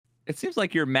It seems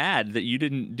like you're mad that you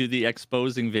didn't do the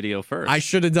exposing video first. I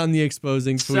should have done the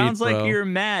exposing tweet. Sounds like bro. you're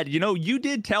mad. You know, you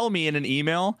did tell me in an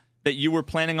email that you were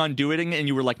planning on doing it, and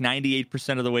you were like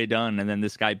 98% of the way done, and then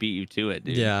this guy beat you to it,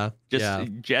 dude. Yeah.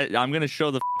 I'm gonna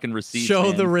show the fucking receipt.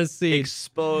 Show the receipt.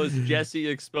 Exposed, Jesse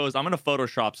exposed. I'm gonna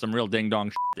Photoshop some real ding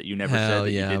dong that you never said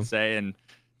that you did say, and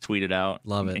tweet it out.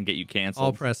 Love it. And get you canceled.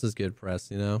 All press is good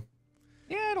press, you know.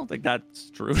 Yeah, I don't think that's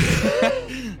true.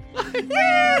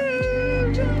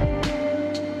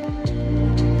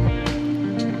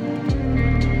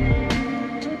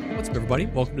 What's up, everybody?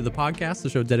 Welcome to the podcast, the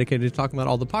show dedicated to talking about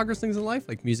all the progress things in life,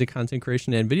 like music, content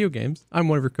creation, and video games. I'm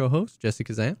one of your co-hosts, Jesse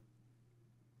Kazan.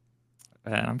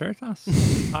 And I'm very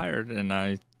tired, and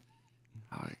I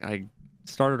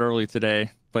started early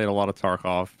today. Played a lot of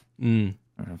Tarkov. I'm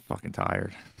fucking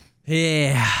tired.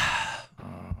 Yeah.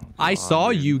 I saw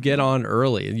you get on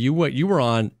early. You were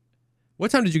on.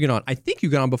 What time did you get on? I think you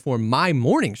got on before my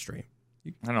morning stream.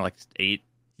 I don't know, like 8.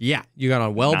 Yeah, you got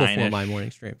on well before my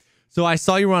morning stream. So I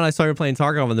saw you were on. I saw you were playing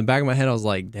Tarkov. In the back of my head, I was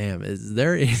like, "Damn,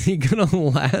 is he gonna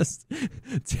last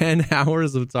 10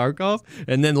 hours of Tarkov?"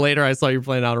 And then later, I saw you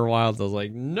playing Outer Wilds. I was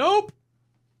like, "Nope."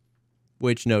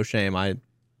 Which, no shame, I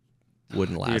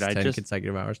wouldn't last 10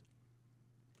 consecutive hours.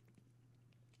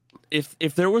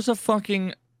 If there was a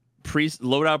fucking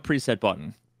loadout preset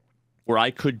button where I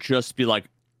could just be like,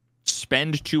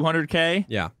 spend 200K,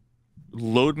 yeah,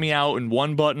 load me out in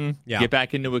one button, yeah, get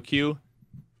back into a queue,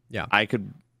 yeah, I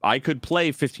could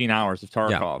play 15 hours of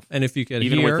Tarkov. Yeah. And if you could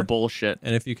even hear, with the bullshit,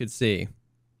 and if you could see,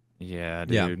 yeah,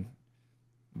 dude. Yeah.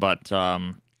 But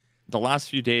the last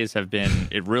few days have been.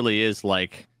 It really is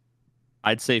like,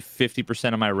 I'd say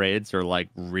 50% of my raids are like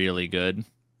really good.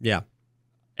 Yeah.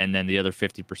 And then the other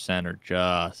 50% are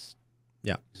just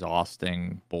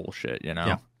exhausting bullshit, you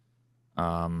know?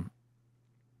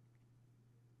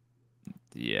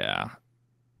 Yeah.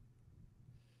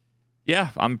 Yeah,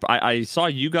 I saw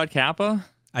you got Kappa.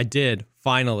 I did,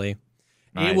 finally.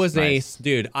 Nice, it was nice.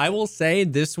 dude, I will say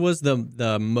this was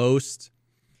the most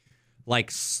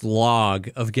like slog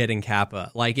of getting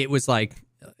Kappa. Like it was like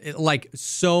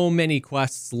so many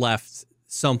quests left.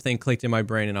 Something clicked in my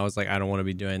brain and I was like, I don't want to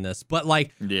be doing this. But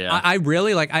like, I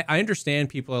really like, I understand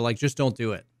people are like, just don't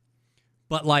do it.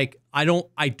 But like, I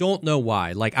don't know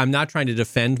why. Like, I'm not trying to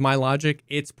defend my logic.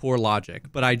 It's poor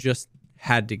logic, but I just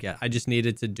I just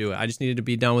needed to do it. I just needed to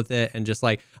be done with it. And just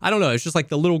like, I don't know. It's just like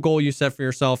the little goal you set for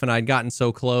yourself. And I'd gotten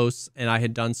so close and I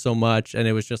had done so much. And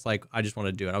it was just like, I just want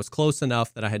to do it. I was close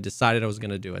enough that I had decided I was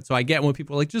going to do it. So I get when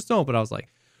people are like, just don't. But I was like,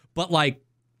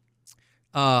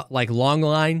 long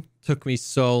line took me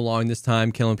so long this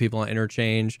time, killing people on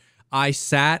interchange. I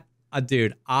sat,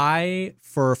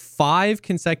 for 5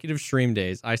 consecutive stream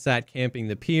days, I sat camping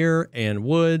the pier and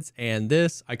woods and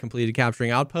this. I completed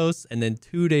capturing outposts, and then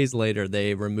 2 days later,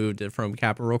 they removed it from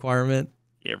Kappa requirement.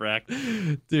 Yeah, wrecked.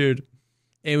 Dude,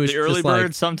 it was the early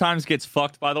bird sometimes gets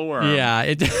fucked by the worm. Yeah,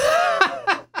 it.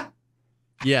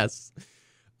 Yes.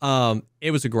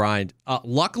 It was a grind.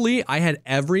 Luckily, I had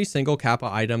every single Kappa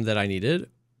item that I needed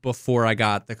before I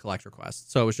got the collector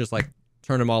quest. So it was just like,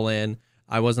 turn them all in.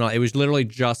 It was literally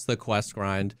just the quest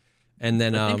grind. And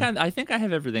then I think I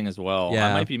have everything as well.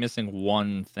 Yeah. I might be missing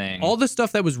one thing. All the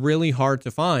stuff that was really hard to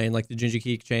find, like the Gingy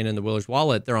keychain and the Willer's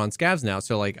wallet, they're on scavs now.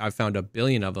 So like I found a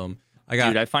billion of them.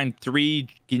 I find 3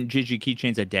 Gingy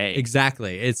keychains a day.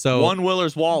 Exactly. It's so one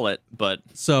Willer's wallet, but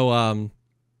so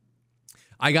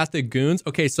I got the goons.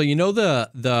 Okay, so you know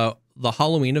the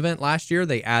Halloween event last year,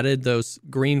 they added those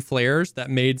green flares that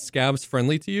made scabs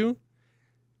friendly to you.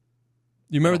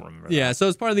 You remember? I don't remember Yeah, that. so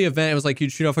as part of the event, it was like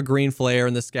you'd shoot off a green flare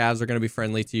and the scabs are going to be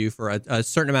friendly to you for a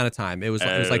certain amount of time. It was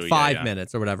like 5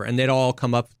 minutes or whatever, and they'd all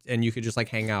come up and you could just like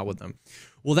hang out with them.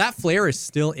 Well, that flare is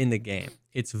still in the game.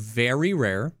 It's very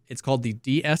rare. It's called the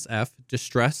DSF,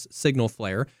 Distress Signal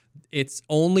Flare. It's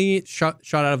only shot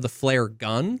out of the flare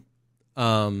gun.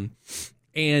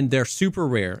 And they're super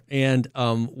rare. And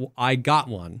I got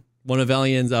one. One of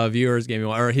Elian's viewers gave me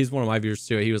one, or he's one of my viewers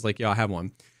too. He was like, "Yo, I have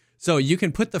one." So you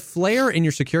can put the flare in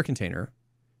your secure container,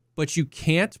 but you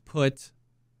can't put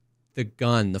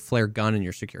the flare gun in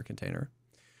your secure container.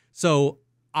 So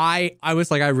I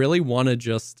was like, I really want to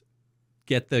just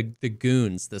get the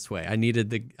goons this way. I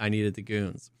needed the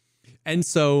goons. And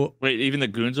so wait, even the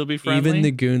goons will be friendly? Even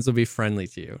the goons will be friendly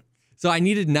to you. So I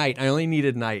needed night. I only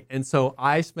needed night. And so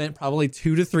I spent probably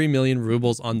 2 to 3 million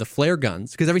rubles on the flare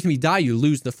guns, because every time you die, you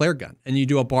lose the flare gun. And you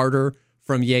do a barter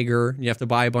from Jaeger. You have to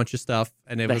buy a bunch of stuff.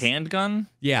 And it was handgun?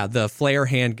 Yeah, the flare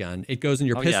handgun. It goes in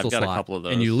your pistol I've got slot. A couple of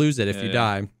those. And you lose it if you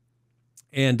die.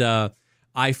 And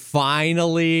I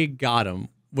finally got him.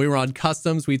 We were on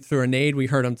customs. We threw a nade. We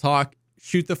heard him talk,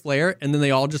 shoot the flare, and then they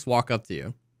all just walk up to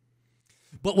you.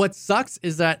 But what sucks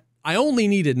is that I only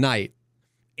needed Knight.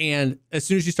 And as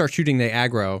soon as you start shooting the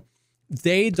aggro,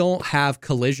 they don't have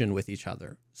collision with each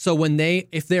other. So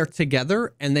if they're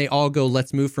together and they all go,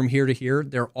 let's move from here to here,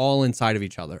 they're all inside of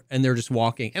each other and they're just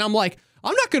walking. And I'm like,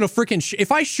 I'm not going to freaking,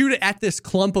 if I shoot it at this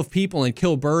clump of people and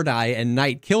kill Bird Eye and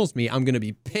Knight kills me, I'm going to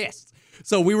be pissed.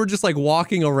 So we were just like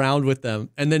walking around with them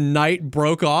and then Knight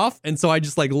broke off. And so I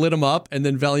just like lit him up and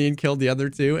then Velian killed the other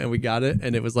two and we got it.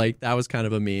 And it was like, that was kind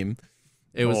of a meme.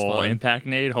 It was fun. Impact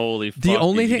nade, holy fuck! The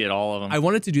only thing, get all of them. I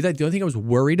wanted to do that. The only thing I was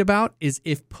worried about is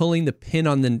if pulling the pin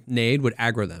on the nade would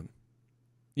aggro them.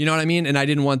 You know what I mean? And I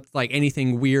didn't want like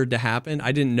anything weird to happen.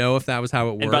 I didn't know if that was how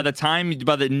it worked. And by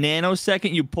the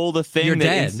nanosecond you pull the thing, you're that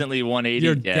dead. Instantly 180.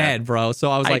 You're dead, bro. So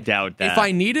I was like, doubt that. If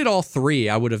I needed all three,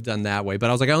 I would have done that way. But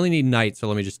I was like, I only need Knight, so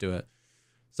let me just do it.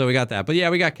 So we got that. But yeah,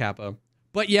 we got Kappa.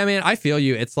 But yeah, man, I feel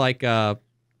you. It's like,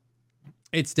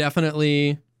 it's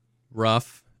definitely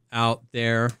rough out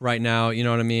there right now, you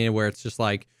know what I mean, where it's just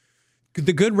like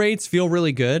the good rates feel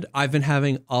really good. I've been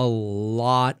having a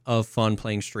lot of fun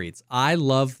playing Streets. I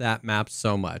love that map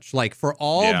so much. Like for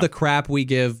all of the crap we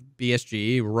give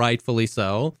BSG, rightfully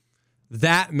so,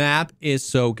 that map is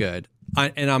so good.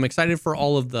 And I'm excited for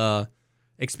all of the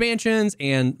expansions,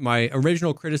 and my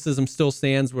original criticism still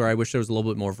stands where I wish there was a little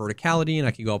bit more verticality and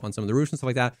I could go up on some of the roofs and stuff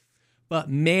like that. But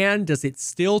man, does it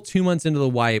still 2 months into the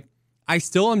wipe, I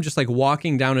still am just like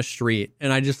walking down a street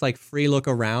and I just like free look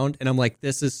around and I'm like,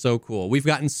 this is so cool. We've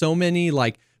gotten so many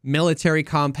military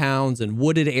compounds and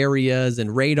wooded areas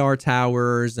and radar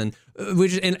towers and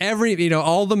every,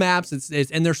 all the maps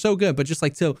it's and they're so good, but just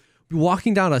like to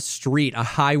walking down a street, a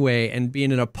highway and be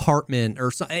in an apartment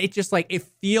or something, it just like, it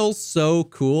feels so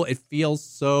cool. It feels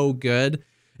so good.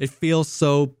 It feels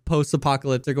so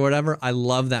post-apocalyptic or whatever. I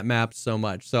love that map so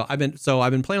much. So I've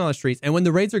been playing on the streets, and when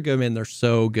the raids are good, man, they're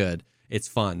so good. It's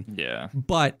fun. Yeah.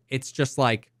 But it's just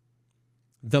like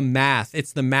the math.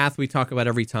 It's the math we talk about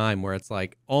every time, where it's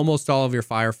like almost all of your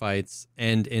firefights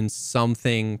end in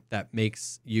something that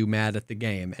makes you mad at the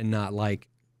game and not like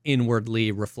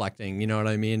inwardly reflecting. You know what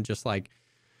I mean? Just like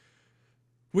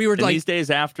we were these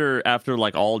days after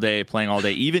like all day playing all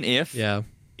day, even if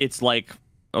it's like,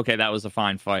 okay, that was a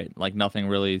fine fight, like nothing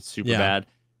really super bad.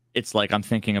 It's like I'm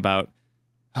thinking about,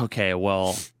 okay,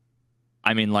 well,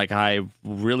 I mean, like I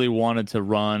really wanted to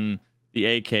run the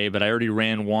AK, but I already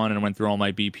ran one and went through all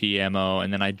my BP ammo,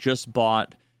 and then I just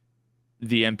bought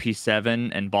the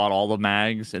MP7 and bought all the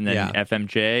mags, and then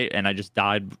FMJ, and I just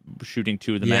died shooting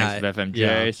 2 of the mags of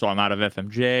FMJ, so I'm out of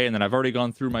FMJ, and then I've already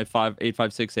gone through my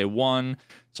 856A1,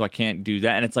 so I can't do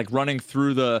that, and it's like running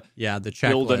through the checklist.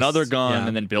 Build another gun,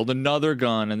 and then build another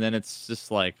gun, and then it's just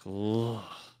like, ugh.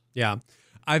 Yeah,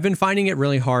 I've been finding it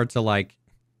really hard to like,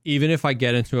 even if I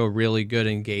get into a really good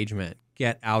engagement,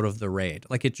 get out of the raid.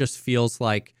 Like it just feels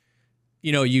like,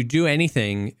 you do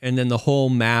anything, and then the whole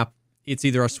map, it's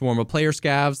either a swarm of player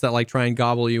scavs that like try and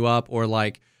gobble you up, or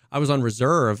like I was on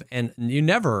reserve and you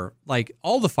never, like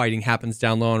all the fighting happens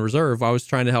down low on reserve. I was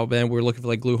trying to help Ben. We were looking for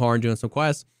like Gluhar and doing some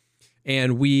quests,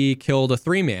 and we killed a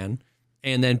 3-man,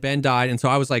 and then Ben died. And so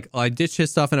I was like, I ditched his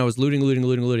stuff and I was looting.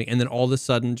 And then all of a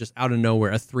sudden, just out of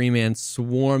nowhere, a 3-man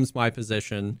swarms my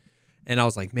position. And I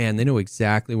was like, man, they know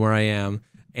exactly where I am.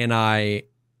 And I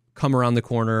come around the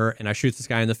corner and I shoot this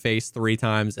guy in the face 3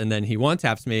 times, and then he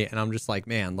one-taps me, and I'm just like,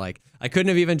 man, like I couldn't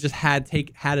have even just had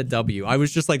a W. I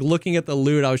was just like looking at the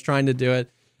loot. I was trying to do it,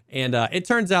 and it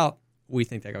turns out we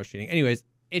think that guy was cheating. Anyways,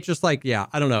 it's just like,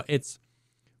 I don't know. It's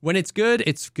when it's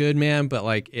good, man. But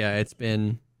like, it's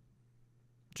been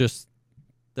just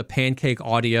the pancake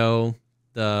audio,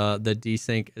 the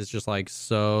desync is just like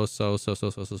so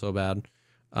bad.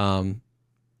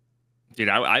 Dude,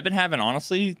 I've been having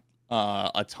honestly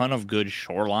a ton of good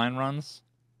shoreline runs.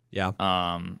 Yeah.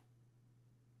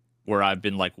 Where I've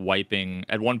been like wiping.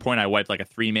 At one point, I wiped like a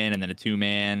 3-man and then a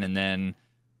 2-man, and then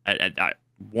at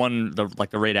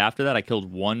the raid after that, I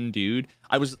killed 1 dude.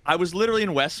 I was literally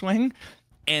in West Wing,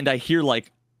 and I hear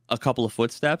like a couple of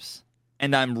footsteps,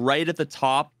 and I'm right at the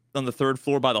top on the 3rd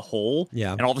floor by the hole.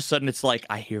 Yeah. And all of a sudden, it's like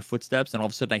I hear footsteps, and all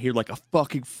of a sudden, I hear like a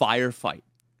fucking firefight.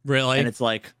 Really? And it's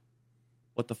like,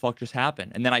 what the fuck just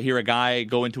happened? And then I hear a guy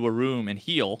go into a room and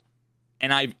heal,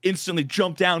 and I instantly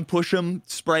jump down, push him,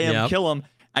 spray him, kill him.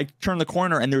 I turn the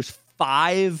corner, and there's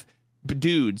 5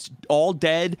 dudes, all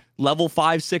dead, level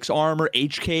 5-6 armor,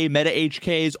 HK, meta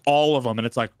HKs, all of them. And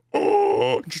it's like,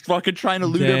 oh, just fucking trying to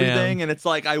loot everything. And it's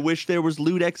like, I wish there was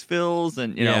loot exfils,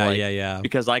 and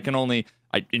because I can only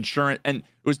insurance, and it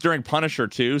was during Punisher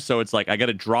too, so it's like I got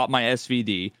to drop my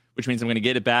SVD, which means I'm going to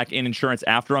get it back in insurance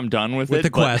after I'm done with it. The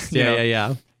quest,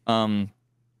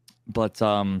 But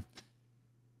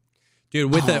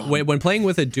dude, when playing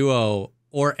with a duo,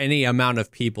 or any amount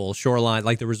of people, Shoreline,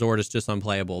 like the resort is just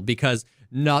unplayable because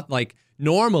not like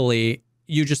normally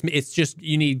you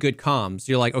need good comms.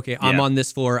 You're like, okay, I'm on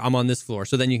this floor,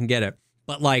 so then you can get it.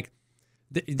 But like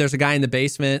there's a guy in the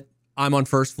basement, I'm on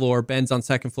first floor, Ben's on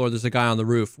second floor, there's a guy on the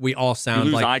roof. We all sound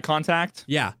you lose like eye contact.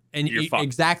 Yeah. And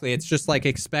exactly. It's just like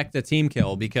expect a team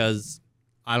kill because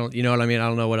you know what I mean? I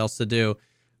don't know what else to do.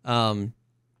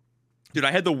 Dude,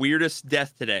 I had the weirdest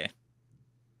death today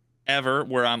ever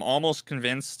where I'm almost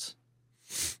convinced.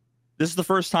 This is the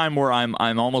first time where I'm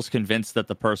almost convinced that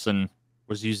the person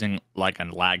was using like a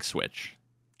lag switch.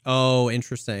 Oh,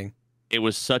 interesting. It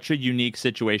was such a unique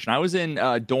situation. I was in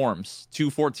dorms,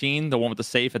 214, the one with the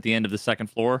safe at the end of the second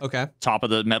floor. Okay. Top of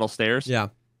the metal stairs. Yeah.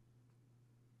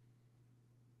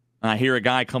 And I hear a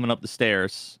guy coming up the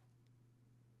stairs.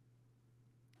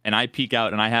 And I peek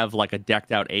out and I have like a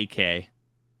decked out AK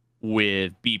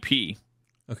with BP.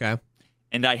 Okay.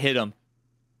 And I hit him.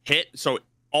 So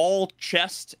all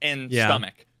chest and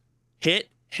stomach. Hit.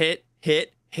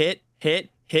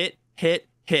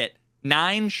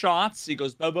 9 shots. He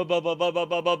goes, ba, ba, ba, ba, ba, ba,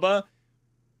 ba, ba, ba.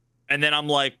 And then I'm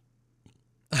like,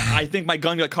 I think my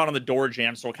gun got caught on the door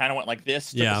jamb. So it kind of went like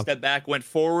this. Took a step back, went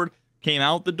forward, came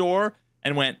out the door,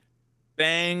 and went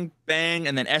bang, bang,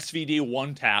 and then SVD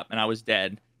one tap, and I was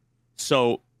dead.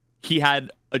 So he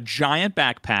had a giant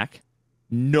backpack,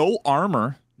 no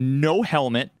armor, no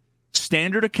helmet,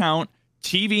 standard account,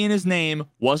 TV in his name,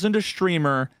 wasn't a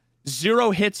streamer,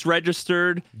 0 hits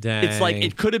registered. Dang. It's like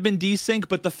it could have been desync,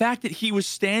 but the fact that he was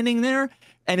standing there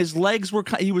and his legs were,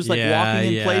 he was like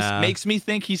walking in place, makes me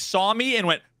think he saw me and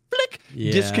went flick,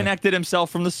 disconnected himself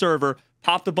from the server,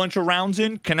 popped a bunch of rounds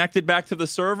in, connected back to the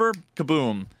server,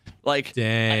 kaboom. Like,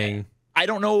 dang. I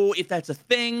don't know if that's a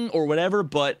thing or whatever,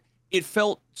 but it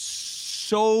felt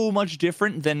so much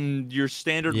different than your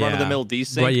standard run-of-the-mill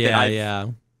desync that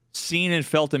I've seen and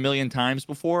felt a million times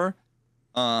before.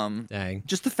 Dang.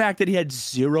 Just the fact that he had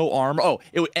 0 armor. Oh,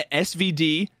 it was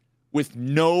SVD with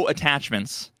no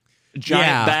attachments.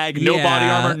 Giant bag, no body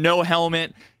armor, no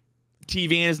helmet,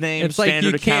 TV in his name, it's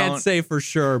standard like you account. Can't say for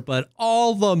sure, but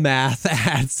all the math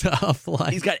adds up.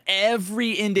 Like he's got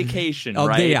every indication,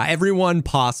 right? Yeah, everyone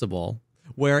possible.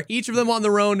 Where each of them on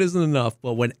their own isn't enough,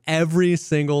 but when every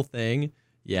single thing,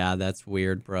 that's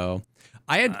weird, bro.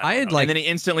 I had like, and then he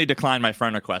instantly declined my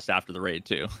friend request after the raid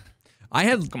too. I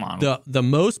had the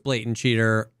most blatant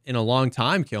cheater in a long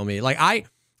time kill me. Like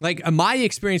my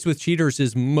experience with cheaters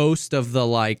is most of the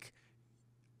like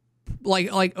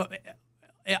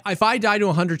if I die to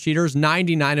 100 cheaters,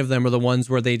 99 of them are the ones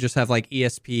where they just have like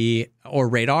ESP or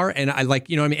radar. And I like,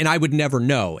 you know what I mean? And I would never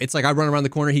know. It's like I run around the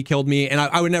corner, he killed me, and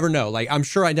I would never know. Like, I'm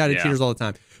sure I die to cheaters all the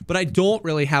time. But I don't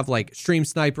really have like stream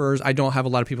snipers. I don't have a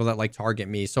lot of people that like target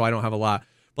me, so I don't have a lot.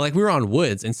 But like we were on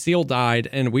Woods and Seal died,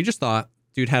 and we just thought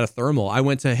dude had a thermal. I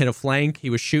went to hit a flank. He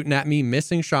was shooting at me,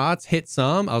 missing shots, hit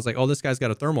some. I was like, oh, this guy's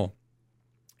got a thermal.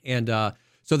 And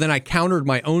so then I countered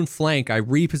my own flank. I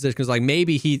repositioned because like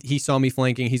maybe he saw me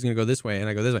flanking. He's going to go this way and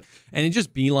I go this way. And he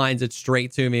just beelines it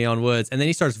straight to me on Woods. And then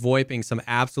he starts VoIPing some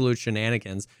absolute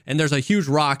shenanigans. And there's a huge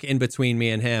rock in between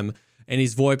me and him. And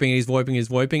he's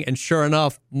VoIPing. And sure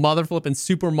enough, mother flipping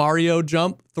Super Mario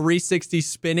jump, 360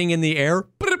 spinning in the air.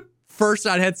 First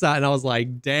shot headshot. And I was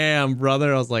like, damn,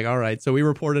 brother. I was like, all right. So we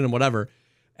reported him, whatever.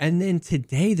 And then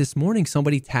this morning,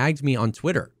 somebody tagged me on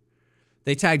Twitter.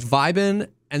 They tagged Vibin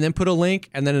and then put a link,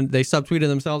 and then they subtweeted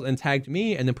themselves and tagged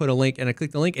me and then put a link, and I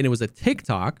clicked the link, and it was a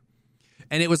TikTok,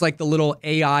 and it was like the little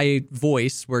AI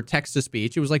voice where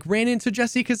text-to-speech. It was like, ran into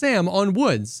Jesse Kazam on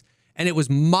Woods, and it was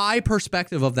my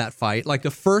perspective of that fight. Like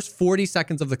the first 40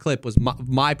 seconds of the clip was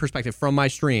my perspective from my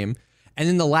stream, and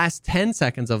then the last 10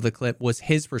 seconds of the clip was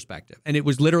his perspective, and it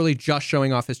was literally just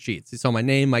showing off his cheats. He saw my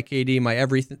name, my KD, my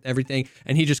everything,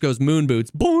 and he just goes moon boots,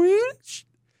 boing.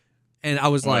 And I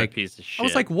was like, piece of shit. I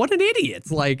was like, what an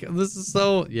idiot. Like, this is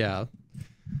so, yeah.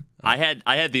 I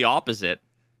had the opposite,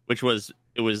 which was,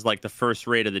 it was like the first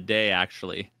raid of the day,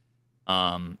 actually.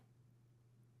 And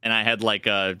I had like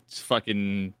a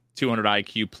fucking 200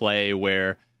 IQ play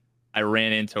where I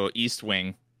ran into East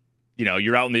Wing. You know,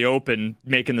 you're out in the open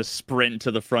making the sprint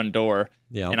to the front door.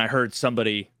 Yeah. And I heard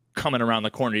somebody coming around the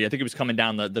corner. I think he was coming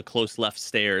down the close left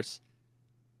stairs.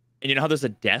 And you know how there's a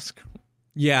desk?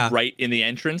 Yeah. Right in the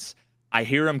entrance? I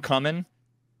hear him coming,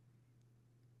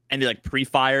 and he like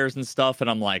pre-fires and stuff, and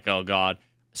I'm like, oh god.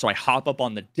 So I hop up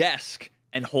on the desk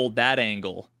and hold that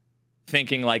angle,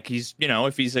 thinking like he's, you know,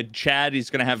 if he's a Chad, he's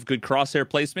gonna have good crosshair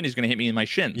placement. He's gonna hit me in my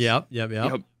shins. Yep. You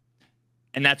know?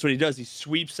 And that's what he does. He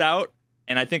sweeps out,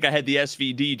 and I think I had the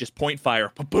SVD just point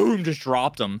fire, boom, just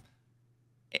dropped him,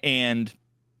 and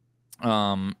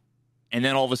then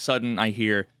all of a sudden I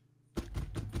hear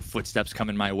footsteps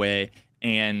coming my way,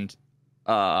 and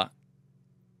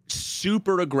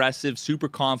super aggressive, super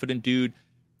confident dude.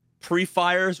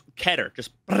 Pre-fires, Keter,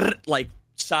 just like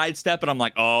sidestep, and I'm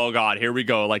like, oh god, here we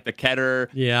go, like the Keter,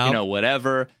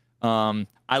 whatever.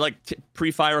 I like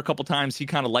pre-fire a couple times. He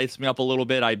kind of lights me up a little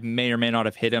bit. I may or may not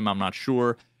have hit him, I'm not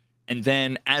sure. And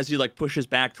then as he like pushes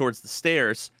back towards the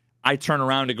stairs, I turn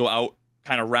around to go out,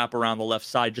 kind of wrap around the left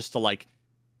side just to like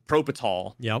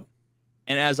Propital. Yep.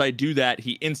 And as I do that,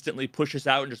 he instantly pushes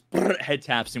out and just head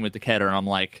taps him with the Keter. And I'm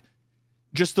like,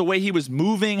 just the way he was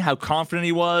moving, how confident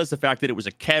he was, the fact that it was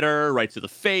a Keter right to the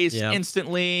face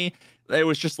instantly. It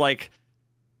was just like,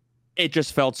 it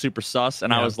just felt super sus.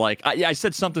 And I was like, I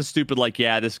said something stupid like,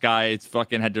 yeah, this guy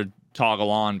fucking had to toggle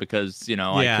on because,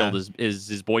 I killed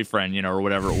his boyfriend, or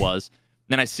whatever it was.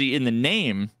 Then I see in the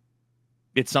name,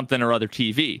 it's something or other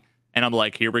TV. And I'm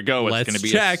like, here we go. It's going to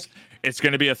be check. It's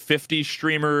going to be a 50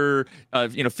 streamer,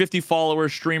 50 follower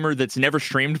streamer that's never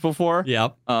streamed before.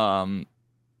 Yep.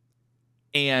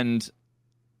 And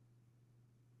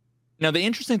now the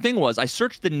interesting thing was I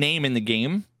searched the name in the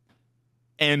game,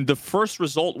 and the first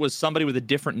result was somebody with a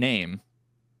different name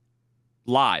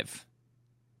live.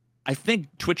 I think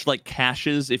Twitch like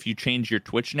caches if you change your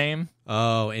Twitch name.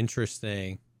 Oh,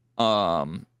 interesting.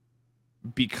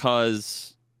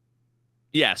 Because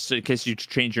yes, in case you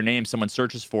change your name, someone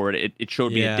searches for it. It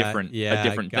showed me a different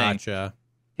thing. Gotcha.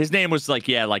 His name was like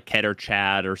Keter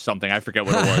Chad or something. I forget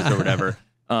what it was or whatever.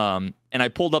 And I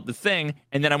pulled up the thing,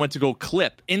 and then I went to go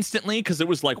clip instantly because it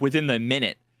was like within the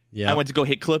minute. Yeah. I went to go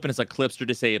hit clip, and it's like clips are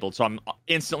disabled. So I'm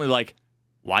instantly like,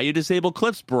 why you disable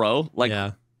clips, bro?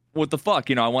 Like, what the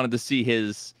fuck? I wanted to see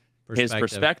his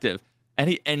perspective. And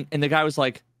he and the guy was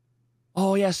like,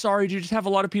 oh yeah, sorry, dude, just have a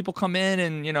lot of people come in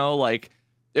and like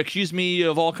accuse me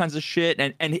of all kinds of shit.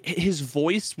 And his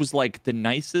voice was like the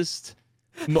nicest.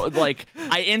 Like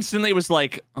I instantly was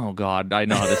like, oh god, I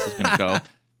know how this is gonna go.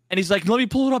 And he's like, let me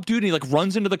pull it up, dude. And he like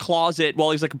runs into the closet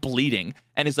while he's like bleeding.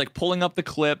 And he's like pulling up the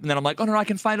clip. And then I'm like, oh no, I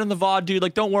can find it on the VOD, dude.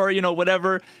 Like, don't worry,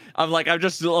 whatever. I'm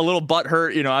just a little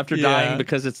butthurt, after dying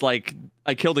because it's like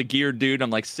I killed a gear dude. I'm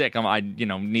like sick. I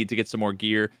need to get some more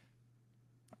gear.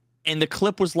 And the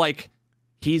clip was like,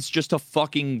 he's just a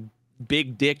fucking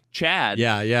big dick Chad.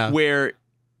 Yeah. Where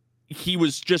he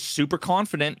was just super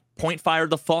confident, point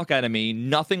fired the fuck out of me.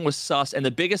 Nothing was sus. And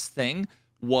the biggest thing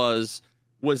was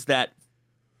that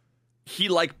he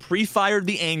like pre-fired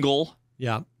the angle.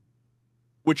 Yeah.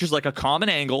 Which is like a common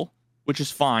angle, which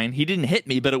is fine. He didn't hit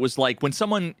me, but it was like when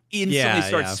someone instantly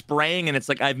starts spraying and it's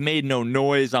like I've made no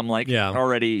noise, I'm like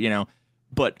already,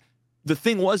 But the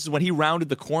thing was when he rounded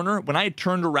the corner, when I had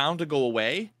turned around to go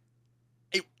away,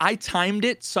 I timed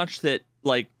it such that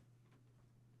like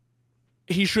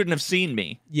he shouldn't have seen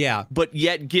me. Yeah. But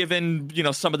yet given,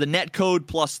 some of the net code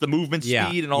plus the movement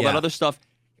speed and all that other stuff,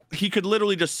 he could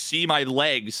literally just see my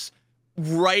legs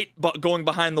but going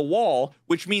behind the wall,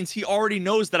 which means he already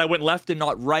knows that I went left and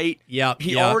not right. Yeah.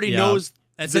 He already knows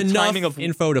that's the enough timing of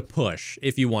info to push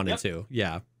if you wanted to.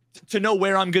 Yeah. To know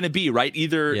where I'm going to be, right?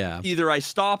 Either I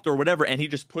stopped or whatever, and he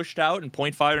just pushed out and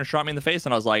point fired and shot me in the face,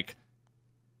 and I was like,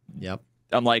 yep.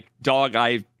 I'm like, dog,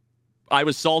 I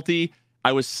was salty.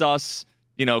 I was sus.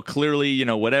 Clearly,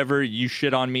 whatever. You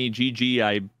shit on me. GG.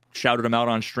 I shouted him out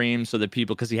on stream so that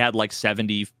people, because he had like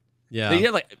 70.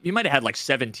 Yeah. He might have had like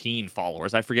 17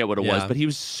 followers. I forget what it was, but he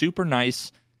was super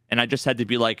nice. And I just had to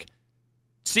be like,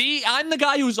 see, I'm the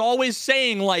guy who's always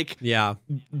saying like,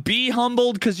 be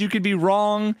humbled because you could be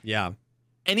wrong. Yeah.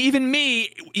 And even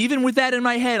me, even with that in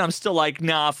my head, I'm still like,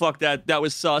 nah, fuck that. That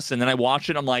was sus. And then I watch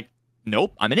it. I'm like,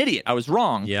 nope, I'm an idiot. I was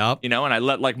wrong. Yep. And I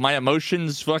let like my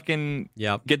emotions fucking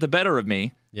get the better of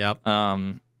me. Yep.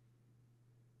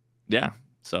 Yeah.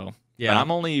 So but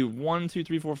I'm only 1, 2,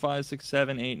 3, 4, 5, 6,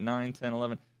 7, 8, 9, 10,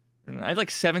 11. I have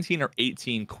like 17 or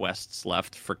 18 quests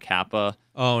left for Kappa.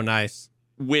 Oh, nice.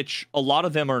 Which a lot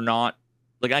of them are not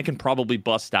like I can probably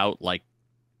bust out like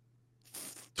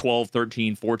 12,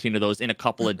 13, 14 of those in a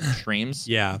couple of streams.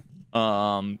 Yeah.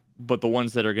 But the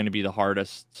ones that are going to be the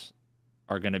hardest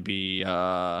are going to be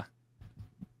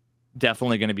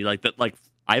definitely going to be like that. Like,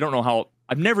 I don't know how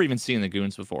I've never even seen the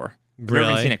goons before. I've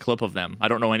never even seen a clip of them. I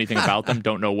don't know anything about them.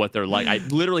 Don't know what they're like. I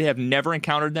literally have never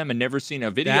encountered them and never seen a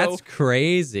video. That's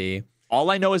crazy. All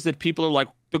I know is that people are like,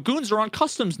 the goons are on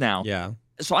customs now. Yeah.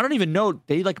 So I don't even know.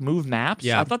 They like move maps.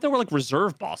 Yeah. I thought they were like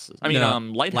reserve bosses. I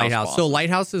mean, Lighthouse bosses. So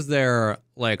Lighthouse is their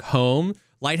like home.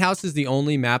 Lighthouse is the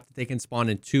only map that they can spawn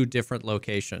in 2 different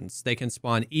locations. They can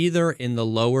spawn either in the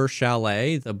lower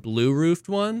chalet, the blue roofed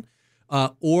one,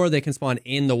 or they can spawn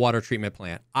in the water treatment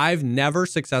plant. I've never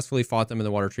successfully fought them in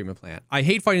the water treatment plant. I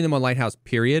hate fighting them on Lighthouse,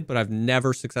 period, but I've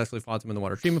never successfully fought them in the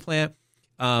water treatment plant.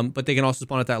 But they can also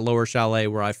spawn at that lower chalet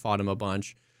where I fought him a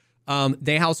bunch.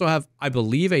 They also have, I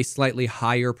believe, a slightly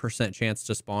higher % chance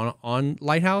to spawn on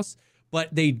Lighthouse,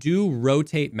 but they do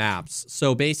rotate maps.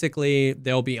 So basically,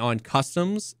 they'll be on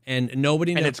customs, and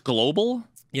nobody knows. And it's global?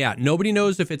 Yeah, nobody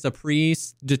knows if it's a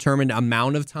predetermined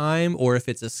amount of time or if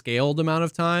it's a scaled amount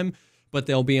of time, but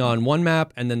they'll be on one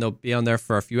map, and then they'll be on there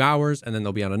for a few hours, and then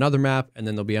they'll be on another map, and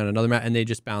then they'll be on another map, and they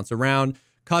just bounce around.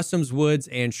 Customs, Woods,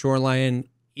 and Shoreline,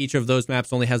 each of those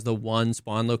maps only has the one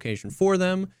spawn location for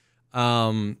them.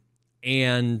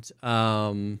 And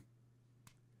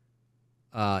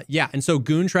so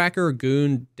Goon Tracker,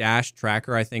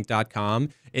 goon-tracker, I think, .com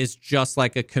is just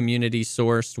like a community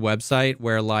sourced website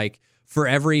where, like, for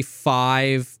every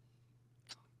 5,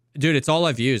 dude, it's all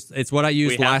I've used. It's what I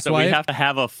used last wipe. We have to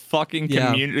have a fucking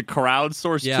community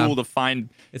crowdsourced tool to find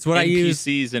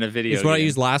NPCs in a video. It's what I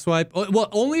used last wipe. Well,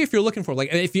 only if you're looking for, like,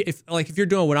 if you're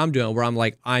doing what I'm doing, where I'm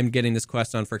like, I'm getting this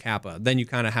quest done for Kappa, then you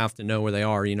kind of have to know where they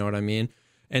are. You know what I mean?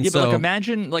 And but like,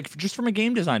 imagine, like, just from a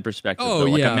game design perspective,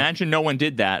 imagine no one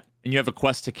did that, and you have a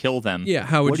quest to kill them. Yeah,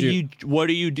 how would you? What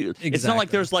do you do? Exactly. It's not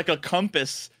like there's like a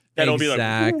compass that'll be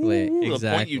like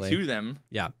point you to them.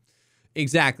 Yeah,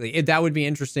 exactly. That would be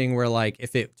interesting. Where, like,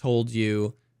 if it told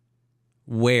you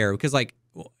where, because, like,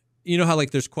 you know how,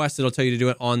 like, there's quests that'll tell you to do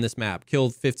it on this map,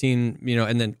 killed 15,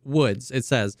 and then Woods, it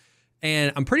says.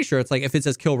 And I'm pretty sure it's like, if it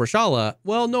says kill Reshala,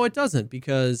 well, no, it doesn't,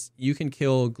 because you can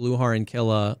kill Gluhar and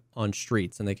Killa on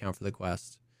streets and they count for the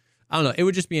quest. I don't know. It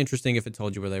would just be interesting if it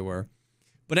told you where they were.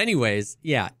 But anyways,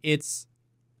 yeah,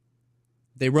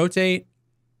 they rotate.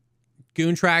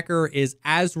 Goon Tracker is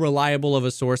as reliable of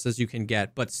a source as you can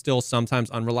get, but still sometimes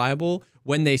unreliable.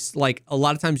 When they, like, a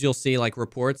lot of times you'll see, like,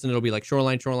 reports, and it'll be like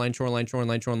shoreline, and you're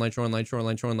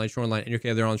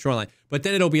okay, they're on shoreline. But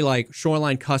then it'll be like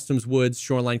shoreline, customs, Woods,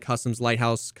 shoreline, customs,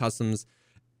 Lighthouse, customs,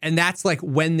 and that's like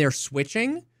when they're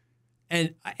switching.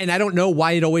 And I don't know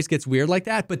why it always gets weird like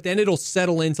that, but then it'll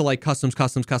settle into like customs,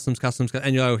 and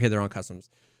you're like, okay, they're on customs.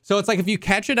 So it's like, if you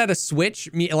catch it at a switch,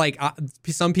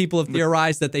 some people have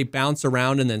theorized that they bounce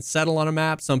around and then settle on a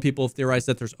map. Some people have theorized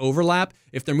that there's overlap.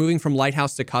 If they're moving from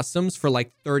Lighthouse to customs for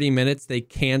like 30 minutes, they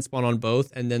can spawn on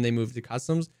both, and then they move to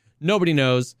customs. Nobody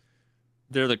knows.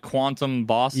 They're the quantum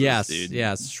bosses, dude.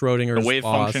 Yes, Schrodinger's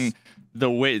boss.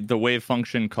 The wave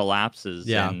function collapses.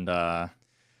 Yeah. And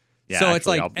so it's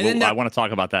like, I want to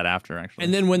talk about that after, actually.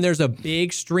 And then when there's a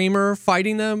big streamer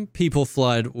fighting them, people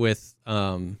flood with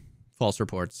false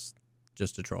reports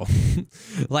just to troll.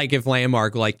 Like, if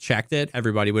Landmark, like, checked it,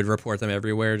 everybody would report them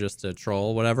everywhere just to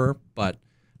troll, whatever. But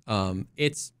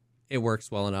it works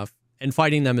well enough. And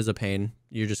fighting them is a pain.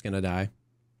 You're just gonna die.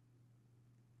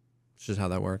 It's just how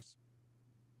that works.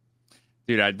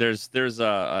 Dude, there's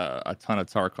a ton of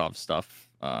Tarkov stuff.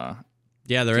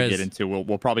 Yeah, there to is. Get into.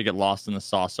 We'll probably get lost in the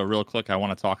sauce. So real quick, I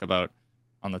want to talk about,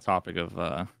 on the topic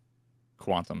of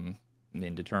quantum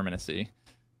indeterminacy.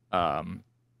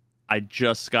 I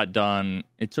just got done.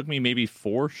 It took me maybe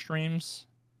 4 streams,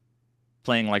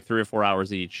 playing like 3 or 4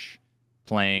 hours each,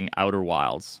 playing Outer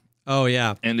Wilds. Oh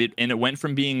yeah, and it went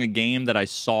from being a game that I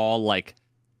saw like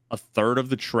a third of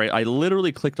the trailer. I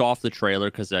literally clicked off the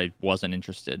trailer because I wasn't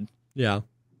interested. Yeah.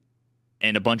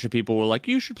 And a bunch of people were like,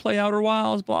 you should play Outer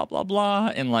Wilds, blah, blah,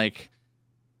 blah. And like,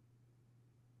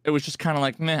 it was just kind of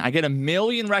like, man, I get a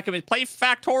million recommend. Play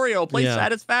Factorio, play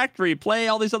Satisfactory, play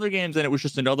all these other games. And it was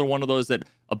just another one of those that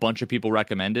a bunch of people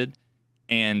recommended.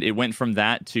 And it went from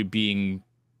that to being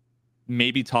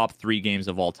maybe top 3 games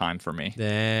of all time for me.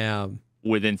 Damn.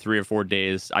 Within 3 or 4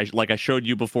 days. I showed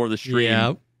you before the stream.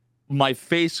 Yeah. My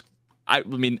face,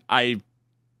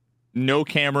 no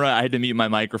camera. I had to mute my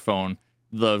microphone.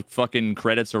 The fucking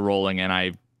credits are rolling,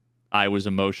 and I was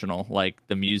emotional. Like,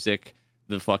 the music,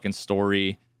 the fucking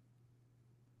story,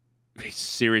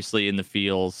 seriously in the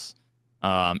feels.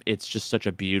 It's just such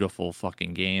a beautiful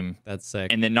fucking game. That's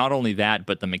sick. And then not only that,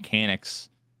 but the mechanics.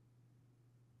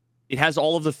 It has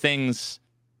all of the things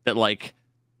that, like,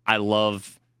 I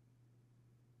love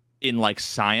in, like,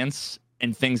 science,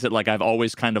 and things that, like, I've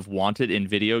always kind of wanted in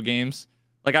video games.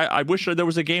 Like, I wish there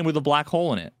was a game with a black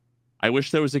hole in it. I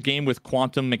wish there was a game with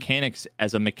quantum mechanics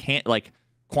as a like,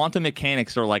 quantum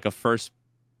mechanics are like a first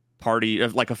party,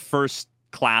 like a first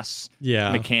class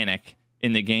mechanic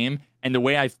in the game. And the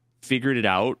way I figured it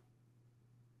out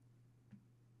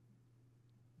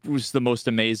was the most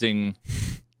amazing.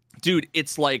 Dude,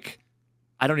 it's like,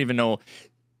 I don't even know.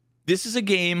 This is a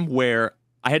game where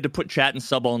I had to put chat in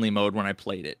sub-only mode when I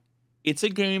played it. It's a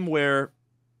game where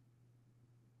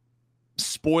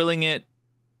spoiling it,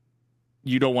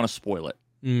 you don't want to spoil it.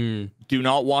 Do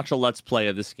not watch a Let's Play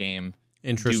of this game.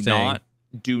 Interesting.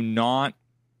 Do not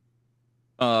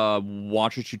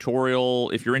watch a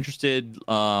tutorial if you're interested.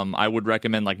 I would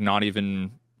recommend like not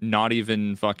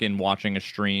even fucking watching a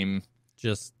stream.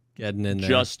 Just getting in there.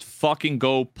 Just fucking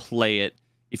go play it.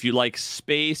 If you like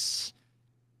space,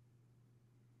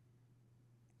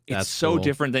 it's so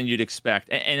different than you'd expect.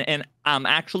 And I'm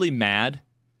actually mad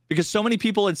because so many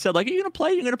people had said like, "Are you gonna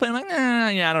play? You're gonna play?" I'm like, "Nah,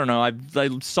 yeah, I don't know." I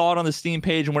saw it on the Steam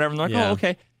page and whatever. And they're like, "Oh,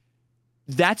 okay."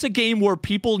 That's a game where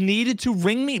people needed to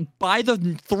wring me by the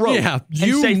throat and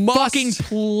say, "Fucking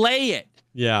play it."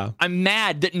 Yeah, I'm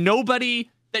mad that nobody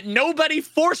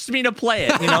forced me to play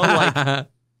it. You know, like,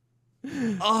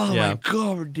 oh my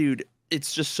god, dude,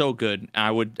 it's just so good.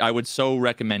 I would so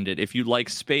recommend it if you like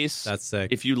space. That's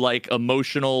sick. If you like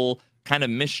emotional kind of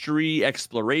mystery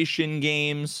exploration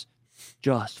games,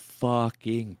 just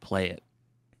fucking play it.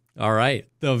 All right,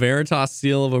 the Veritas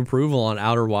seal of approval on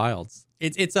Outer Wilds.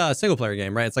 It's a single player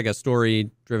game, right? It's like a story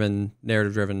driven,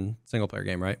 narrative driven single player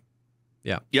game, right?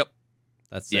 Yeah. Yep.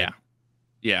 That's sick.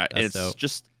 Yeah. That's it's dope.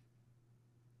 Just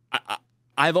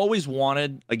I've always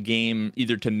wanted a game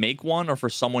either to make one or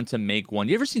for someone to make one.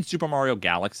 You ever seen Super Mario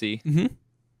Galaxy? Mm-hmm.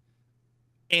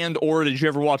 And or did you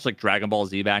ever watch like Dragon Ball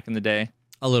Z back in the day?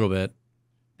 A little bit.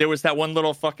 There was that one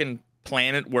little fucking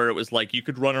planet where it was like you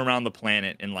could run around the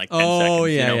planet in like 10 seconds. Oh,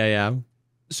 yeah, you know? yeah.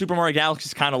 Super Mario Galaxy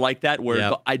is kind of like that,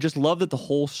 where I just love that the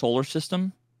whole solar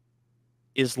system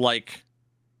is like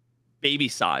baby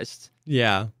sized.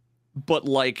 Yeah. But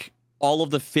like all of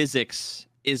the physics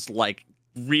is like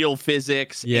real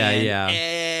physics. Yeah,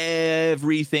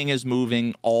 Everything is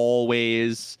moving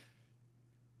always.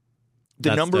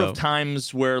 The number of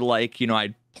times where like, you know,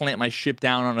 I'd plant my ship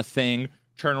down on a thing,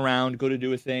 turn around, go to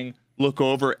do a thing, look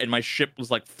over, and my ship was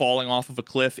like falling off of a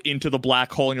cliff into the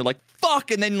black hole, and you're like,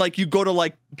 fuck, and then like you go to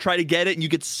like try to get it and you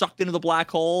get sucked into the black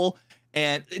hole,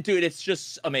 and dude, it's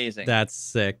just amazing. That's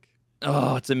sick.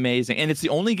 Oh, it's amazing. And it's the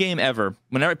only game ever,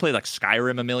 whenever I play like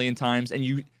Skyrim a million times,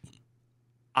 and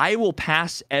I will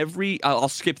pass I'll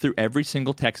skip through every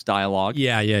single text dialogue.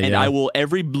 And I will,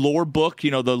 every lore book,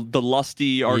 you know, the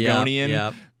lusty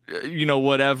Argonian, you know,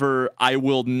 whatever, I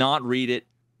will not read it.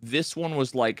 This one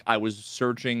was like, I was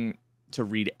searching to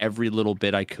read every little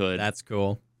bit I could. That's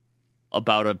cool.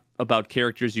 About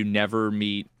characters you never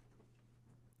meet.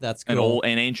 That's cool.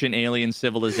 An ancient alien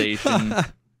civilization.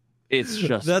 It's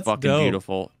just fucking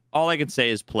beautiful. All I can say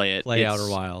is play it. Play Outer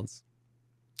Wilds.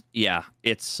 Yeah,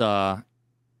 it's got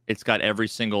every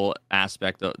single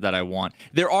aspect that I want.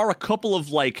 There are a couple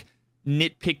of like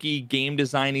nitpicky game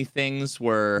designy things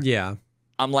where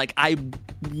I'm like, I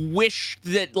wish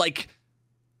that like,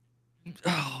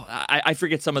 I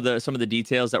forget some of the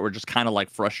details that were just kind of like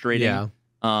frustrating. Yeah.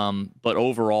 But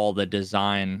overall, the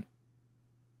design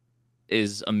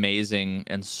is amazing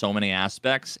in so many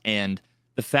aspects, and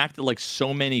the fact that like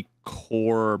so many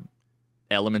core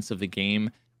elements of the game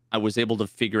I was able to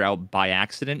figure out by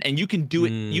accident, and you can do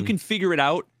it. You can figure it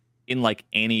out in like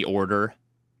any order.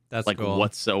 That's like cool.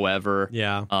 Whatsoever.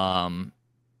 Yeah.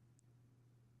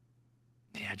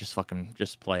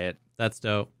 Just play it. That's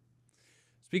dope.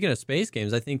 Speaking of space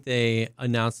games, I think they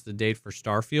announced the date for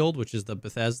Starfield, which is the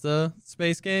Bethesda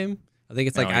space game. I think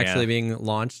it's like being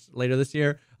launched later this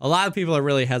year. A lot of people are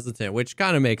really hesitant, which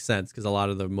kind of makes sense because a lot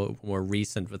of the more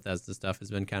recent Bethesda stuff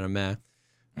has been kind of meh.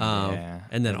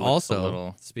 And then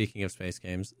also, speaking of space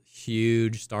games,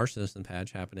 huge Star Citizen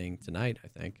patch happening tonight, I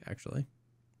think, actually.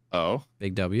 Oh.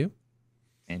 Big W.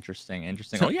 Interesting.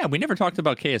 So, yeah, we never talked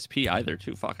about KSP either,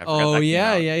 too. Fuck, I forgot Oh, that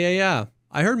yeah.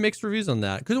 I heard mixed reviews on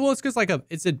that. It's because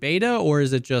is it beta or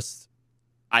is it just...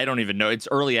 I don't even know. It's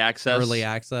early access. Early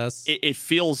access. It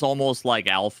feels almost like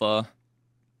alpha.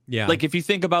 Yeah. Like, if you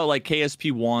think about, like,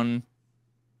 KSP 1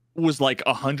 was, like,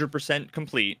 100%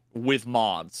 complete with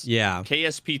mods. Yeah.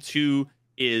 KSP 2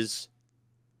 is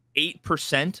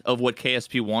 8% of what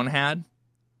KSP 1 had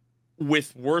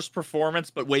with worse performance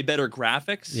but way better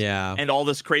graphics. Yeah. And all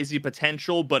this crazy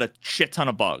potential but a shit ton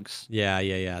of bugs. Yeah.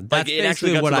 That's like, it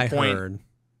actually got what to the I point, heard.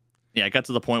 Yeah, it got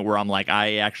to the point where I'm like,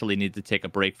 I actually need to take a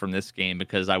break from this game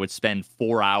because I would spend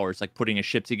 4 hours like putting a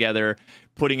ship together,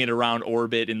 putting it around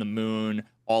orbit in the moon,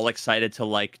 all excited to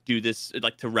like do this,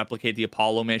 like to replicate the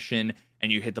Apollo mission,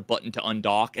 and you hit the button to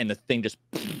undock and the thing just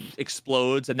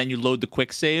explodes, and then you load the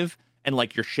quick save and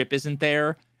like your ship isn't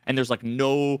there and there's like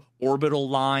no orbital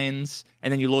lines,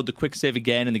 and then you load the quick save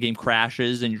again and the game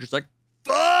crashes and you're just like,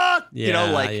 fuck!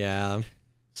 Yeah.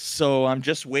 So I'm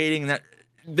just waiting that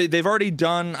they've already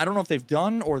done, I don't know if they've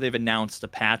done or they've announced a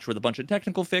patch with a bunch of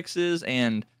technical fixes,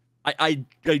 and I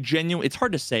genuinely, it's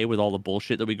hard to say with all the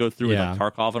bullshit that we go through with like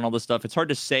Tarkov and all this stuff. It's hard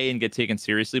to say and get taken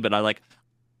seriously, but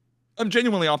I'm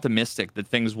genuinely optimistic that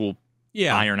things will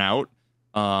iron out.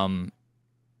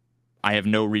 I have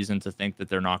no reason to think that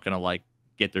they're not going to like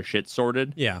get their shit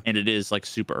sorted. Yeah. And it is like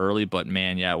super early, but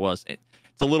man, yeah, it's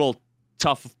a little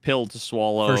tough pill to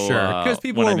swallow. For sure. Because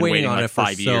people were waiting on like it for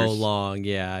 5 so years. long.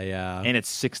 Yeah. And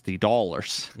it's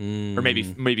 $60 or maybe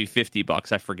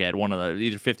 $50. I forget, one of the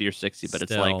either 50 or 60, but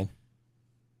it's like,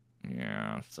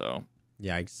 yeah, so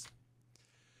yikes.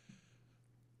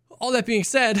 All that being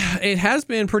said, it has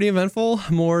been pretty eventful.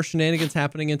 More shenanigans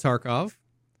happening in Tarkov.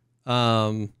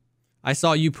 I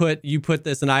saw you put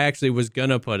this, and I actually was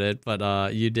gonna put it,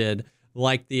 but you did.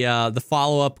 Like the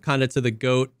follow up kind of to the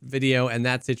GOAT video and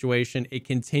that situation. It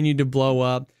continued to blow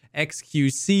up.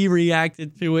 XQC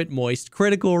reacted to it. Moist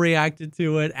Critical reacted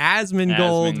to it.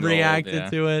 Asmongold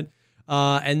reacted to it.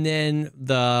 And then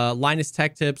the Linus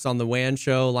Tech Tips on the WAN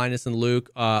show, Linus and Luke,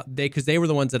 because they were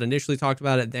the ones that initially talked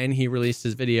about it. Then he released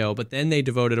his video, but then they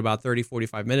devoted about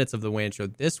 30-45 minutes of the WAN show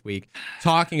this week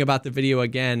talking about the video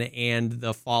again and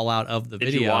the fallout of the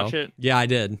video. Did you watch it? Yeah, I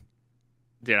did.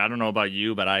 Dude, I don't know about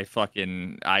you, but I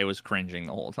was cringing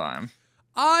the whole time.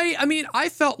 I mean, I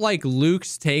felt like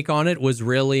Luke's take on it was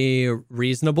really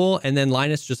reasonable, and then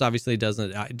Linus just obviously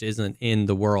isn't in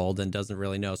the world and doesn't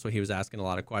really know, so he was asking a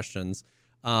lot of questions.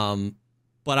 But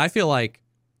I feel like,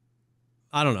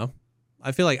 I don't know.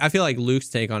 I feel like Luke's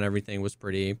take on everything was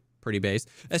pretty based,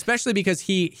 especially because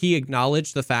he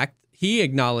acknowledged the fact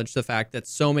that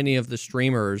so many of the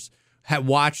streamers had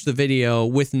watched the video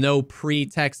with no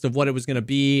pretext of what it was going to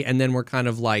be, and then were kind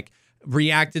of like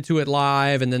reacted to it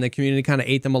live, and then the community kind of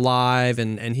ate them alive,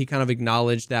 and he kind of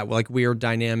acknowledged that like weird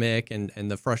dynamic and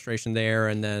the frustration there,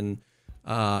 and then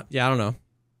I don't know.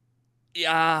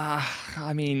 Yeah,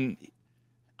 I mean,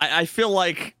 I feel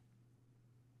like,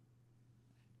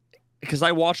 because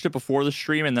I watched it before the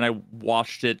stream and then I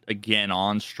watched it again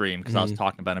on stream because I was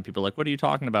talking about it and people were like, what are you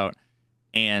talking about?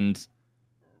 And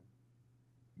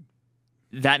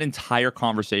that entire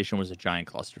conversation was a giant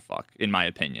clusterfuck, in my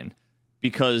opinion,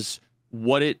 because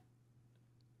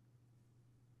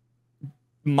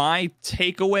my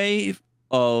takeaway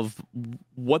of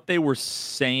what they were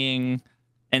saying,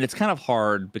 and it's kind of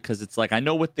hard because it's like I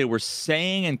know what they were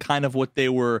saying and kind of what they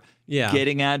were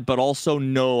getting at, but also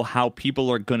know how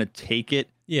people are going to take it.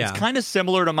 Yeah. It's kind of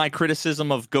similar to my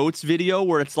criticism of Goat's video,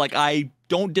 where it's like I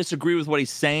don't disagree with what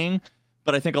he's saying,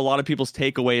 but I think a lot of people's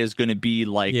takeaway is going to be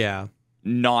like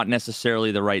not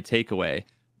necessarily the right takeaway.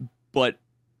 But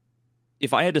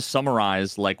if I had to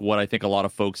summarize like what I think a lot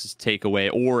of folks'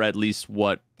 takeaway, or at least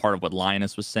what part of what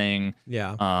Linus was saying,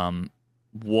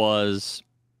 was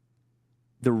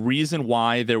the reason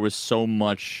why there was so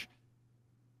much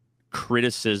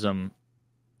criticism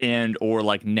and or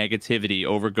like negativity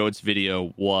over Goat's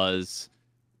video was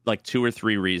like 2 or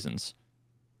 3 reasons.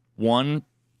 One,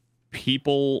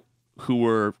 people who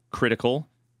were critical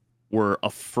were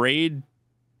afraid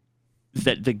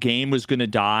that the game was going to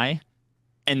die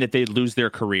and that they'd lose their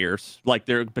careers,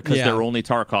 because they're only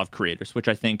Tarkov creators, which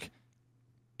I think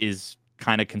is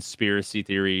kind of conspiracy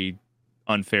theory,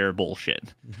 unfair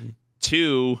bullshit.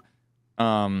 2,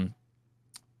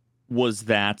 was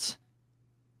that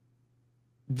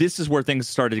this is where things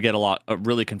started to get a lot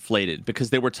really conflated,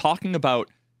 because they were talking about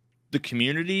the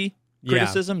community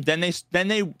criticism, then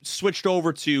they switched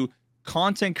over to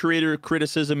content creator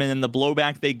criticism and then the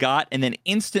blowback they got, and then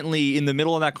instantly in the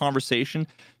middle of that conversation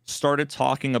started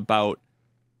talking about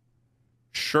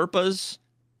Sherpas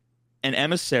and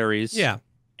emissaries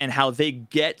and how they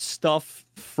get stuff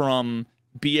from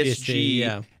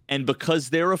BSG, and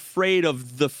because they're afraid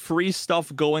of the free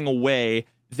stuff going away,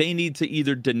 they need to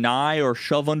either deny or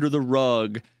shove under the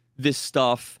rug this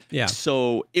stuff.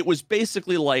 So it was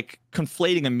basically like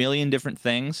conflating a million different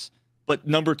things, but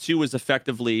number 2 is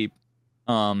effectively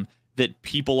that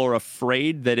people are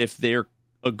afraid that if they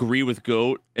agree with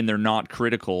GOAT and they're not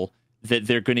critical, that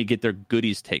they're going to get their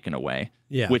goodies taken away.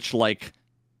 Which, like,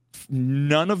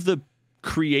 none of the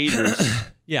creators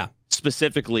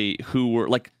specifically who were,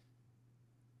 like,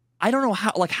 I don't know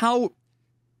how...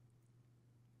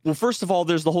 Well, first of all,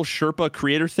 there's the whole Sherpa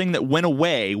creator thing that went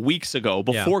away weeks ago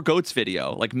before Goat's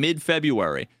video, like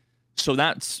mid-February. So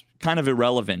that's kind of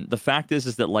irrelevant. The fact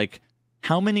is that, like,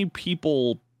 how many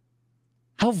people...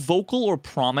 How vocal or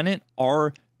prominent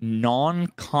are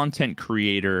non-content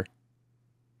creator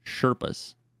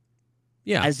Sherpas?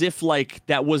 As if like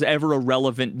that was ever a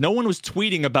relevant. No one was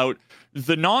tweeting about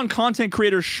the non-content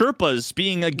creator Sherpas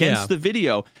being against the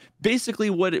video. Basically,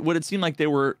 what it seemed like they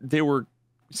were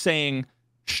saying,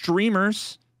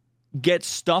 streamers get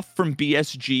stuff from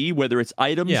BSG, whether it's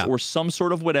items or some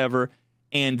sort of whatever,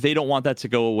 and they don't want that to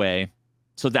go away.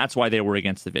 So that's why they were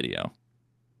against the video,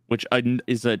 which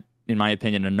is in my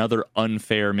opinion, another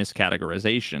unfair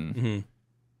miscategorization.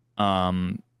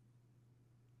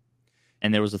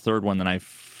 and there was a third one that I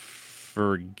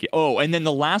forget. Oh, and then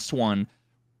the last one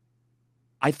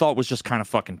I thought was just kind of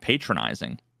fucking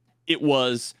patronizing. It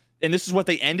was, and this is what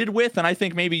they ended with, and I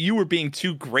think maybe you were being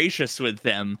too gracious with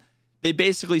them. They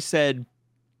basically said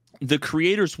the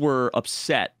creators were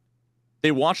upset.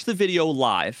 They watched the video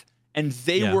live, and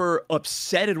they were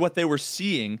upset at what they were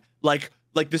seeing. Like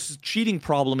this cheating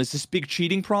problem is this big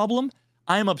cheating problem.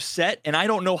 I'm upset, and I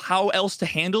don't know how else to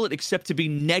handle it except to be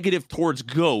negative towards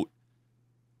GOAT.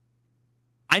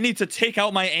 I need to take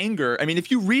out my anger. I mean, if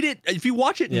you read it, if you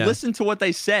watch it and listen to what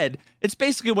they said, it's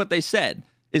basically what they said,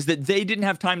 is that they didn't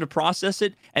have time to process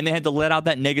it, and they had to let out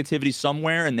that negativity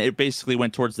somewhere, and it basically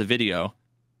went towards the video.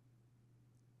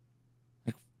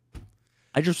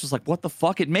 I just was like, what the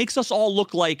fuck? It makes us all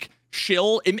look like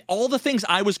shill. All the things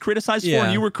I was criticized for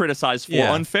and you were criticized for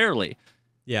unfairly.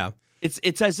 Yeah.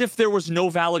 It's as if there was no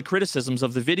valid criticisms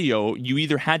of the video. You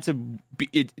either had to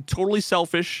be totally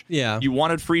selfish, you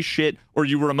wanted free shit, or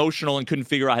you were emotional and couldn't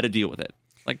figure out how to deal with it.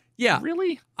 Like,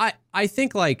 really? I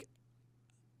think, like,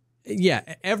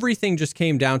 everything just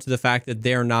came down to the fact that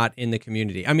they're not in the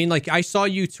community. I mean, like, I saw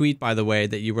you tweet, by the way,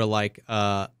 that you were like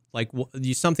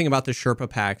something about the Sherpa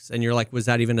packs, and you're like, was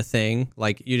that even a thing?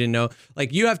 Like, you didn't know?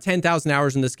 Like, you have 10,000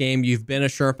 hours in this game. You've been a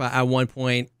Sherpa at one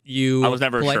point. I was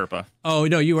never a Sherpa. Oh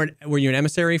no, were you an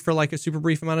emissary for like a super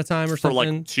brief amount of time or something?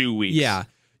 For like 2 weeks. Yeah.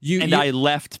 I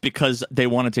left because they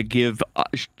wanted to give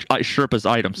Sherpas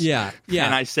items. Yeah.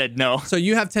 And I said no. So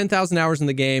you have 10,000 hours in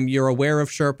the game. You're aware of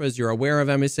Sherpas. You're aware of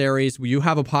emissaries. You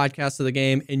have a podcast of the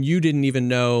game, and you didn't even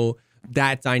know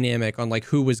that dynamic on like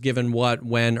who was given what,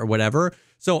 when, or whatever.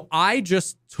 So I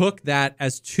just took that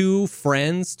as two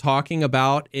friends talking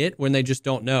about it when they just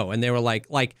don't know. And they were like,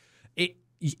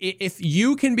 if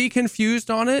you can be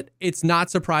confused on it, it's not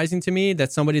surprising to me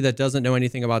that somebody that doesn't know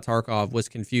anything about Tarkov was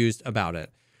confused about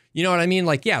it. You know what I mean?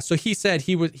 Like, yeah. So he said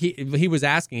he was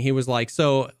asking, he was like,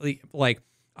 so like,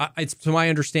 it's to my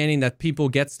understanding that people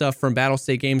get stuff from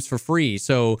Battlestate games for free.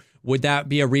 So would that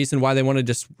be a reason why they wanted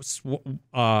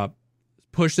to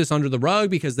push this under the rug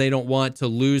because they don't want to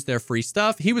lose their free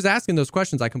stuff? He was asking those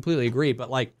questions. I completely agree. But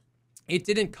like, it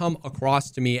didn't come across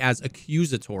to me as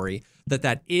accusatory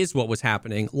that is what was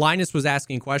happening. Linus was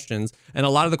asking questions, and a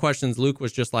lot of the questions, Luke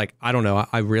was just like, I don't know.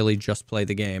 I really just play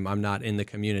the game. I'm not in the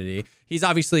community. He's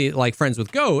obviously like friends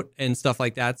with GOAT and stuff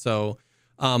like that. So,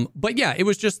 but yeah, it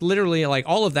was just literally like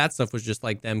all of that stuff was just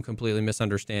like them completely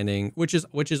misunderstanding, which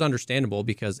is understandable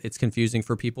because it's confusing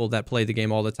for people that play the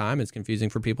game all the time. It's confusing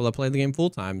for people that play the game full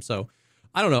time. So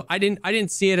I don't know. I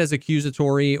didn't see it as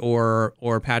accusatory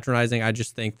or patronizing. I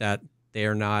just think that they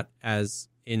are not as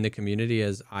in the community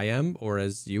as I am or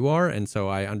as you are. And so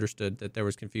I understood that there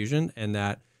was confusion and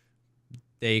that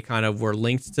they kind of were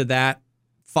linked to that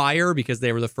fire because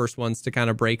they were the first ones to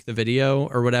kind of break the video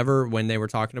or whatever when they were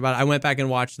talking about it. I went back and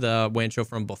watched the WAN show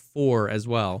from before as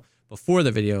well, before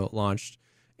the video launched.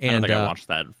 And I don't think I watched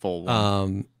that full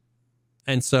one.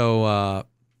 And so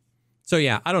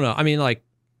yeah, I don't know. I mean, like,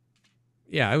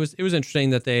 yeah, it was interesting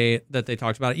that they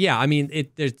talked about it. Yeah, I mean,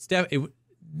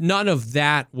 none of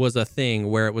that was a thing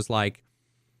where it was like,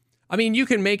 I mean, you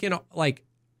can make it like,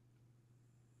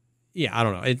 yeah, I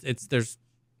don't know.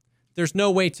 There's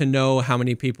no way to know how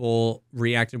many people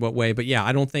reacted what way, but yeah,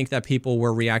 I don't think that people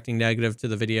were reacting negative to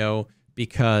the video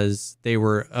because they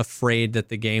were afraid that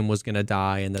the game was going to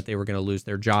die and that they were going to lose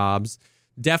their jobs.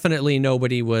 Definitely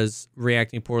nobody was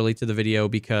reacting poorly to the video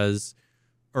because,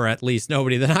 or at least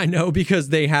nobody that I know, because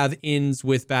they have ins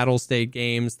with Battlestate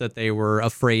games that they were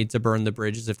afraid to burn the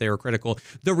bridges if they were critical.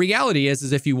 The reality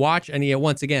is if you watch any,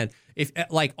 once again, if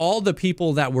like all the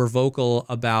people that were vocal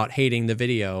about hating the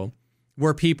video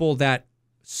were people that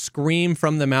scream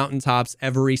from the mountaintops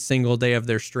every single day of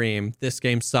their stream, this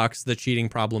game sucks, the cheating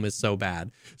problem is so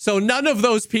bad. So none of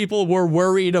those people were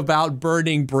worried about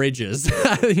burning bridges.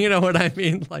 You know what I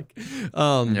mean? Like,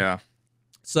 yeah.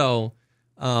 So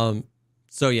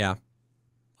yeah,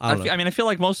 I mean, I feel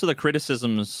like most of the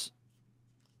criticisms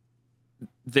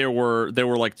there were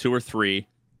like two or three,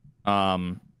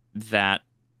 that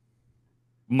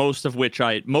most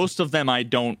of them I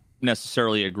don't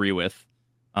necessarily agree with,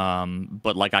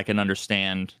 but like I can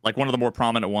understand. Like one of the more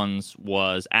prominent ones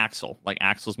was Axel. Like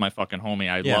Axel's my fucking homie.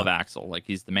 I love Axel. Like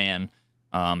he's the man.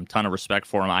 Ton of respect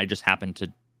for him. I just happen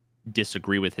to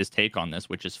disagree with his take on this,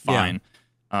 which is fine.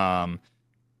 Yeah.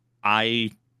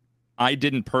 I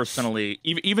didn't personally,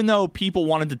 even though people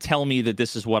wanted to tell me that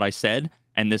this is what I said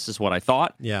and this is what I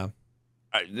thought. Yeah,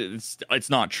 it's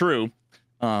not true.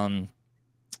 I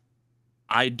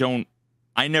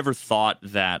never thought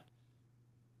that,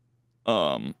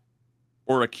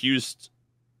 or accused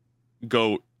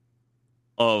GOAT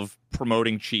of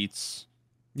promoting cheats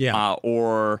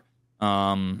or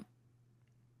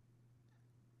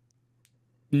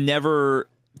never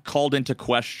called into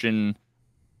question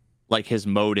like his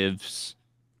motives.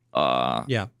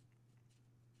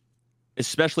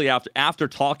 Especially after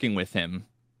talking with him,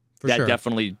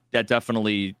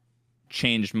 definitely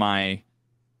changed my.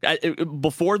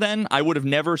 Before then, I would have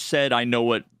never said I know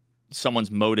what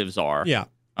someone's motives are.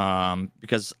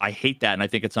 Because I hate that and I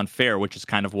think it's unfair, which is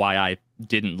kind of why I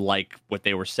didn't like what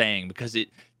they were saying, because it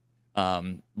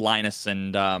Linus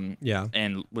and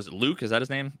was it Luke? Is that his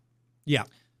name? Yeah.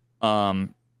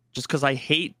 Just because I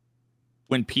hate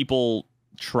when people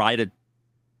try to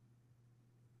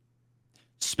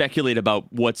speculate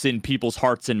about what's in people's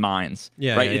hearts and minds.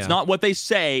 Right? It's not what they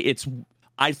say. It's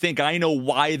I think I know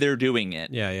why they're doing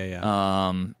it.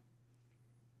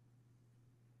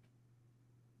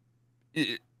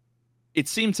 It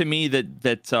seemed to me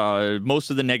that most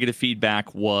of the negative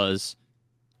feedback was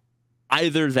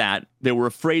either that they were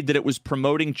afraid that it was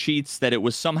promoting cheats, that it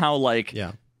was somehow like,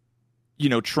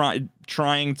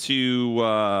 trying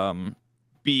to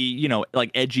be,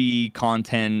 like edgy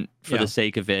content for the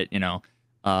sake of it.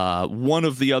 One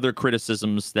of the other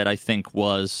criticisms that I think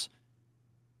was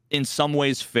in some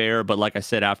ways fair, but like I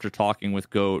said, after talking with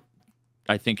Goat,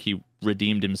 I think he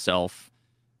redeemed himself.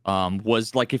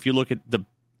 Was like, if you look at the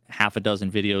half a dozen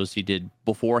videos he did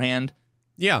beforehand,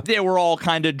 they were all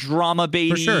kind of drama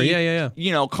baby, for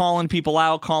sure. Calling people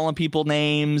out, calling people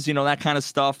names, that kind of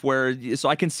stuff, so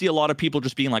I can see a lot of people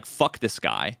just being like, fuck this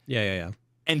guy,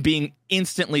 and being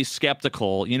instantly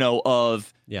skeptical,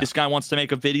 of this guy wants to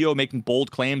make a video making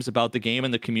bold claims about the game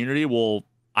and the community. Well,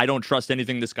 I don't trust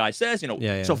anything this guy says,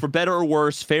 So for better or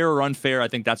worse, fair or unfair, I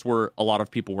think that's where a lot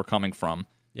of people were coming from.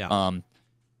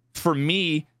 For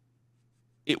me,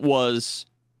 it was,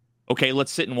 okay,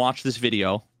 let's sit and watch this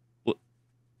video.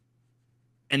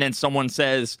 And then someone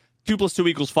says 2 +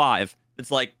 2 = 5.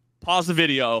 It's like, pause the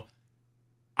video.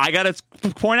 I got to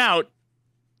point out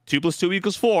 2 + 2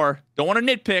 = 4. Don't want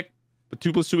to nitpick, but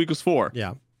 2 + 2 = 4.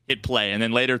 Hit play. And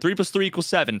then later, 3 + 3 =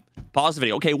 7. Pause the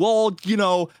video. Okay, well,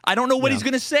 I don't know what he's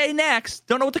going to say next.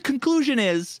 Don't know what the conclusion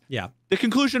is. The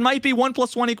conclusion might be 1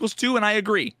 + 1 = 2, and I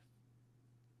agree.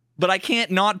 But I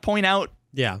can't not point out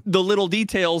the little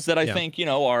details that I think,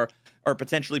 are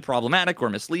potentially problematic or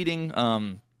misleading.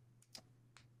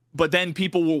 But then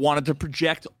people wanted to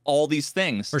project all these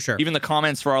things. For sure. Even the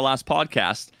comments for our last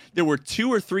podcast, there were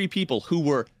 2 or 3 people who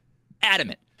were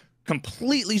adamant,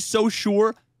 completely so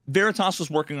sure Veritas was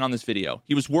working on this video.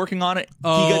 He was working on it. He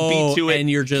got beat to it. And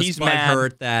you're just He's mad.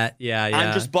 Butthurt that.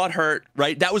 I'm just butthurt,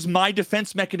 right? That was my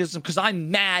defense mechanism because I'm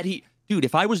mad. Dude,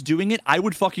 if I was doing it, I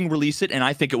would fucking release it, and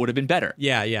I think it would have been better.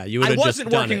 You would have just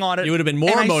done it. On it. You would have been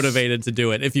more motivated to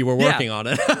do it if you were working on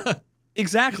it.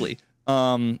 Exactly.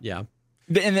 And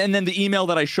then the email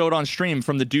that I showed on stream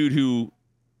from the dude who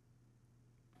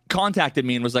contacted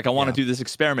me and was like, I want to do this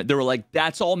experiment. They were like,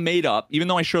 that's all made up. Even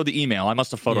though I showed the email, I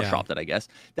must have photoshopped it, I guess.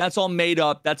 That's all made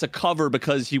up. That's a cover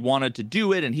because he wanted to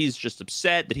do it, and he's just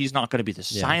upset that he's not going to be the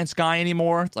science guy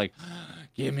anymore. It's like,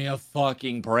 give me a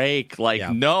fucking break. Like,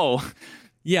 no.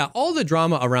 Yeah, all the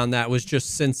drama around that was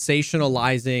just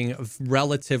sensationalizing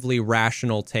relatively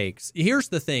rational takes. Here's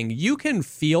the thing. You can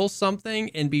feel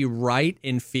something and be right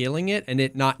in feeling it and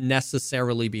it not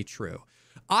necessarily be true.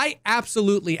 I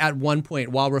absolutely, at one point,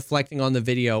 while reflecting on the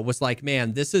video, was like,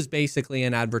 man, this is basically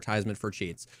an advertisement for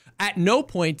cheats. At no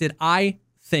point did I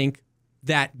think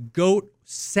that Goat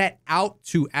set out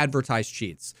to advertise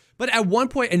cheats. But at one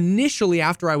point, initially,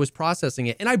 after I was processing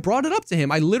it, and I brought it up to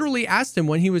him, I literally asked him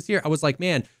when he was here, I was like,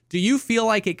 man, do you feel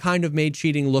like it kind of made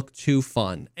cheating look too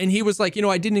fun? And he was like,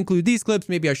 I didn't include these clips.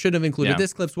 Maybe I should have included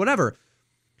this clips, whatever.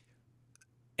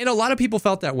 And a lot of people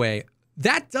felt that way.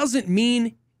 That doesn't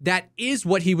mean that is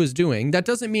what he was doing. That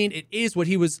doesn't mean it is what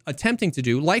he was attempting to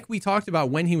do. Like we talked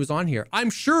about when he was on here. I'm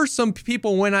sure some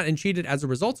people went out and cheated as a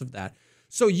result of that.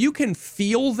 So you can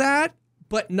feel that,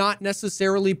 but not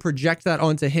necessarily project that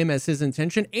onto him as his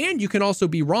intention. And you can also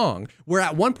be wrong. Where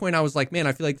at one point I was like, man,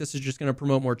 I feel like this is just going to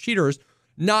promote more cheaters,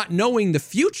 not knowing the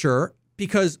future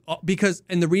because,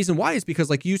 and the reason why is because,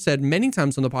 like you said many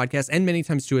times on the podcast and many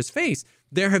times to his face,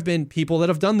 there have been people that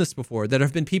have done this before. That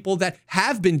have been people that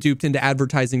have been duped into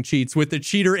advertising cheats with the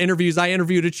cheater interviews. I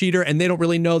interviewed a cheater and they don't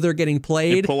really know they're getting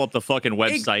played. They pull up the fucking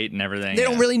website and everything. They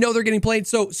don't really know they're getting played.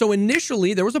 So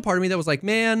initially there was a part of me that was like,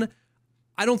 man,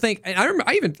 I don't think, and I remember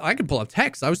I could pull up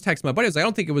text. I was texting my buddy. I was like, I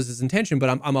don't think it was his intention,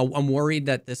 but I'm worried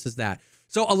that this is that.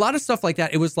 So a lot of stuff like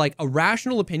that, it was like a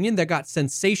rational opinion that got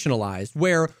sensationalized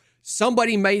where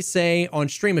somebody might say on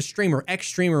stream, a streamer,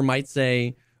 ex-streamer might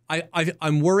say,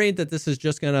 I'm worried that this is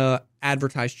just going to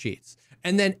advertise cheats.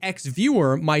 And then X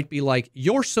viewer might be like,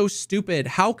 you're so stupid.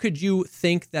 How could you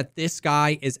think that this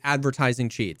guy is advertising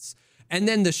cheats? And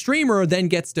then the streamer then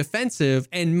gets defensive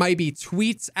and maybe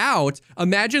tweets out,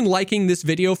 imagine liking this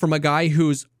video from a guy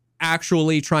who's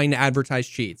actually trying to advertise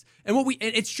cheats. And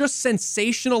it's just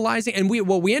sensationalizing. And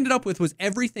what we ended up with was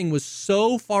everything was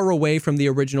so far away from the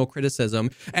original criticism.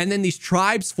 And then these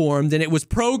tribes formed, and it was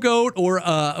pro GOAT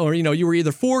or you were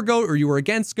either for GOAT or you were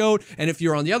against GOAT. And if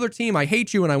you're on the other team, I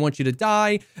hate you and I want you to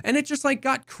die. And it just like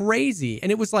got crazy.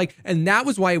 And it was like, and that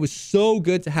was why it was so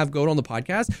good to have GOAT on the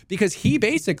podcast, because he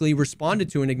basically responded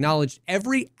to and acknowledged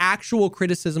every actual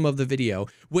criticism of the video,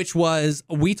 which was,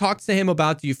 we talked to him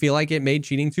about, do you feel like it made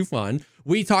cheating too fun?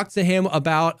 We talked to him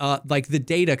about like the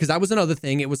data, because that was another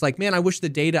thing. It was like, man, I wish the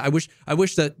data, I wish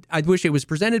it was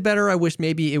presented better. I wish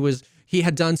maybe he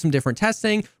had done some different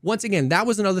testing. Once again, that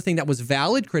was another thing that was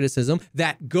valid criticism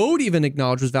that GOAT even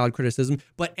acknowledged was valid criticism,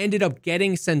 but ended up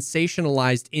getting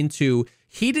sensationalized into,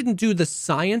 he didn't do the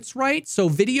science right. So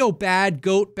video bad,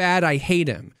 GOAT bad, I hate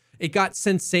him. It got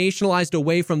sensationalized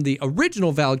away from the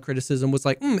original valid criticism, was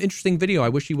like, interesting video. I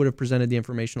wish he would have presented the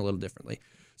information a little differently.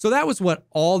 So that was what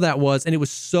all that was. And it was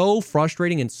so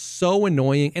frustrating and so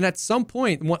annoying. And at some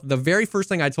point, the very first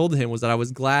thing I told him was that I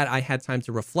was glad I had time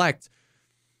to reflect,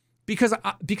 because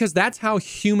that's how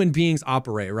human beings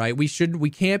operate, right? We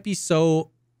can't be so,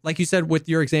 like you said with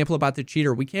your example about the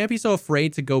cheater, we can't be so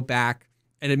afraid to go back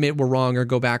and admit we're wrong or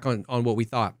go back on what we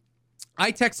thought.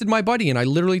 I texted my buddy and I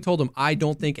literally told him, I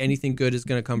don't think anything good is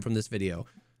going to come from this video.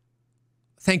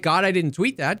 Thank God I didn't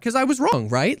tweet that, because I was wrong,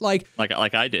 right? Like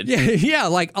I did. Yeah.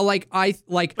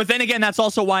 But then again, that's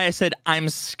also why I said I'm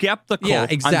skeptical. Yeah,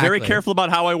 exactly. I'm very careful about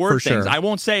how I word For things. sure. I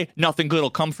won't say nothing good will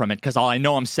come from it, because I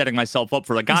know I'm setting myself up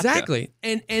for the gotcha. Exactly.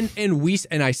 And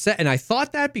I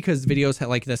thought that because videos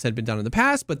like this had been done in the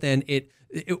past, but then it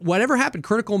whatever happened,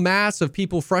 critical mass of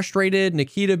people frustrated,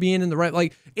 Nikita being in the right,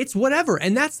 like it's whatever.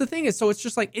 And that's the thing is, so it's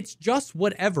just like, it's just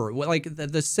whatever. Like the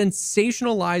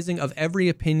sensationalizing of every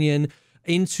opinion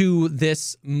into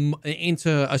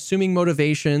assuming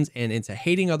motivations and into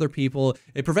hating other people,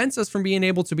 it prevents us from being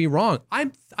able to be wrong.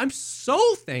 I'm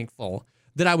so thankful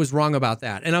that I was wrong about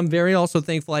that, and I'm very also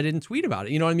thankful I didn't tweet about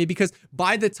it. You know what I mean? Because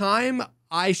by the time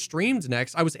I streamed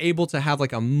next, I was able to have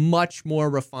like a much more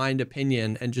refined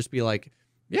opinion and just be like,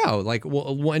 yeah, like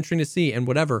well, interesting to see and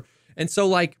whatever. And so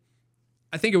like,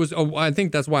 I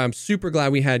think that's why I'm super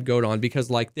glad we had GOAT on, because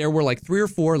like there were like 3 or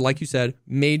 4, like you said,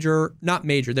 there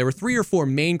were 3 or 4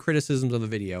 main criticisms of the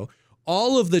video.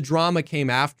 All of the drama came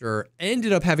after,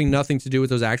 ended up having nothing to do with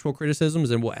those actual criticisms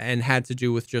and had to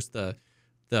do with just the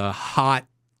hot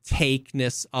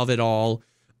takeness of it all.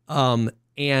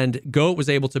 And GOAT was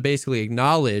able to basically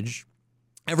acknowledge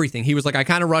everything. He was like, I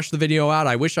kind of rushed the video out.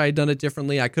 I wish I had done it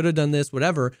differently. I could have done this,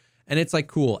 whatever. And it's like,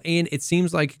 cool. And it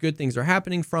seems like good things are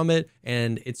happening from it.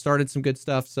 And it started some good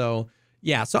stuff. So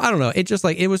yeah. So I don't know. It just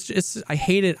like, I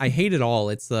hate it. I hate it all.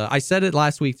 I said it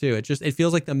last week too. It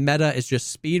feels like the meta is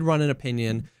just speed run an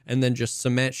opinion and then just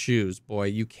cement shoes. Boy,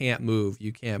 you can't move.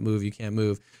 You can't move. You can't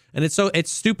move. And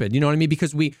it's stupid. You know what I mean?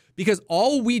 Because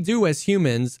all we do as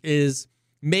humans is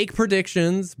make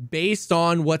predictions based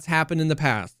on what's happened in the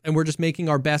past. And we're just making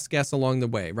our best guess along the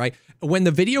way, right? When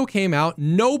the video came out,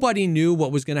 nobody knew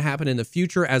what was going to happen in the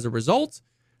future as a result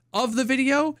of the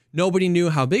video. Nobody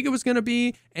knew how big it was going to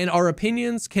be. And our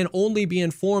opinions can only be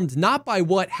informed not by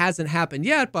what hasn't happened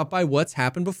yet, but by what's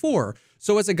happened before.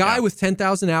 So as a guy with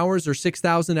 10,000 hours or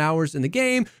 6,000 hours in the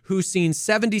game who's seen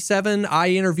 77, I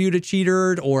interviewed a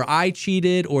cheater, or I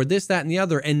cheated, or this, that, and the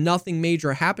other, and nothing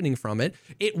major happening from it,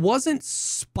 it wasn't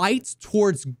spite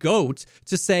towards GOAT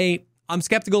to say, I'm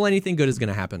skeptical anything good is going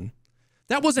to happen.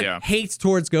 That wasn't hate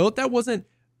towards GOAT. That wasn't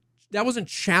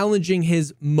challenging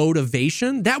his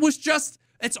motivation. That was just,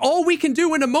 it's all we can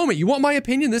do in a moment. You want my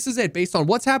opinion? This is it. Based on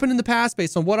what's happened in the past,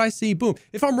 based on what I see, boom.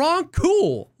 If I'm wrong,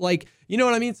 cool. Like, you know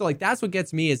what I mean? So like, that's what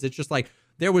gets me is it's just like,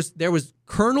 there was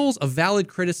kernels of valid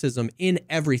criticism in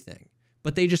everything,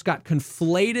 but they just got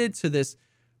conflated to this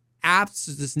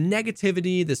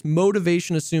negativity, this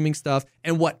motivation assuming stuff.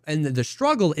 And the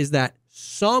struggle is that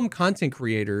some content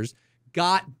creators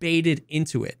got baited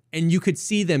into it, and you could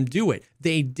see them do it.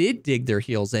 They did dig their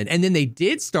heels in, and then they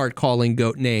did start calling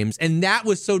GOAT names, and that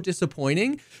was so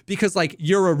disappointing because like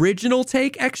your original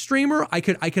take, X streamer, I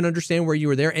can understand where you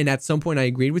were there, and at some point I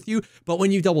agreed with you, but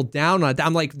when you double down on it,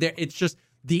 I'm like, it's just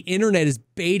the internet is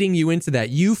baiting you into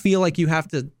that. You feel like you have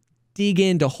to dig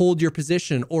in to hold your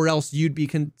position, or else you'd be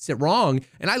wrong,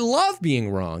 and I love being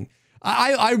wrong.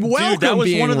 I welcome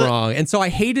being wrong. And so I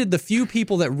hated the few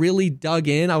people that really dug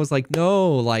in. I was like,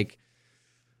 no, like.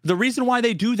 The reason why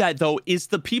they do that, though, is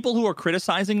the people who are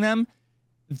criticizing them,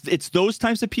 it's those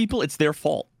types of people, it's their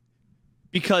fault.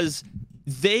 Because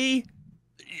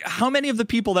how many of the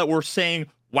people that were saying,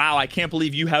 wow, I can't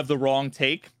believe you have the wrong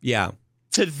take? Yeah.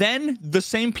 To then the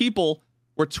same people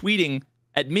were tweeting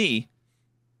at me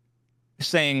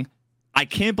saying, I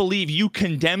can't believe you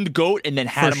condemned GOAT and then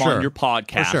had him on your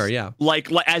podcast. For sure, yeah. Like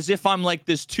as if I'm like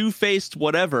this two-faced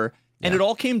whatever. And it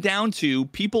all came down to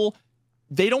people,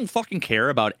 they don't fucking care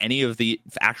about any of the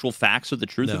actual facts or the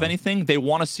truth of anything. They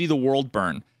want to see the world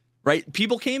burn, right?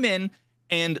 People came in,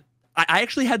 and I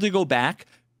actually had to go back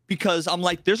because I'm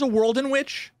like, there's a world in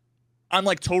which I'm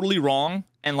like totally wrong,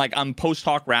 and like I'm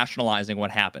post-hoc rationalizing what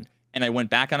happened. And I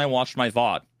went back and I watched my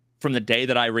VOD from the day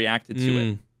that I reacted to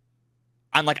it.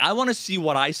 I'm like, I want to see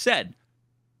what I said.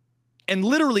 And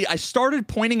literally, I started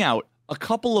pointing out a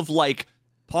couple of like,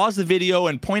 pause the video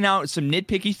and point out some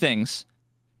nitpicky things.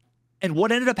 And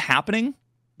what ended up happening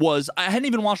was I hadn't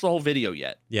even watched the whole video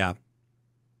yet. Yeah.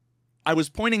 I was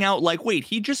pointing out like, wait,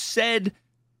 he just said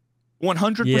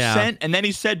 100%. And then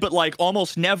he said, but like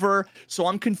almost never. So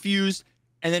I'm confused.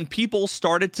 And then people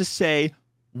started to say,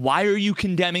 why are you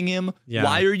condemning him? Yeah.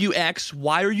 Why are you X?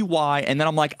 Why are you Y? And then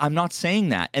I'm like, I'm not saying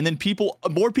that. And then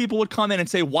more people would come in and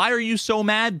say, why are you so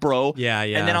mad, bro? Yeah.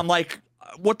 And then I'm like,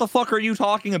 what the fuck are you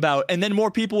talking about? And then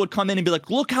more people would come in and be like,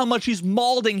 look how much he's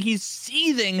mauling. He's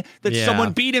seething that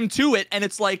someone beat him to it. And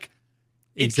it's like,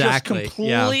 it's just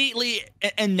completely.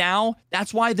 And now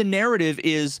that's why the narrative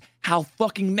is how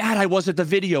fucking mad I was at the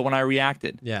video when I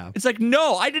reacted. Yeah. It's like,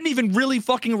 no, I didn't even really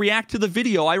fucking react to the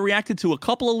video. I reacted to a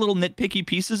couple of little nitpicky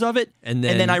pieces of it. And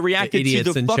then I reacted to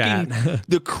the fucking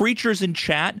the creatures in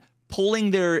chat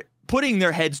putting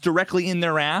their heads directly in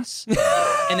their ass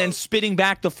and then spitting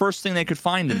back the first thing they could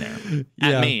find in there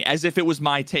at me as if it was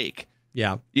my take.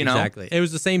 Yeah, you know? Exactly. It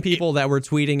was the same people that were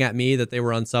tweeting at me that they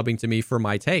were unsubbing to me for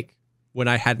my take when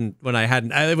I hadn't.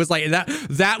 It was like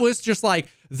that was just like,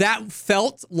 that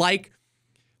felt like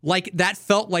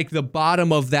the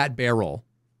bottom of that barrel.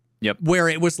 Yep. Where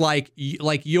it was like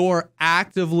you're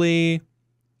actively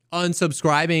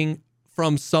unsubscribing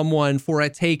from someone for a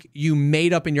take you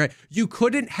made up in your head. You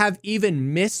couldn't have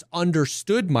even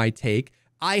misunderstood my take.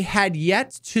 I had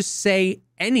yet to say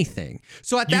anything.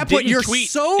 So at that point,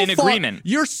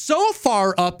 you're so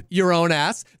far up your own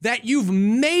ass that you've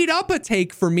made up a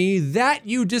take for me that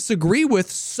you disagree with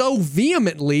so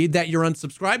vehemently that you're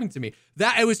unsubscribing to me.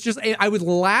 That it was just, I would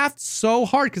laugh so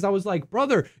hard because I was like,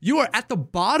 brother, you are at the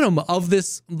bottom of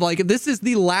this. Like, this is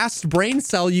the last brain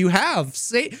cell you have.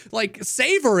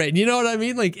 Savor it. You know what I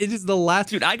mean? Like, it is the last.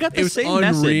 Dude, I got the same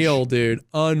message. Unreal, dude.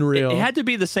 Unreal. It had to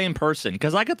be the same person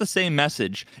because I got the same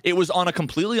message. It was on a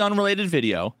completely unrelated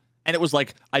video. And it was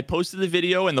like, I posted the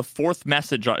video and the fourth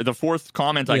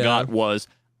comment I got was,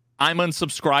 I'm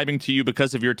unsubscribing to you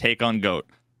because of your take on GOAT.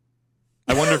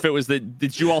 I wonder if it was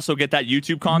did you also get that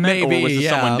YouTube comment? Maybe, or was it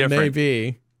someone different?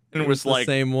 Maybe. And it was like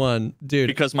the same one, dude.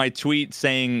 Because my tweet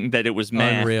saying that it was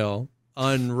meh.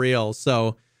 Unreal.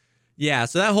 So, yeah,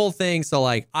 so that whole thing. So,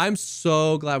 like, I'm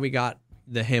so glad we got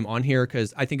him on here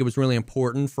because I think it was really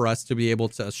important for us to be able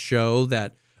to show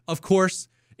that, of course,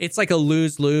 it's like a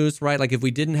lose-lose, right? Like, if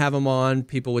we didn't have him on,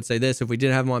 people would say this. If we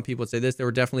didn't have him on, people would say this. There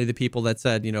were definitely the people that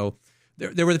said, you know,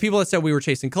 there were the people that said we were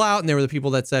chasing clout, and there were the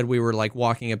people that said we were, like,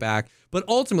 walking it back. But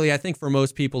ultimately, I think for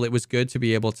most people, it was good to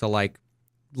be able to, like,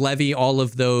 levy all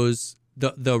of those,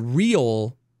 the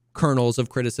real kernels of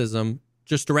criticism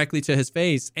just directly to his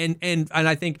face. And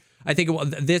I think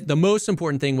the most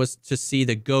important thing was to see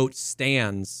the GOAT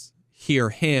stands hear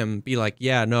him be like,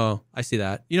 yeah, no, I see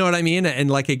that. You know what I mean? And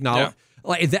like acknowledge. Yeah.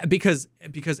 Like that, because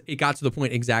it got to the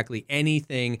point exactly. Any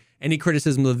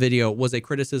criticism of the video was a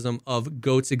criticism of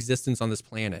GOAT's existence on this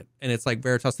planet, and it's like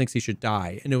Veritas thinks he should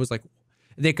die, and it was like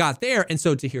they got there, and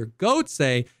so to hear GOAT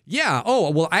say, "Yeah,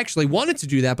 oh well, I actually wanted to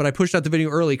do that, but I pushed out the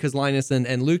video early because Linus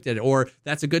and Luke did it," or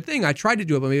 "That's a good thing, I tried to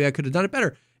do it, but maybe I could have done it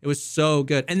better." It was so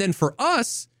good, and then for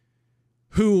us,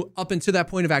 who up until that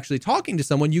point of actually talking to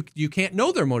someone, you can't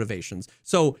know their motivations.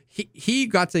 So he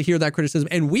got to hear that criticism,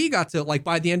 and we got to, like,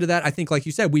 by the end of that, I think, like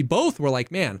you said, we both were like,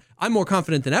 man, I'm more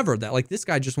confident than ever that, like, this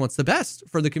guy just wants the best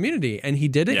for the community, and he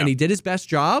did it, and he did his best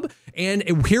job, and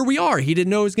here we are. He didn't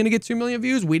know he was going to get 2 million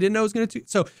views. We didn't know it was going to.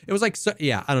 So it was like, so,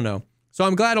 yeah, I don't know. So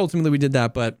I'm glad ultimately we did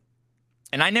that, but.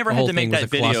 And I never had to make that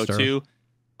video too.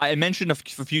 I mentioned a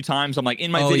few times, I'm like,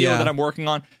 in my video that I'm working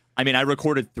on, I mean, I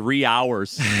recorded 3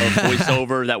 hours of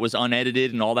voiceover that was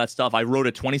unedited and all that stuff. I wrote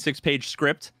a 26-page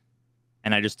script,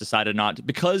 and I just decided not to,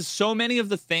 because so many of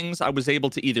the things I was able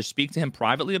to either speak to him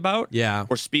privately about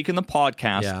or speak in the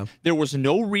podcast. Yeah. There was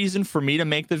no reason for me to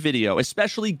make the video,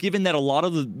 especially given that a lot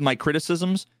of my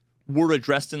criticisms were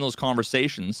addressed in those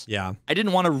conversations. Yeah. I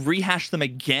didn't want to rehash them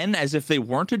again as if they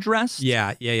weren't addressed.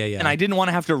 Yeah. And I didn't want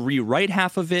to have to rewrite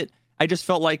half of it. I just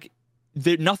felt like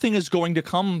nothing is going to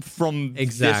come from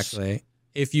exactly. this.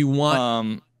 If you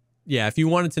want, if you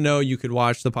wanted to know, you could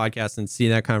watch the podcast and see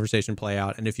that conversation play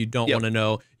out. And if you don't want to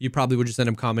know, you probably would just end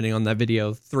up commenting on that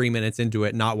video 3 minutes into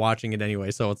it, not watching it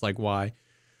anyway. So it's like, why?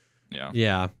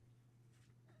 Yeah.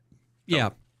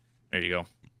 There you go.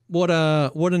 What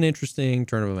an interesting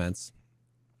turn of events.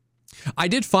 I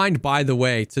did find, by the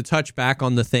way, to touch back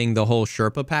on the whole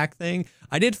Sherpa pack thing,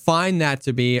 I did find that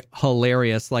to be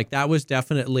hilarious. Like, that was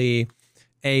definitely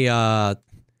a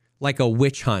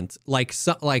witch hunt.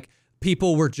 Like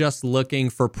people were just looking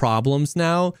for problems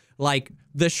now. Like,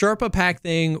 the Sherpa pack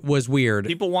thing was weird.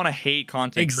 People want to hate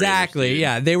content exactly creators,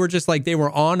 yeah, they were just like, they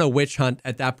were on a witch hunt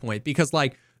at that point, because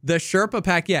like the Sherpa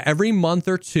pack, every month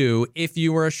or two, if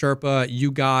you were a Sherpa,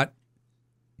 you got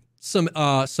some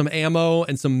ammo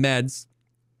and some meds.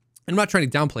 I'm not trying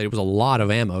to downplay it. It was a lot of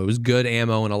ammo. It was good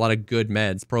ammo and a lot of good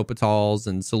meds, Propitols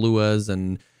and Saluas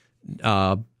and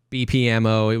BP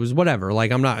ammo. It was whatever.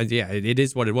 Like, it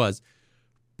is what it was.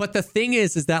 But the thing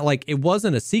is that like, it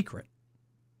wasn't a secret.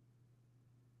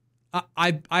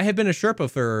 I have been a Sherpa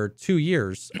for 2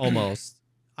 years almost,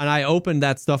 and I opened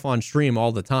that stuff on stream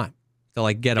all the time to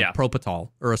like get a Propitol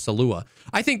or a Salua.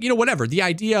 I think, whatever. The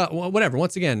idea, whatever.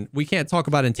 Once again, we can't talk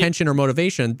about intention or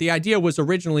motivation. The idea was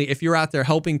originally, if you're out there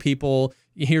helping people,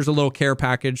 here's a little care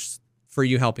package for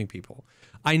you helping people.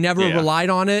 I never relied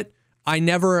on it.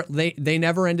 They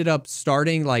never ended up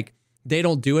starting, like, they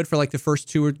don't do it for like the first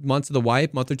 2 months of the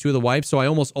wipe, month or two of the wipe. So I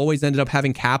almost always ended up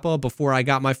having Kappa before I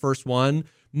got my first one.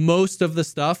 Most of the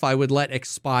stuff I would let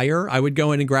expire. I would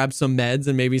go in and grab some meds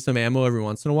and maybe some ammo every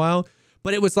once in a while.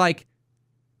 But it was like,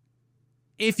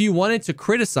 if you wanted to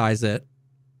criticize it,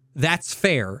 that's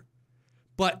fair.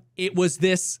 But it was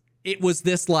this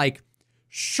like,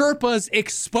 Sherpas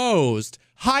exposed,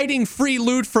 hiding free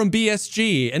loot from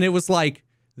BSG. And it was like,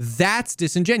 that's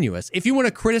disingenuous. If you want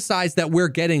to criticize that we're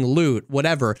getting loot,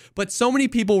 whatever. But so many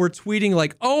people were tweeting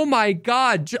like, "Oh my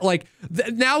God!" Like,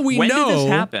 now we know. When did this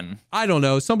happen? I don't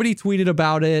know. Somebody tweeted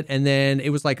about it, and then it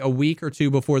was like a week or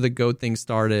two before the GOAT thing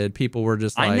started. People were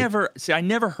just like, I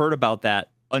never heard about that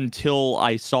until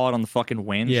I saw it on the fucking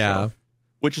Wayne show,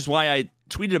 which is why I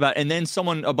tweeted about it. And then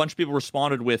a bunch of people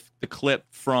responded with the clip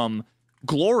from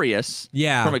Glorious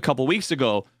from a couple weeks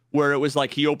ago, where it was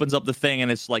like, he opens up the thing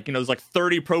and it's like, there's like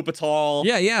 30 Propitol.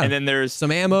 And then there's some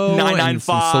ammo, 995, and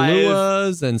some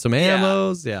Saluas and some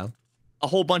ammos. A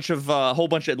whole bunch of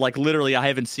like, literally, I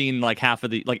haven't seen like half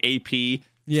of the like AP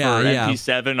for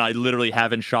MP7. I literally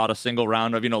haven't shot a single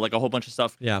round of, like a whole bunch of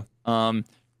stuff.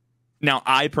 Now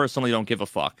I personally don't give a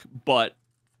fuck, but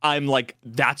I'm like,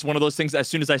 that's one of those things. As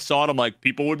soon as I saw it, I'm like,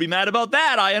 people would be mad about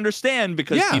that. I understand,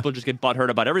 because people just get butthurt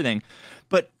about everything.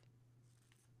 But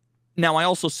now, I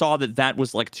also saw that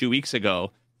was like 2 weeks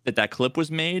ago that clip was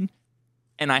made,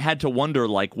 and I had to wonder,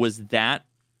 like, was that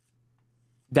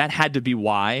had to be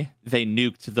why they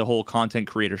nuked the whole content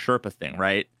creator Sherpa thing,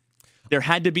 right? There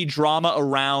had to be drama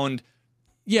around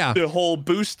the whole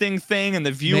boosting thing and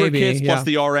the viewer kits plus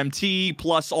the RMT,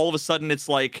 plus all of a sudden it's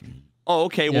like, oh,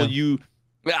 okay, well,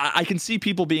 I can see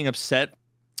people being upset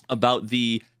about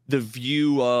the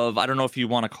view of, I don't know if you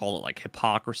want to call it like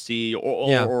hypocrisy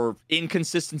or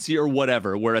inconsistency or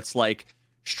whatever, where it's like,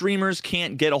 streamers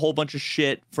can't get a whole bunch of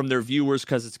shit from their viewers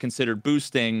because it's considered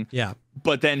boosting.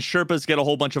 But then Sherpas get a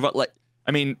whole bunch of, like,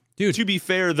 I mean, dude, to be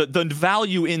fair, the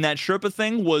value in that Sherpa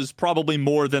thing was probably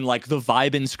more than like the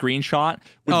Vibin screenshot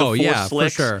with the 4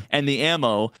 slicks and the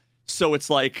ammo. So it's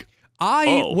like,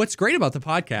 what's great about the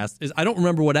podcast is, I don't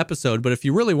remember what episode, but if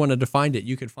you really wanted to find it,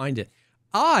 you could find it.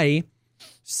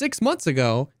 6 months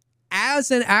ago, as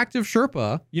an active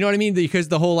Sherpa, you know what I mean? Because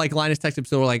the whole like Linus Tech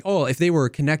Tips were like, oh, if they were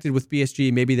connected with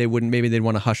BSG, maybe they wouldn't, maybe they'd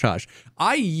want to hush hush.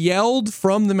 I yelled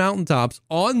from the mountaintops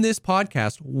on this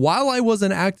podcast while I was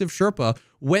an active Sherpa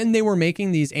when they were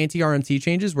making these anti-RMT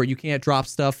changes where you can't drop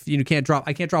stuff, I can't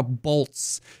drop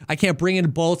bolts. I can't bring in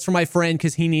bolts for my friend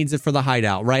because he needs it for the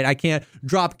hideout, right? I can't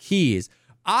drop keys.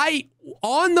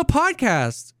 On the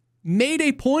podcast, made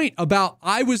a point about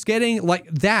I was getting like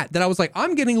that I was like,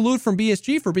 I'm getting loot from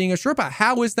BSG for being a Sherpa.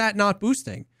 How is that not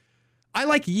boosting? I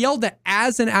like yelled at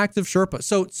as an active Sherpa.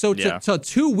 So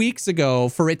 2 weeks ago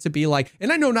for it to be like,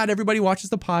 and I know not everybody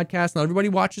watches the podcast, not everybody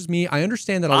watches me. I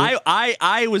understand that.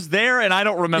 I was there and I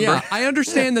don't remember. Yeah, I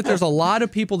understand that there's a lot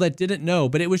of people that didn't know,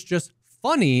 but it was just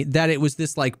funny that it was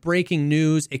this like breaking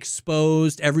news,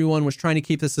 exposed. Everyone was trying to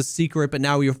keep this a secret, but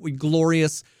now we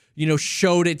Glorious,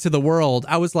 showed it to the world.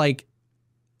 I was like,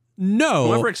 No.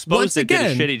 Whoever exposed it did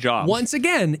a shitty job. Once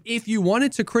again, if you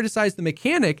wanted to criticize the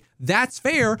mechanic, that's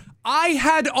fair. I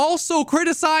had also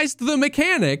criticized the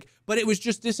mechanic, but it was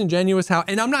just disingenuous how,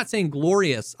 and I'm not saying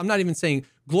Glorious. I'm not even saying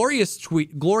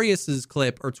Glorious's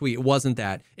clip or tweet wasn't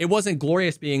that. It wasn't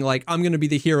Glorious being like, I'm going to be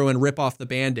the hero and rip off the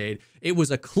Band-Aid. It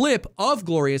was a clip of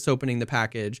Glorious opening the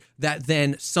package that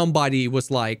then somebody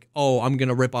was like, oh, I'm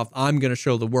going to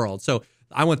show the world. So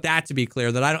I want that to be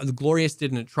clear that Glorious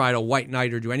didn't try to white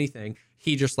knight or do anything.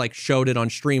 He just like showed it on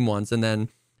stream once and then,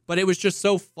 but it was just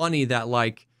so funny that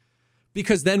like,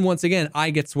 because then once again, I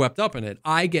get swept up in it.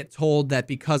 I get told that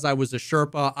because I was a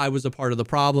Sherpa, I was a part of the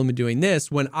problem in doing this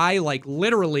when I like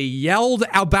literally yelled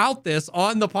about this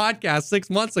on the podcast 6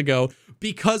 months ago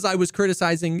because I was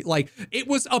criticizing, like it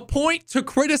was a point to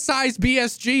criticize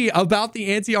BSG about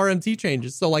the anti-RMT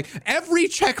changes. So like every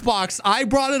checkbox, I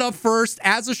brought it up first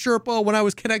as a Sherpa when I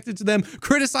was connected to them,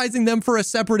 criticizing them for a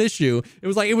separate issue. It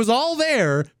was like, it was all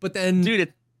there, but then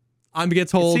dude, I'm get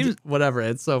told whatever.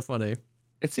 It's so funny.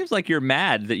 It seems like you're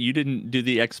mad that you didn't do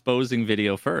the exposing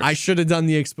video first. I should have done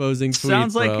the exposing tweet.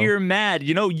 Sounds like you're mad.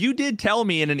 You know, you did tell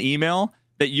me in an email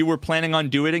that you were planning on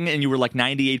doing it and you were like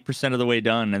 98% of the way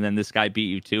done, and then this guy beat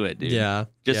you to it, dude. Yeah.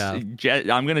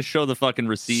 I'm going to show the fucking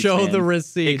receipt. Show the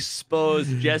receipt.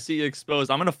 Jesse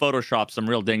exposed. I'm going to Photoshop some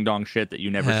real ding dong shit that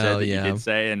you never said that you did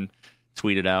say and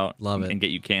tweet it out. Love it. And get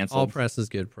you canceled. All press is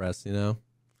good press, you know?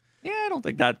 Yeah, I don't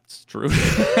think that's true.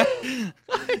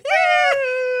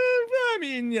 I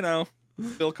mean, you know,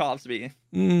 Bill Cosby.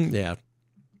 Yeah.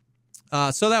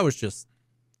 So that was just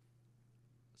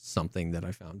something that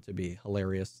I found to be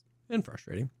hilarious and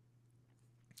frustrating.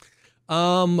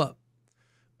 Okay,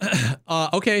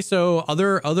 so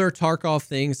other Tarkov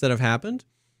things that have happened.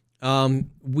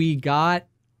 We got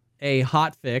a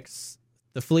hot fix.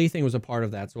 The flea thing was a part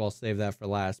of that, so I'll save that for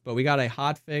last. But we got a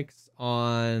hot fix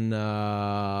on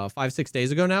 5-6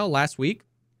 days ago now, last week.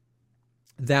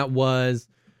 That was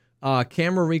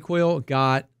camera recoil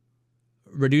got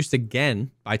reduced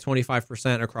again by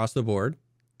 25% across the board.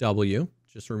 W,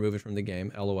 just remove it from the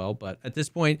game, LOL. But at this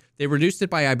point, they reduced it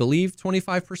by, I believe,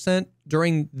 25%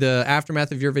 during the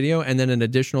aftermath of your video, and then an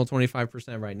additional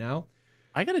 25% right now.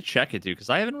 I gotta check it, dude, because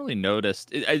I haven't really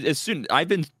noticed. I've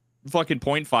been fucking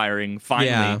point firing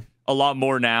finally a lot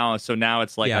more now. So now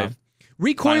it's like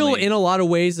recoil in a lot of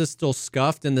ways is still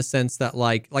scuffed in the sense that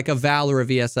like a Val or a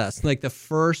VSS, like the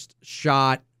first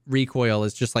shot recoil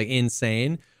is just like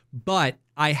insane. But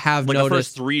I have noticed the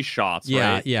first 3 shots.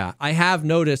 Right? Yeah. I have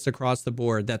noticed across the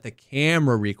board that the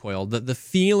camera recoil, the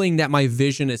feeling that my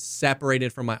vision is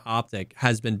separated from my optic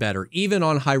has been better. Even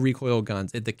on high recoil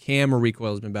guns, the camera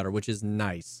recoil has been better, which is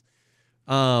nice.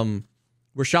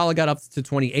 Reshala got up to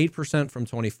 28% from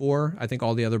 24. I think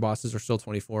all the other bosses are still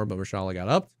 24, but Reshala got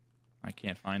up. I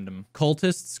can't find them.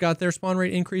 Cultists got their spawn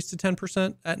rate increased to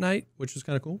 10% at night, which was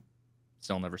kind of cool.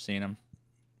 Still never seen them.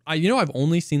 I've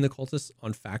only seen the Cultists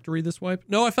on Factory this wipe.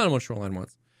 No, I found them on Shoreline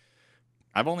once.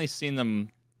 I've only seen the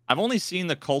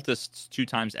Cultists 2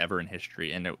 times ever in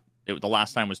history, and the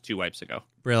last time was 2 wipes ago.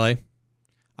 Really?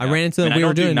 I ran into them. We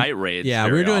were doing night raids. Yeah,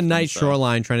 we were doing night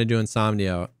Shoreline trying to do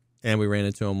Insomnia, and we ran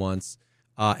into them once.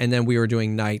 And then we were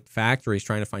doing night Factories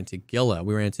trying to find Tagilla.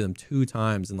 We ran into them 2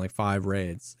 times in like 5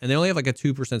 raids. And they only have like a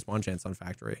 2% spawn chance on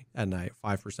Factory at night,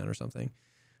 5% or something.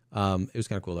 It was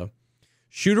kind of cool though.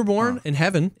 Shooterborn in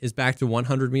Heaven is back to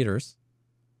 100 meters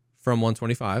from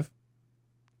 125,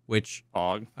 which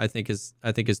I think is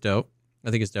dope.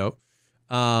 I think it's dope.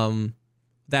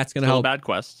 That's gonna help. A bad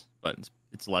quest, but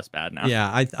it's less bad now.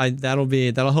 Yeah,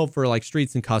 that'll help for like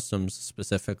streets and customs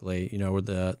specifically. You know, with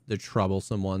the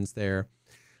troublesome ones there.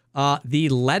 The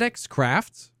Ledex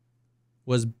craft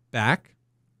was back.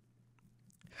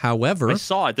 However, I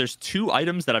saw it. There's 2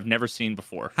 items that I've never seen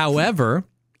before. However,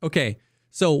 okay.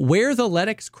 So where the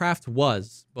Ledex craft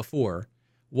was before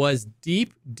was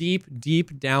deep, deep,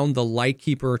 deep down the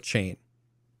Lightkeeper chain.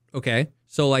 Okay.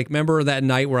 So like, remember that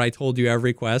night where I told you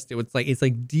every quest? It's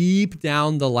like deep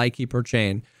down the Lightkeeper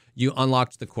chain. You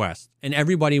unlocked the quest and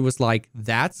everybody was like,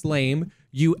 that's lame.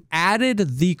 You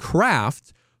added the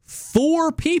craft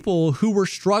for people who were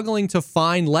struggling to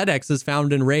find Ledexes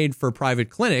found in raid for private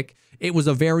clinic. It was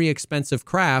a very expensive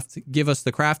craft. Give us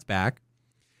the craft back.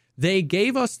 They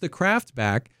gave us the craft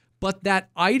back, but that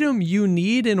item you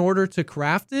need in order to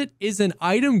craft it is an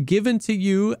item given to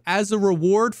you as a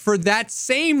reward for that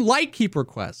same Lightkeeper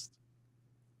quest.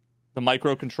 The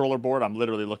microcontroller board, I'm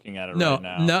literally looking at it right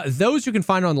now. No, those you can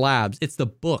find on labs. It's the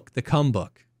book, the cum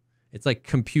book. It's like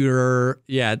computer,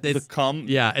 it's like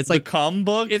the cum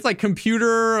book. It's like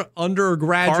computer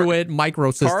undergraduate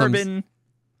microsystems.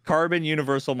 Carbon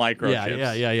universal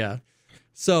microchips. Yeah.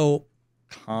 So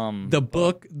become the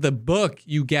book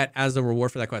you get as a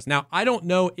reward for that quest. Now, I don't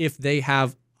know if they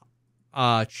have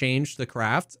changed the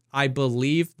craft. I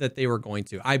believe that they were going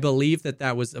to. I believe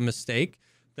that was a mistake,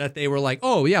 that they were like,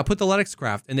 oh yeah, put the Ledex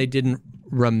craft, and they didn't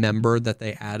remember that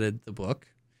they added the book.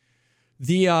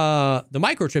 The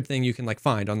microchip thing you can like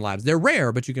find on labs. They're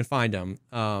rare, but you can find them.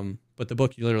 But the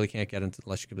book you literally can't get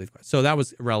unless you complete the quest. So that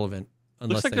was irrelevant.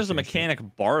 Looks like there's a mechanic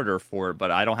barter for it, but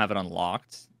I don't have it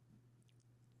unlocked.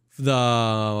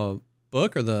 The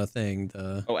book or the thing?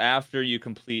 After you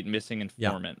complete Missing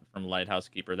Informant from Lighthouse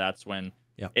Keeper, that's when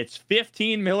it's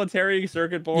 15 military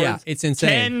circuit boards. Yeah, it's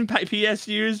insane. 10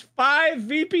 PSUs, 5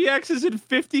 VPXs, and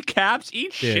 50 caps.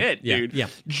 Eat shit, dude. Yeah.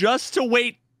 Just to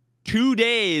wait 2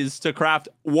 days to craft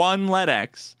one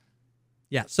LEDX.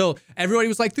 Yeah, so everybody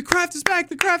was like, the craft is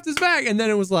back, and then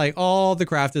it was like, oh, the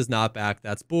craft is not back.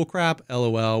 That's bullcrap.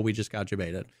 LOL, we just got you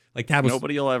baited. Like that was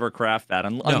nobody will ever craft that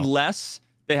unless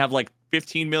they have like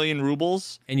 15 million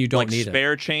rubles and you don't need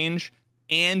spare change,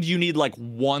 and you need like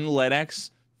one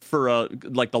LEDX for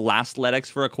the last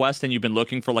LEDX for a quest, and you've been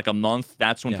looking for like a month.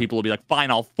 That's when people will be like, fine,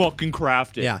 I'll fucking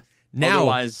craft it. Yeah. Now,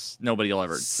 otherwise, nobody will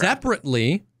ever.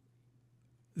 Separately,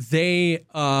 they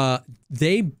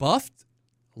buffed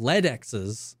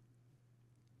LEDXs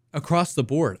across the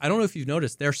board. I don't know if you've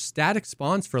noticed, there's static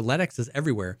spawns for LEDXs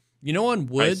everywhere. You know, on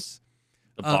Woods,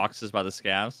 the boxes by the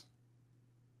scavs.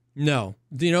 No,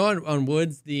 do you know on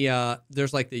Woods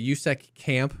there's like the USEC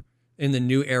camp in the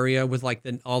new area with like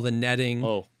all the netting.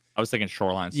 Oh, I was thinking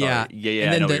Shoreline. Sorry. Yeah.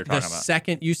 And then I know what you're talking about. The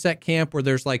second USEC camp where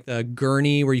there's like the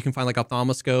gurney where you can find like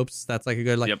ophthalmoscopes. That's like a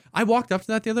good Yep. I walked up to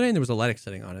that the other day and there was a LEDX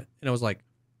sitting on it, and I was like,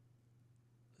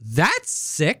 that's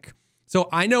sick. So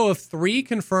I know of 3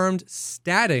 confirmed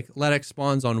static LEDX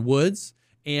spawns on Woods,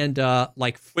 and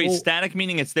wait, static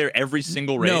meaning it's there every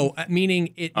single raid? No,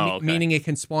 meaning it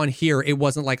can spawn here. It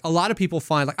wasn't like a lot of people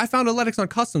find like I found a LEDX on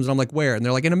customs, and I'm like, where? And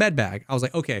they're like, in a med bag. I was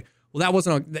like, okay, well that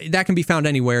wasn't that can be found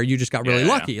anywhere. You just got really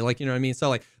lucky, like, you know what I mean?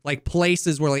 So like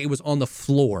places where like it was on the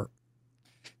floor.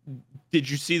 Did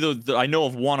you see the I know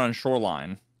of one on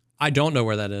Shoreline. I don't know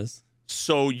where that is.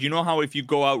 So you know how if you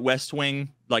go out West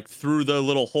Wing, like through the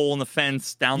little hole in the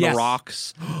fence, down the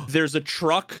rocks, there's a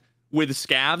truck with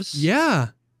scavs?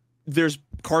 Yeah. There's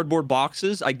cardboard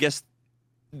boxes. I guess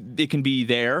it can be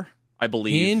there, I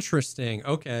believe. Interesting.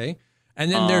 Okay.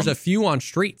 And then there's a few on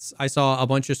streets. I saw a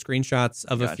bunch of screenshots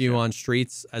of a few on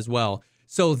streets as well.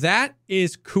 So that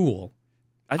is cool.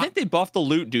 I think they buffed the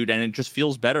loot, dude, and it just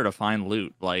feels better to find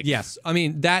loot. Like, yes, I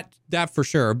mean that for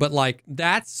sure. But like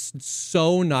that's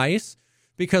so nice.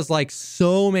 Because like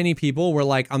so many people were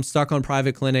like, I'm stuck on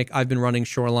private clinic. I've been running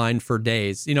Shoreline for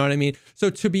days. You know what I mean?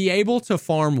 So to be able to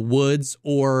farm Woods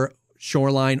or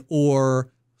Shoreline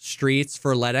or streets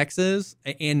for LEDXs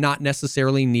and not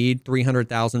necessarily need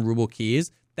 300,000 ruble keys,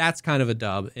 that's kind of a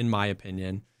dub in my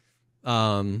opinion.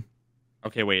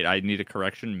 Okay, wait, I need a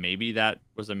correction. Maybe that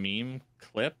was a meme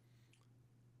clip.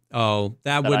 Oh,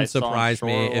 that wouldn't surprise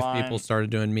me if people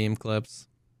started doing meme clips.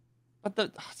 But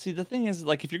the thing is,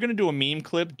 like, if you're gonna do a meme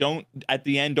clip, don't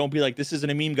be like, this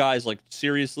isn't a meme, guys. Like,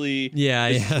 seriously,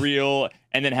 this is real,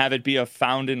 and then have it be a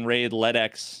found in raid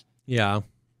LEDX. Yeah.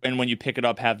 And when you pick it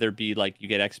up, have there be like you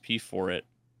get XP for it.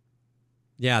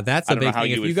 Yeah, that's a big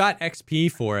thing. If you got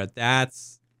XP for it, I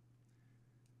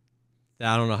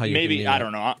don't know how you. Maybe I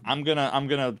don't know. I'm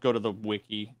gonna go to the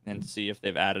wiki and see if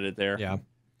they've added it there. Yeah.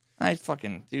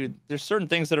 Dude, there's certain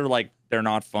things that are like they're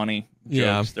not funny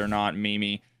jokes. They're not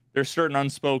memey. There's certain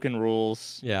unspoken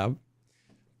rules. Yeah.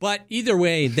 But either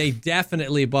way, they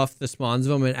definitely buffed the spawns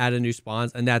of them and added new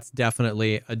spawns, and that's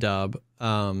definitely a dub.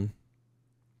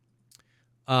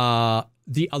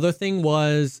 The other thing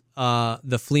was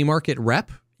the flea market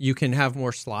rep. You can have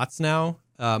more slots now,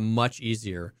 much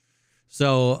easier.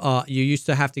 So you used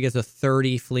to have to get a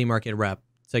 30 flea market rep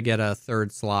to get a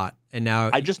third slot, and now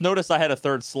I just noticed I had a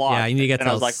third slot. Yeah, you need to get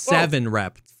to 7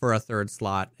 rep for a third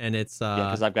slot, and it's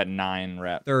because I've got 9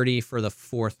 rep. 30 for the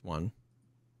 4th one.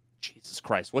 Jesus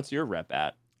Christ, what's your rep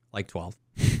at? Like 12.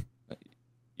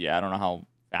 Yeah, I don't know how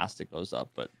fast it goes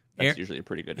up, but that's usually a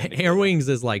pretty good indicator. Airwings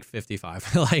is like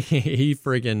 55. Like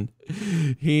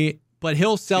but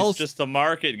he'll sell. He's just a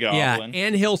market goblin. Yeah,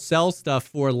 and he'll sell stuff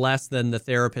for less than the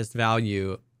therapist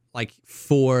value, like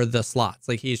for the slots.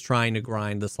 Like he's trying to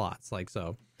grind the slots, like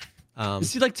so.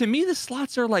 See, like to me, the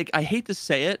slots are like, I hate to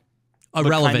say it,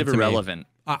 irrelevant. Kind of irrelevant.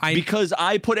 Because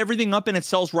I put everything up and it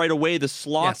sells right away. The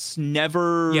slots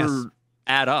never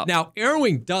add up. Now,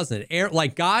 Airwing doesn't.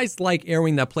 Like guys like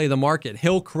Airwing that play the market,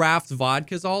 he'll craft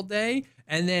vodkas all day,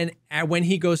 and then when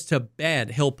he goes to bed,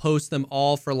 he'll post them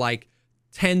all for like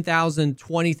 10,000,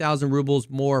 20,000 rubles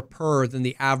more per than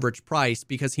the average price,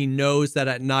 because he knows that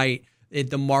at night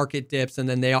the market dips, and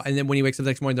then when he wakes up the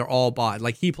next morning, they're all bought.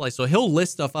 Like he plays, so he'll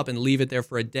list stuff up and leave it there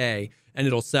for a day, and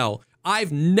it'll sell.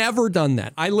 I've never done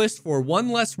that. I list for one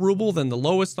less ruble than the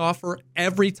lowest offer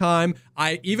every time.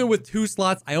 Even with 2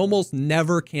 slots, I almost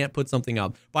never can't put something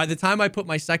up. By the time I put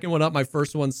my second one up, my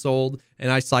first one's sold,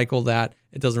 and I cycle that.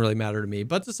 It doesn't really matter to me.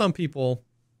 But to some people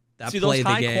that play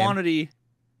the game.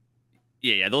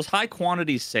 Those high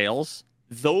quantity sales,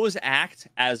 those act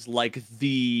as like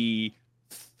the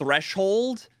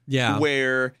threshold. Yeah.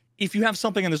 Where if you have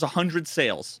something and there's 100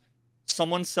 sales,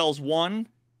 someone sells one.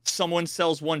 Someone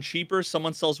sells one cheaper,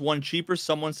 someone sells one cheaper,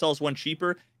 someone sells one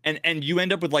cheaper, and you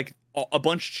end up with like a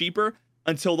bunch cheaper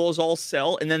until those all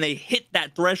sell, and then they hit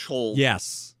that threshold.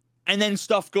 Yes. And then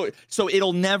stuff goes. So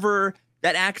it'll never,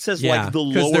 that acts as like the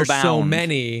lower bound. Because there's so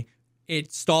many,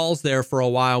 it stalls there for a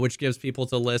while, which gives people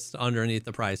to list underneath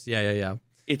the price. Yeah.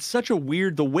 It's such a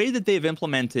weird, the way that they've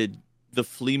implemented the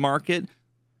flea market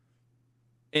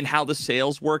and how the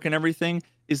sales work and everything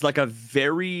is like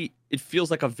it feels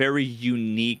like a very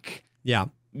unique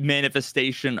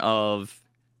manifestation of,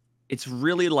 it's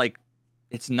really like,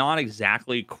 it's not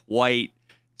exactly quite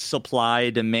supply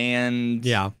demand.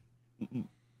 Yeah.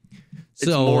 It's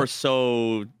more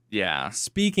so,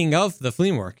 Speaking of the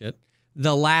flea market,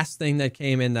 the last thing that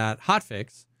came in that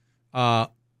hotfix,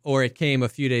 or it came a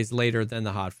few days later than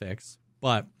the hotfix,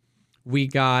 but we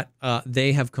got,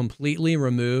 they have completely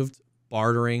removed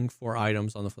bartering for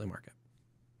items on the flea market.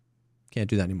 Can't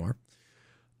do that anymore.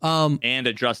 And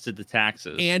adjusted the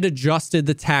taxes.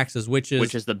 Which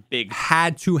is the big,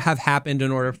 had to have happened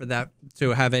in order for that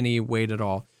to have any weight at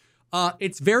all.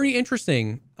 It's very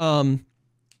interesting.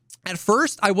 At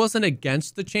first, I wasn't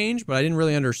against the change, but I didn't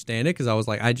really understand it because I was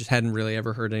like, I just hadn't really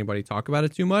ever heard anybody talk about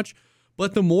it too much.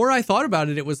 But the more I thought about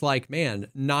it, it was like, man,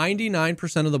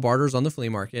 99% of the barters on the flea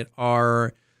market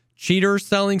are cheaters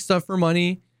selling stuff for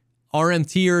money,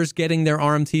 RMTers getting their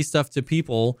RMT stuff to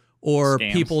people, or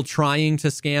scams. People trying to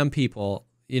scam people.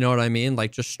 You know what I mean?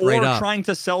 Like just straight up. Or trying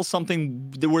to sell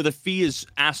something where the fee is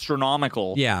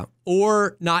astronomical. Yeah.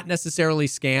 Or not necessarily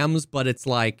scams, but it's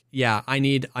like, I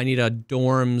need a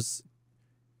dorm's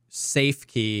safe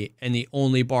key, and the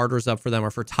only barters up for them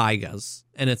are for Taigas.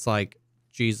 And it's like,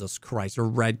 Jesus Christ, or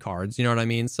red cards. You know what I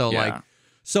mean? So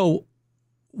so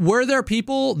were there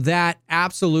people that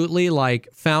absolutely like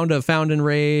found and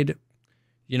raid,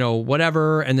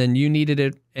 whatever, and then you needed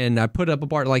it, and I put up a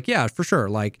bar? Like, yeah, for sure.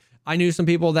 Like, I knew some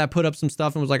people that put up some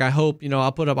stuff and was like, I hope,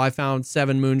 I found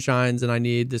 7 moonshines and I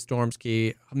need the Storm's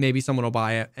key. Maybe someone will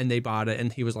buy it, and they bought it,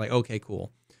 and he was like, okay,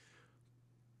 cool.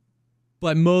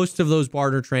 But most of those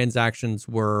barter transactions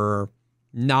were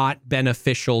not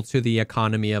beneficial to the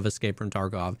economy of Escape from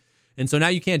Tarkov. And so now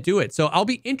you can't do it. So I'll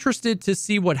be interested to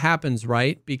see what happens,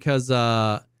 right? Because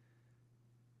I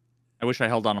wish I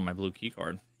held on my blue key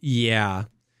card. Yeah.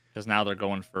 Because now they're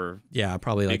going for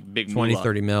probably big 20, moolah.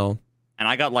 30 mil. And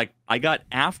I got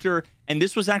after, and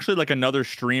this was actually like another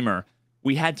streamer.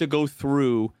 We had to go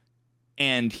through,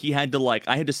 and he had to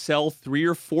I had to sell 3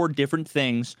 or 4 different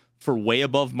things for way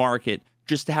above market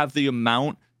just to have the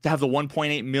amount, to have the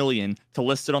 1.8 million to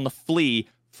list it on the flea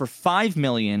for 5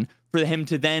 million for him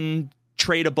to then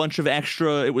trade a bunch of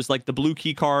extra. It was like the blue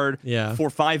key card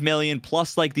for 5 million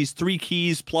plus like these 3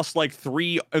 keys plus like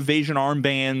 3 evasion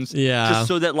armbands. Just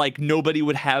so that like nobody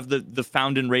would have the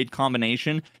found and raid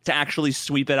combination to actually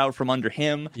sweep it out from under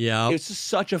him. Yeah. It's just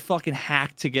such a fucking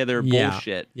hack together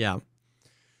bullshit. Yeah.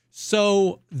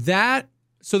 So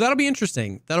that'll be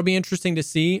interesting. That'll be interesting to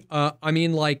see. I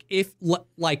mean, like if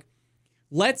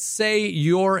let's say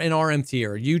you're an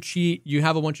RMTer, you cheat, you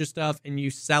have a bunch of stuff and you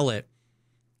sell it.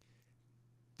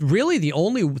 Really, the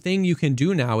only thing you can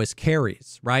do now is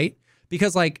carries, right?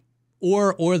 Because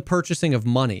or the purchasing of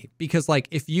money. Because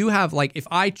if you have if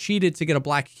I cheated to get a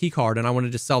black key card and I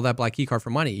wanted to sell that black key card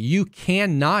for money, you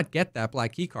cannot get that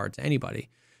black key card to anybody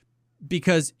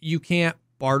because you can't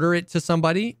barter it to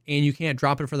somebody and you can't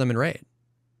drop it for them in raid.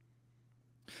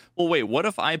 Well, wait, what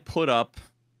if I put up,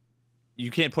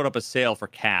 you can't put up a sale for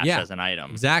cash as an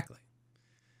item. Exactly.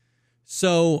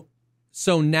 So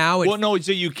now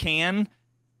so you can.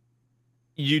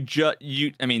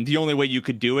 I mean, the only way you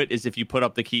could do it is if you put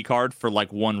up the key card for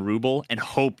 1 ruble and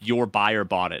hope your buyer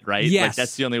bought it, right? Yes.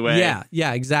 That's the only way.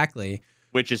 Yeah, exactly.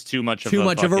 Which is too much of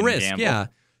a risk. Gamble. Yeah.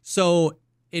 So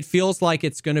it feels like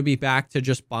it's going to be back to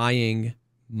just buying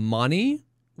money,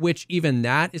 which even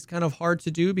that is kind of hard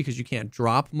to do because you can't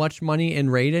drop much money in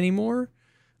raid anymore.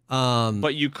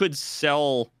 But you could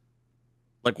sell.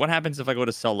 What happens if I go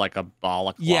to sell a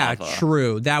balaclava? Yeah,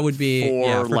 true. That would be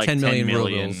for 10 million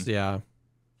rubles. Yeah.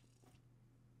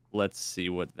 Let's see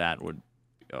what that would.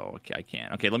 Oh, okay, I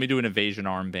can't. Okay, let me do an evasion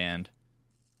armband.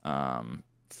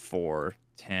 for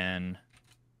 10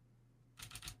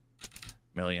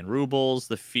 million rubles.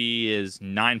 The fee is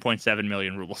 9.7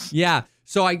 million rubles. Yeah.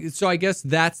 So I guess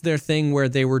that's their thing where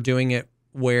they were doing it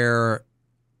where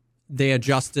they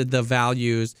adjusted the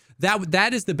values.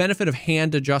 That is the benefit of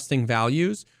hand adjusting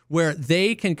values, where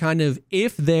they can kind of,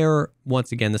 if they're,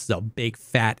 once again, this is a big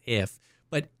fat if,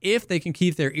 but if they can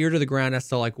keep their ear to the ground as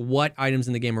to like what items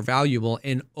in the game are valuable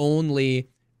and only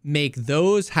make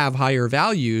those have higher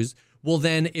values, well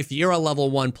then if you're a level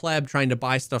 1 pleb trying to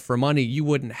buy stuff for money, you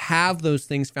wouldn't have those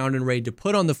things found in raid to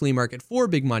put on the flea market for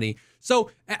big money. So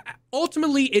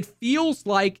ultimately it feels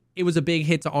like it was a big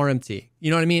hit to RMT. You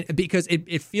know what I mean? Because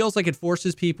it feels like it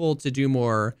forces people to do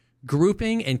more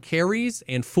grouping and carries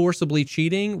and forcibly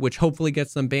cheating, which hopefully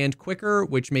gets them banned quicker,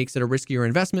 which makes it a riskier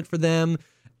investment for them.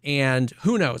 And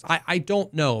who knows? I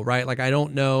don't know, right? Like, I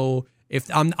don't know if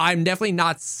I'm definitely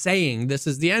not saying this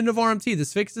is the end of RMT.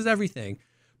 This fixes everything.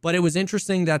 But it was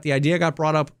interesting that the idea got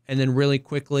brought up and then really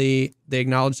quickly they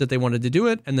acknowledged that they wanted to do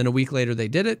it. And then a week later they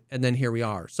did it. And then here we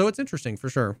are. So it's interesting for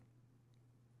sure.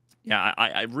 Yeah,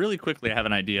 I really quickly have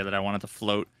an idea that I wanted to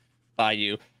float by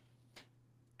you.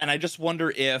 And I just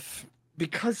wonder if,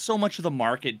 because so much of the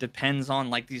market depends on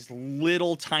like these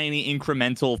little tiny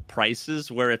incremental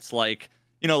prices where it's like,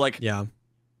 you know, like, yeah,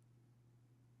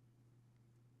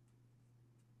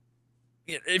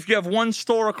 if you have one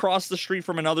store across the street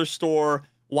from another store,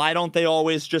 why don't they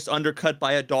always just undercut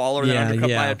by $1, then undercut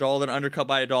by $1, then undercut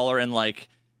by $1, and like,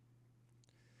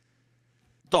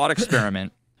 thought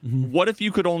experiment. Mm-hmm. What if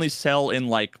you could only sell in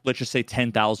like, let's just say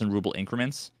 10,000 ruble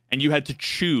increments, and you had to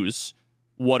choose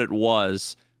what it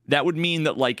was? That would mean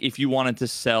that like, if you wanted to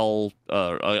sell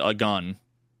a gun,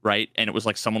 right, and it was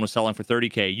like someone was selling for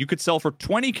 30K, you could sell for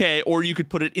 20K, or you could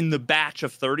put it in the batch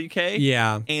of 30K.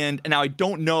 Yeah. And now I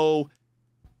don't know.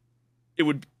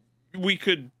 We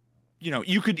could, you know,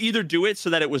 you could either do it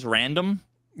so that it was random,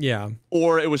 yeah,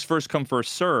 or it was first come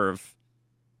first serve.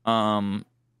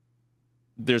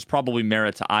 There's probably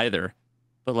merit to either,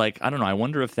 but like, I don't know. I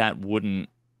wonder if that wouldn't,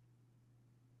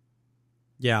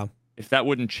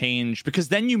 change, because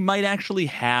then you might actually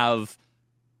have,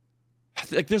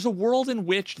 like, there's a world in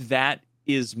which that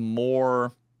is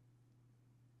more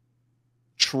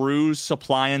true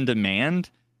supply and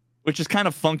demand, which is kind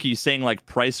of funky saying like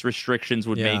price restrictions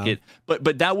would make it,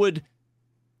 but that would,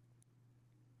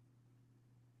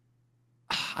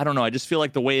 I don't know. I just feel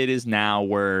like the way it is now,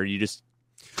 where you just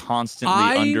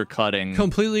constantly undercutting.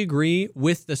 Completely agree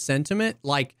with the sentiment,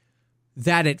 like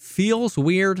that it feels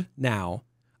weird now.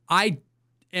 I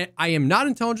am not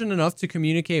intelligent enough to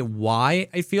communicate why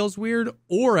it feels weird,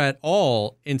 or at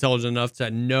all intelligent enough to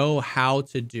know how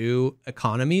to do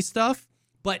economy stuff,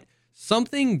 but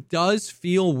something does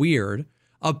feel weird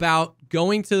about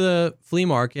going to the flea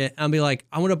market and be like,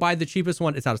 I want to buy the cheapest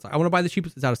one, it's out of stock. I want to buy the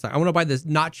cheapest, it's out of stock. I want to buy the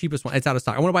not cheapest one, it's out of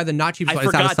stock. I want to buy the not cheapest one,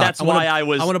 it's out of stock. That's why I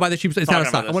want to buy the cheapest, it's out of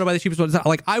stock. I want to buy the cheapest one, it's out.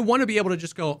 Like, I want to be able to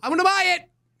just go, I want to buy it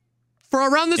for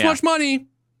around this much money.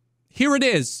 Here it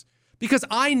is. Because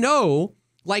I know,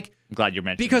 like, I'm glad you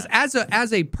mentioned because that.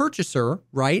 as a purchaser,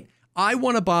 right, I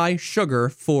want to buy sugar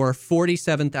for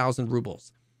 47,000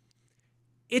 rubles.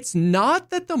 It's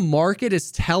not that the market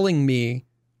is telling me,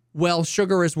 well,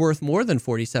 sugar is worth more than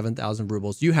 47,000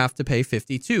 rubles. You have to pay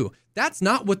 52. That's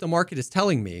not what the market is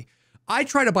telling me. I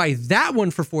try to buy that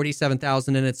one for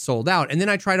 47,000 and it's sold out. And then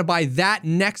I try to buy that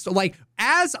next, like,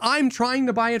 as I'm trying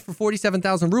to buy it for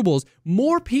 47,000 rubles,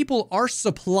 more people are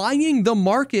supplying the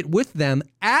market with them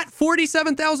at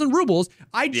 47,000 rubles.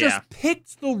 I just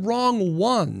picked the wrong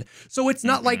one. So it's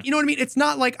not like, you know what I mean? It's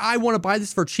not like I want to buy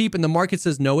this for cheap and the market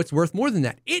says, no, it's worth more than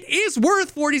that. It is worth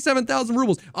 47,000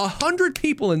 rubles. 100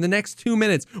 people in the next 2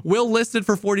 minutes will list it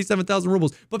for 47,000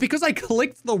 rubles. But because I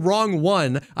clicked the wrong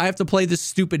one, I have to play this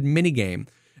stupid minigame.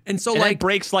 And so, like, it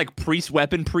breaks like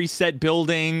weapon preset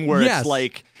building, where it's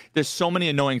like, there's so many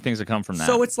annoying things that come from that.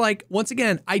 So it's like, once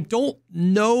again, I don't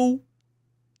know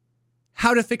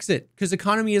how to fix it because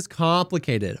economy is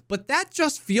complicated. But that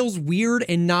just feels weird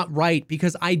and not right,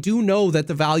 because I do know that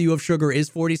the value of sugar is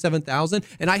 47,000,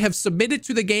 and I have submitted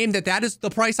to the game that is the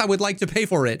price I would like to pay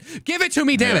for it. Give it to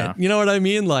me, damn it. You know what I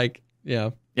mean? Like, yeah.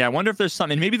 Yeah, I wonder if there's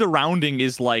something. Maybe the rounding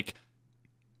is like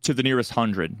to the nearest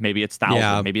 100. Maybe it's 1,000.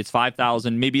 Yeah. Maybe it's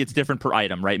 5,000. Maybe it's different per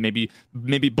item, right? Maybe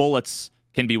bullets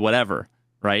can be whatever.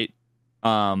 Right?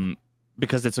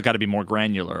 Because it's got to be more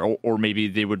granular. Or maybe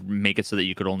they would make it so that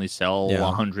you could only sell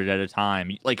 100 at a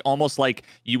time. Like, almost like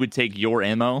you would take your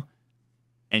ammo,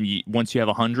 and once you have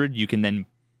 100, you can then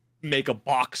make a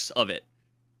box of it.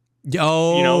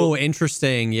 Oh, you know,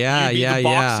 interesting. Yeah,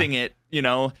 boxing it, you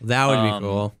know. That would be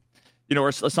cool.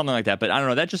 or something like that. But I don't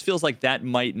know. That just feels like that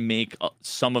might make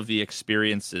some of the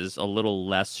experiences a little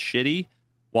less shitty,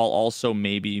 while also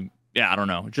maybe, I don't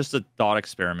know, just a thought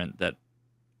experiment that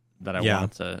I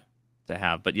want to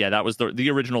have. But yeah, that was the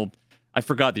original. I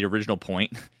forgot the original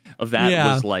point of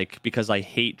that was like, because I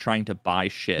hate trying to buy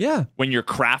shit. Yeah. When you're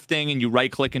crafting and you right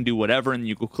click and do whatever, and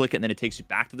you go click it, and then it takes you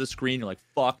back to the screen. You're like,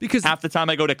 fuck. Because half the time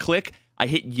I go to click, I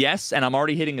hit yes, and I'm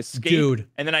already hitting escape. Dude.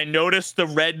 And then I notice the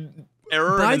red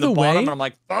error in the bottom, and I'm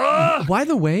like, fuck. By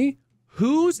the way,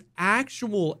 whose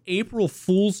actual April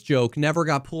Fool's joke never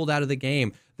got pulled out of the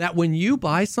game? That when you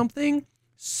buy something,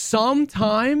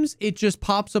 sometimes it just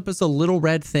pops up as a little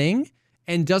red thing.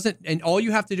 And all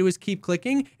you have to do is keep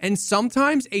clicking. And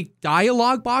sometimes a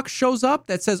dialogue box shows up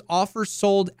that says offer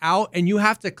sold out, and you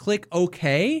have to click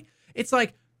OK. It's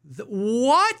like,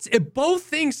 what? If both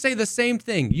things say the same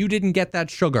thing, you didn't get that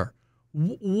sugar.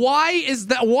 Why is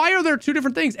that? Why are there two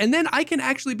different things? And then I can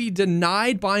actually be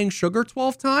denied buying sugar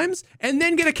 12 times and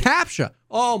then get a CAPTCHA.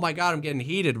 Oh my God, I'm getting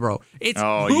heated, bro.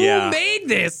 Who made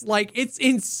this? Like, it's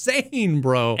insane,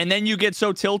 bro. And then you get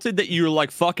so tilted that you're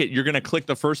like, fuck it. You're going to click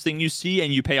the first thing you see,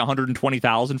 and you pay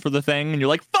 $120,000 for the thing. And you're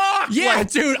like, fuck. Yeah,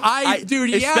 like, dude,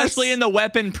 yes. Especially in the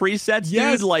weapon presets,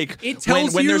 dude. Like, it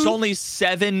tells when you, there's only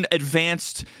 7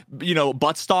 advanced,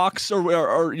 buttstocks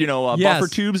or buffer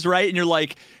tubes, right? And you're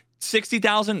like,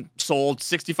 60,000 sold,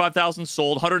 65,000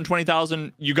 sold,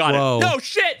 120,000. You got it. No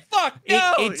shit. Fuck.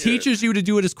 No. It teaches you to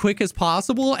do it as quick as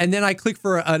possible, and then I click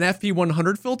for an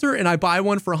FP100 filter, and I buy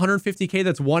one for 150K.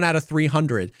 That's 1 out of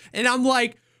 300, and I'm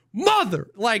like,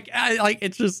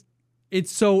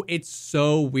 it's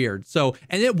so weird. So,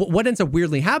 and then what ends up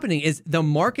weirdly happening is the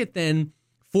market then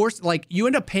you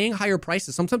end up paying higher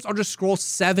prices. Sometimes I'll just scroll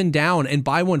 7 down and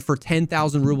buy one for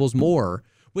 10,000 rubles more.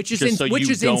 Which is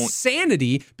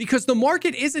insanity, because the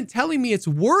market isn't telling me it's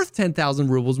worth 10,000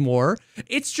 rubles more.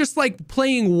 It's just like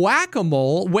playing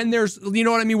whack-a-mole when there's, you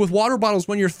know what I mean, with water bottles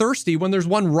when you're thirsty, when there's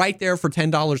one right there for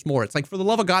 $10 more. It's like, for the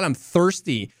love of God, I'm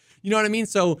thirsty. You know what I mean?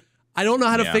 So I don't know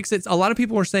how to fix it. A lot of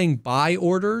people are saying buy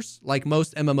orders, like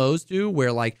most MMOs do,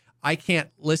 where like I can't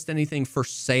list anything for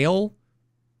sale,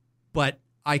 but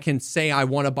I can say I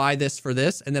want to buy this for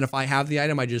this. And then if I have the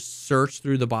item, I just search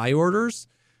through the buy orders.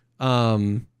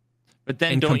 But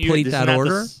then don't complete that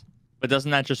order. But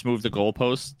doesn't that just move the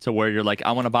goalpost to where you're like,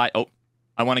 I want to buy. Oh,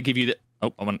 I want to give you the.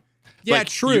 Oh, I want. Yeah, like,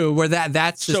 true. Where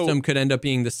that system could end up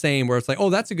being the same. Where it's like,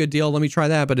 oh, that's a good deal. Let me try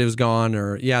that, but it was gone.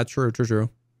 Or true.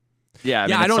 Yeah,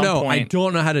 I don't know. I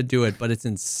don't know how to do it, but it's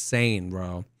insane,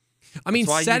 bro. I mean,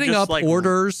 setting up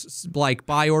orders, like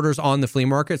buy orders on the flea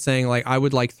market, saying like I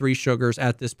would like 3 sugars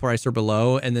at this price or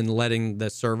below, and then letting the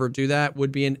server do that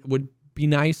would be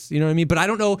nice, you know what I mean? But I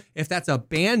don't know if that's a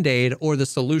band-aid or the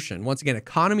solution. Once again,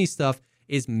 economy stuff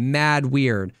is mad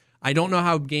weird. I don't know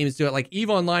how games do it. Like EVE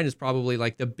Online is probably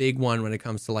like the big one when it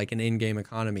comes to like an in-game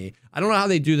economy. I don't know how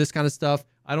they do this kind of stuff.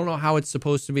 I don't know how it's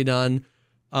supposed to be done.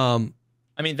 I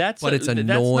mean, it's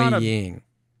annoying.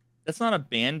 That's not a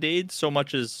band-aid so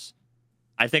much as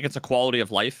I think it's a quality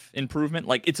of life improvement.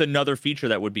 Like, it's another feature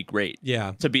that would be great.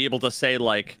 Yeah. To be able to say,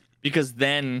 like, because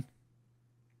then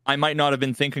I might not have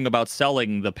been thinking about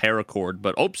selling the paracord,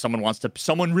 but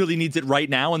someone really needs it right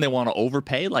now and they want to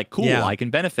overpay. Like, cool, I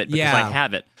can benefit because I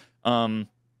have it.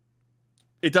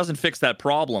 It doesn't fix that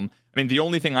problem. I mean, the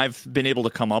only thing I've been able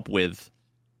to come up with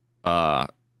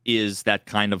is that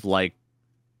kind of like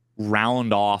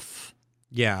round off.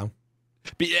 Yeah.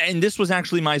 And this was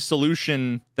actually my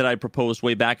solution that I proposed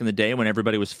way back in the day when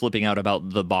everybody was flipping out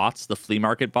about the bots, the flea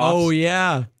market bots. Oh,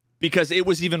 yeah. Because it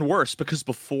was even worse, because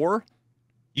before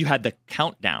you had the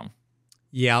countdown.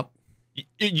 Yep.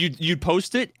 You'd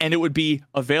post it, and it would be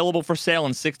available for sale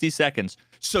in 60 seconds.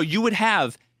 So you would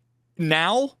have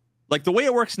now, like the way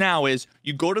it works now is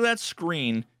you go to that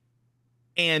screen,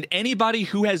 and anybody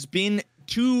who has been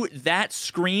to that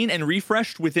screen and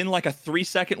refreshed within like a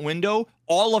 3-second window,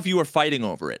 all of you are fighting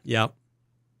over it. Yep.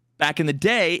 Back in the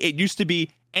day, it used to be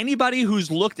anybody who's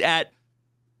looked at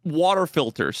water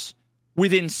filters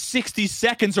within 60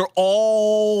 seconds are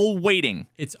all waiting.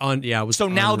 So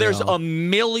now there's 1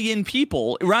 million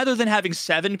people. Rather than having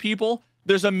 7 people,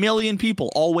 there's 1 million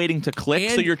people all waiting to click.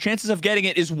 So your chances of getting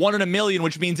it is 1 in a million,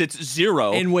 which means it's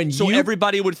 0. And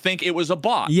everybody would think it was a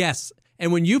bot. Yes.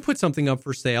 And when you put something up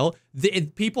for sale,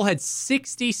 people had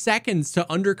 60 seconds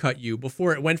to undercut you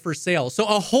before it went for sale. So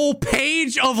a whole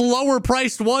page of lower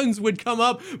priced ones would come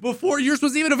up before yours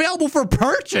was even available for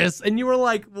purchase. And you were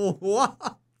like,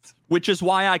 what? Which is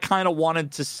why I kind of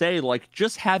wanted to say, like,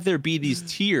 just have there be these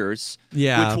tiers,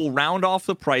 which will round off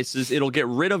the prices. It'll get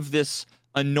rid of this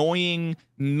annoying,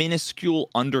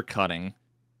 minuscule undercutting.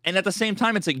 And at the same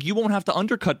time, it's like, you won't have to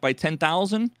undercut by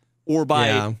 10,000, or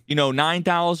by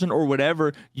 9,000 or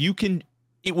whatever,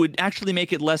 it would actually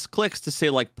make it less clicks to say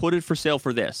like put it for sale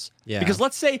for this. Yeah. Because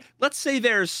let's say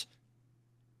there's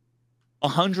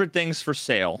 100 things for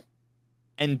sale,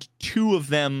 and 2 of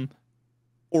them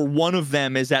or 1 of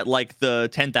them is at like the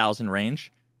 10,000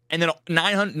 range, and then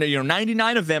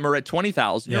 99 of them are at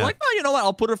 20,000. You're like, oh, you know what?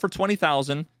 I'll put it for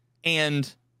 20,000,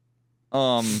 and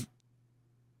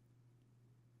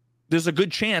there's a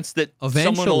good chance that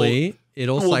eventually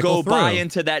it'll go through. buy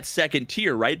into that second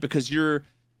tier, right? Because you're,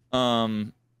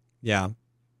 yeah.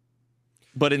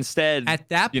 But instead, at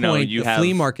that point, the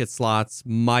flea market slots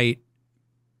might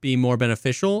be more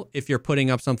beneficial if you're putting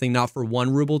up something not for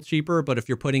 1 ruble cheaper, but if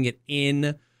you're putting it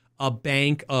in a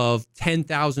bank of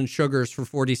 10,000 sugars for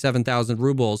 47,000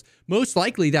 rubles, most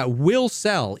likely that will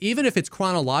sell. Even if it's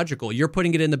chronological, you're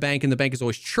putting it in the bank and the bank is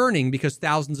always churning because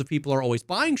thousands of people are always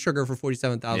buying sugar for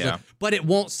 47,000, but it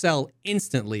won't sell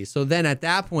instantly. So then at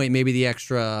that point, maybe the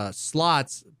extra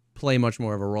slots play much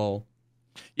more of a role.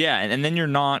 Yeah, and then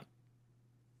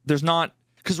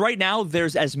because right now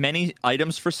there's as many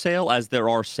items for sale as there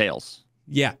are sales.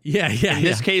 Yeah. In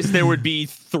this case, there would be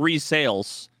 3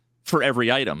 sales for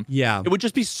every item. Yeah. It would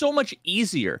just be so much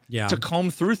easier to comb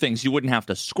through things. You wouldn't have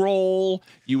to scroll.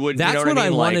 You wouldn't. That's what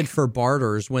I wanted for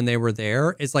barters when they were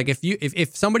there. It's like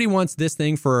if somebody wants this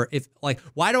thing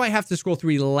why do I have to scroll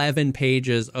through 11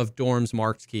 pages of Dorm's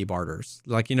marked key barters?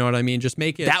 Like, you know what I mean? Just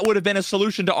make it. That would have been a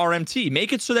solution to RMT.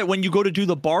 Make it so that when you go to do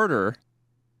the barter.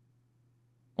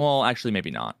 Well, actually,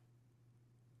 maybe not.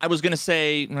 I was going to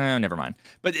say, never mind.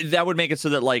 But that would make it so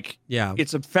that,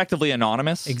 it's effectively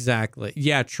anonymous. Exactly.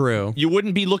 Yeah, true. You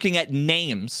wouldn't be looking at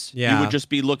names. Yeah. You would just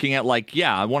be looking at,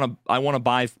 I want to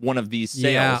buy one of these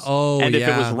sales. Yeah. Oh, and if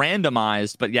it was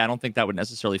randomized, but I don't think that would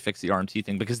necessarily fix the RMT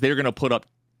thing because they're going to put up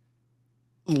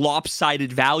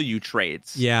lopsided value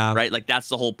trades. Yeah. Right? Like, that's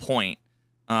the whole point.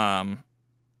 Yeah,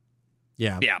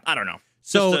 I don't know.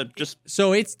 So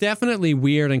it's definitely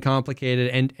weird and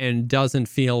complicated and doesn't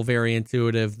feel very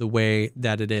intuitive the way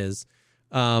that it is.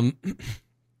 But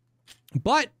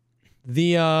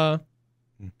the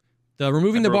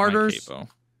removing the barters.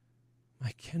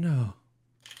 My kiddo.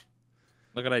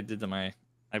 Look what I did to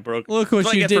I broke. Look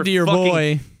what you did to your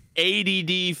boy.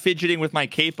 ADD fidgeting with my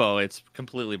capo. It's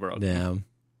completely broken. Damn.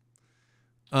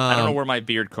 I don't know where my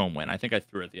beard comb went. I think I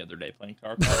threw it the other day playing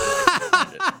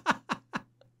Tarkov.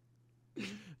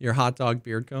 Your hot dog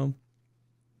beard comb?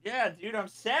 Yeah, dude, I'm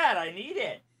sad. I need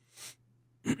it.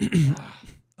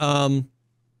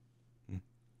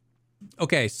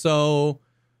 Okay, so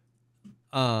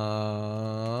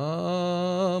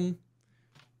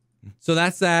so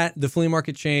that's that. The flea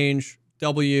market change.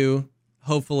 W,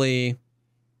 hopefully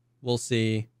we'll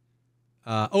see.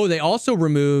 They also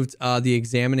removed the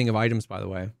examining of items, by the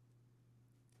way.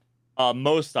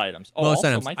 Most items. Most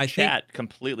items. My chat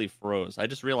completely froze. I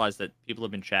just realized that people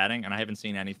have been chatting, and I haven't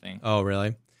seen anything. Oh,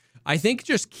 really? I think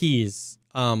just keys.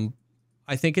 I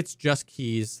think it's just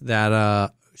keys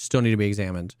that still need to be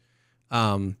examined.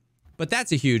 But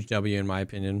that's a huge W in my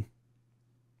opinion.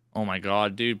 Oh my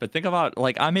god, dude! But think about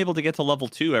I'm able to get to level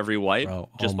 2 every wipe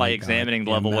just by examining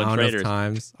the level 1 traders. Of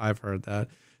times I've heard that.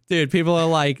 Dude, people are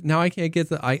like, now I can't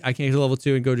get I can't get to level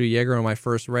 2 and go to Jaeger on my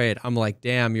first raid. I'm like,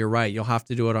 damn, you're right. You'll have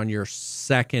to do it on your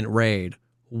second raid.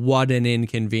 What an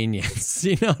inconvenience.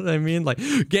 You know what I mean? Like,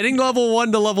 getting level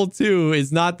 1 to level 2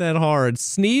 is not that hard.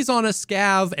 Sneeze on a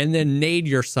scav and then nade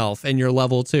yourself and you're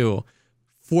level 2.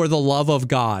 For the love of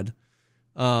God.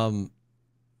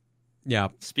 Yeah.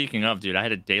 Speaking of, dude, I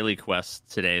had a daily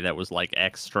quest today that was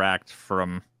extract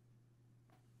from.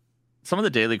 Some of the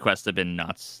daily quests have been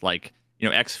nuts.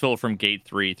 Exfil from gate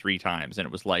 3 times, and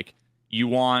it was you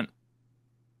want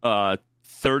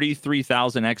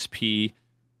 33,000 XP,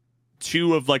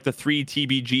 2 of the 3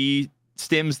 TBG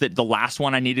stims that the last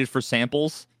one I needed for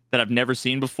samples that I've never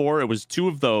seen before. It was 2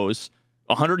 of those,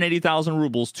 180,000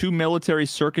 rubles, 2 military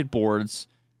circuit boards,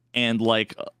 and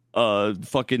fucking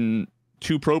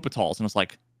 2 propitols, and it's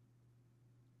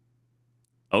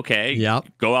okay, yep.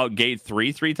 Go out gate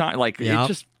 3 times,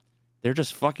 yep. They're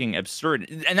just fucking absurd.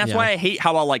 And that's why I hate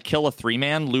how I'll kill a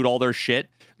 3-man, loot all their shit,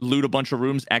 loot a bunch of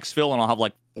rooms, exfil, and I'll have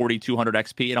 4,200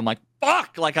 XP. And I'm like,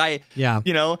 fuck.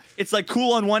 It's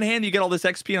cool on one hand, you get all this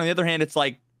XP. And on the other hand, it's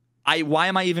why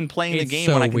am I even playing the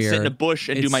game when I can sit in a bush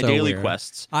and do my daily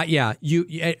quests?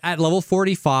 You at level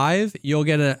 45, you'll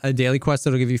get a daily quest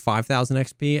that'll give you 5,000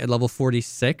 XP. At level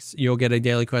 46, you'll get a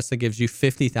daily quest that gives you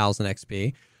 50,000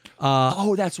 XP.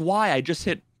 That's why I just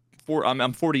hit.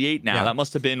 I'm 48 now. Yeah. That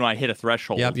must have been when I hit a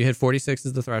threshold. Yep, you hit 46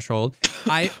 is the threshold.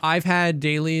 I've had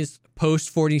dailies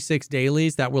post 46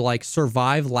 dailies that will like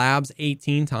survive labs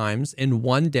 18 times in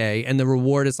one day, and the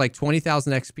reward is like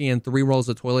 20,000 XP and 3 rolls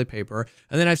of toilet paper.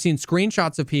 And then I've seen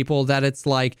screenshots of people that it's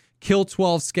like kill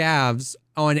 12 scavs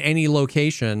on any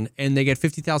location and they get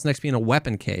 50,000 XP in a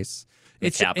weapon case.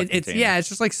 It's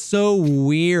just like so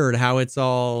weird how it's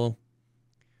all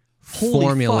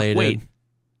formulated. Fuck, wait,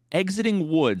 exiting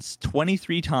woods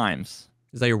 23 times.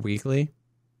 Is that your weekly?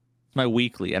 It's my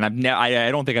weekly, and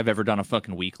I don't think I've ever done a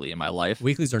fucking weekly in my life.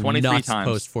 Weeklies are 23 nuts times.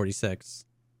 Post 46.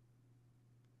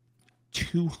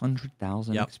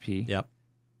 200,000 XP. Yep.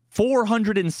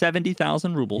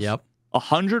 470,000 rubles. Yep.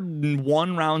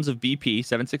 101 rounds of BP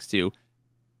 762.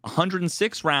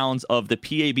 106 rounds of the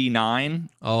PAB-9.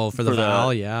 Oh, for the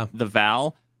Val, yeah. The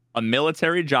Val, a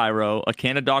military gyro, a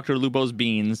can of Dr. Lubo's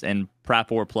beans, and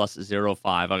Prapor plus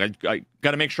 05. I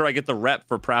got to make sure I get the rep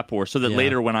for Prapor so that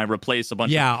later when I replace a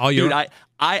bunch of... Dude, I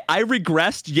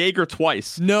regressed Jaeger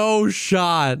twice. No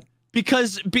shot.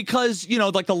 Because you know,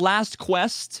 like the last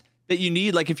quest that you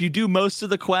need, like if you do most of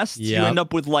the quests, you end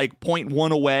up with like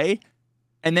 0.1 away.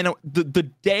 And then the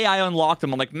day I unlocked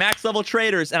them, I'm like, max level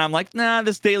traders. And I'm like, nah,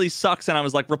 this daily sucks. And I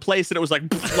was like, replace it. It was like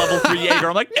level 3 Jaeger.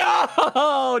 I'm like,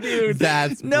 no, dude.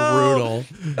 That's brutal.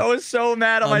 I was so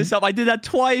mad at myself. I did that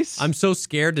twice. I'm so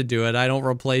scared to do it. I don't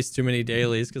replace too many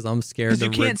dailies because I'm scared to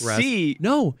regress. You can't see.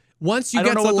 No. Once you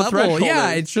get to level,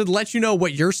 it should let you know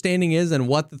what your standing is and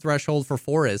what the threshold for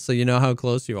 4 is. So you know how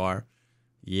close you are.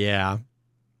 Yeah.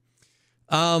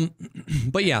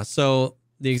 But yeah, so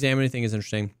the examining thing is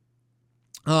interesting.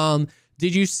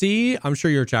 Did you see, I'm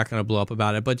sure your chat kind of blew up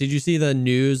about it, but did you see the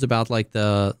news about like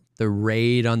the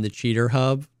raid on the cheater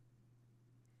hub?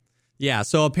 Yeah.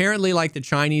 So apparently like the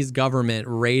Chinese government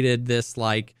raided this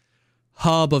like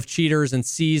hub of cheaters and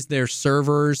seized their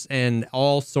servers and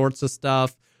all sorts of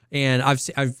stuff. And I've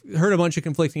heard a bunch of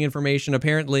conflicting information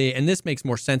apparently. And this makes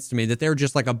more sense to me that they're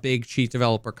just like a big cheat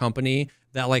developer company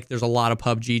that like there's a lot of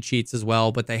PUBG cheats as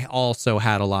well, but they also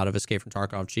had a lot of Escape from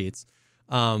Tarkov cheats.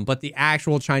 But the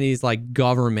actual Chinese like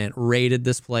government raided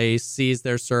this place, seized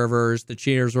their servers. The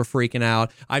cheaters were freaking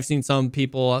out. I've seen some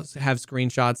people have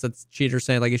screenshots that's cheaters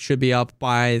saying like it should be up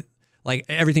by like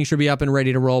everything should be up and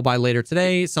ready to roll by later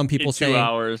today. Some people saying 2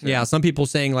 hours. Yeah, some people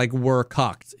saying like we're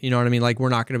cucked. You know what I mean? Like we're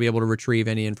not going to be able to retrieve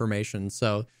any information.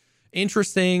 So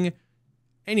interesting.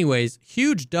 Anyways,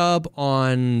 huge dub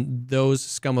on those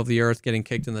scum of the earth getting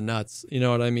kicked in the nuts. You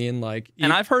know what I mean? Like,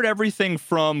 and I've heard everything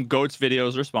from Goat's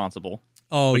videos responsible.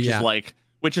 Oh,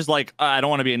 which is like I don't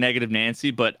want to be a negative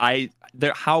Nancy, but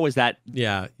how is that?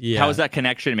 Yeah. How is that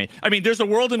connection made? I mean, there's a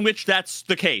world in which that's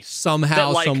the case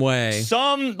somehow, some way.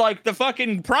 Some like the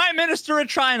fucking prime minister of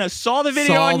China saw the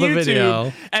video on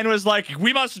YouTube and was like,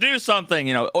 "We must do something,"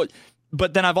 you know.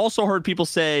 But then I've also heard people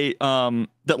say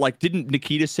that like, didn't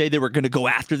Nikita say they were going to go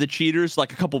after the cheaters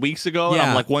like a couple weeks ago? Yeah.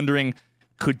 And I'm like wondering,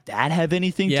 could that have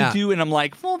anything to do? And I'm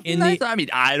like, well,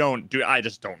 I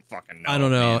just don't fucking know. I don't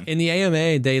know. Man. In the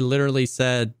AMA, they literally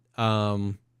said,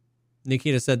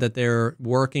 Nikita said that they're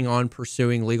working on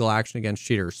pursuing legal action against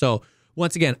cheaters. So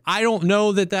once again, I don't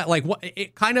know that like what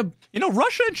it kind of, you know,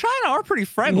 Russia and China are pretty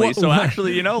friendly.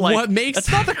 Actually, you know, like it's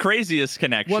not the craziest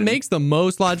connection. What makes the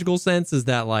most logical sense is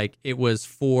that like it was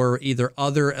for either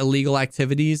other illegal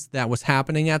activities that was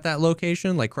happening at that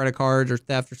location, like credit cards or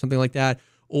theft or something like that,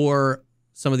 or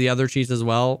some of the other cheats as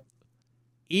well.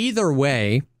 Either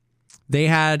way, they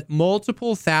had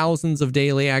multiple thousands of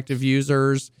daily active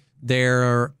users.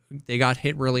 They got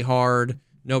hit really hard.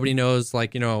 Nobody knows,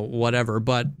 like, you know, whatever.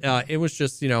 But it was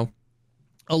just, you know,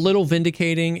 a little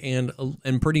vindicating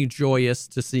and pretty joyous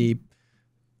to see,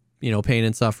 you know, pain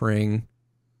and suffering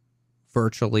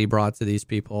virtually brought to these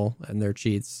people and their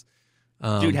cheats.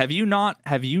 Dude, have you not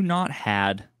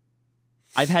had?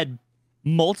 I've had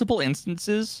multiple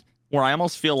instances where I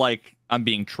almost feel like I'm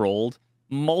being trolled.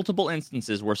 Multiple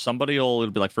instances where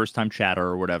it'll be like first time chatter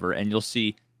or whatever, and you'll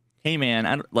see, hey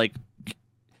man,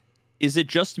 is it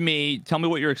just me? Tell me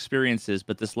what your experience is.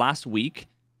 But this last week,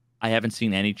 I haven't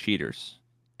seen any cheaters.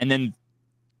 And then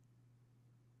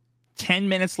 10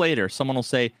 minutes later, someone will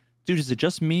say, dude, is it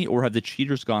just me or have the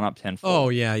cheaters gone up tenfold? Oh,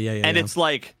 yeah. And it's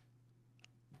like,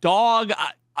 dog,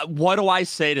 what do I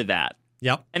say to that?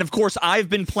 Yep. And of course, I've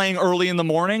been playing early in the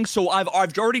morning, so I've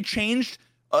already changed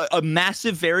a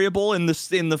massive variable in the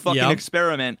fucking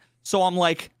experiment. So I'm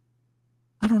like,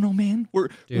 I don't know, man. We're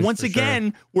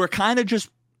kind of just,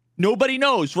 nobody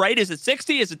knows, right? Is it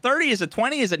 60? Is it 30? Is it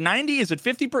 20? Is it 90? Is it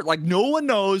 50? Like no one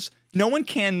knows. No one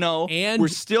can know. And we're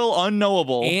still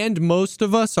unknowable. And most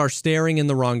of us are staring in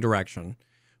the wrong direction.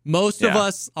 Most of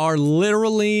us are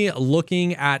literally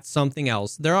looking at something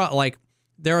else. There are like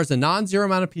there is a non-zero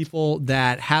amount of people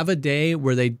that have a day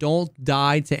where they don't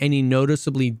die to any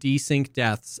noticeably desync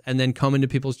deaths and then come into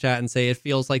people's chat and say, it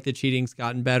feels like the cheating's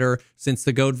gotten better since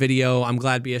the GOAT video. I'm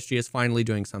glad BSG is finally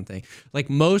doing something. Like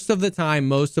most of the time,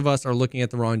 most of us are looking at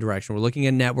the wrong direction. We're looking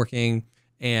at networking,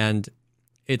 and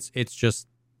it's just,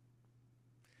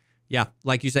 yeah,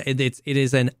 like you said, it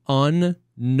is an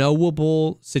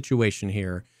unknowable situation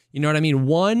here. You know what I mean?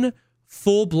 One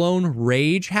full-blown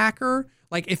rage hacker,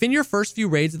 like if in your first few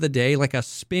raids of the day, like a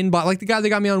spin bot, like the guy that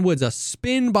got me on Woods, a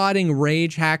spin botting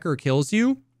rage hacker kills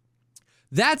you,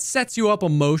 that sets you up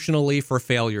emotionally for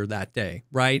failure that day,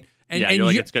 right? And, you're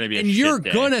like, it's going to be a shit day. And you're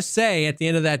going to say at the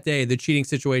end of that day, the cheating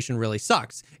situation really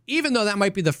sucks, even though that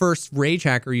might be the first rage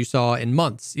hacker you saw in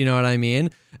months. You know what I mean?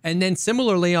 And then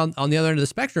similarly, on the other end of the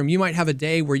spectrum, you might have a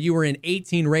day where you were in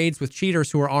 18 raids with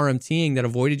cheaters who are RMTing that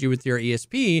avoided you with your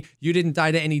ESP. You didn't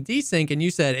die to any desync, and you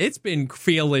said, it's been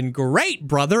feeling great,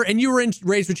 brother. And you were in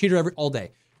raids with cheater all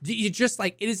day. You just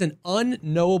like, it is an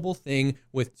unknowable thing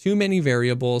with too many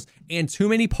variables, and too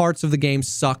many parts of the game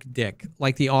suck dick,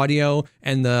 like the audio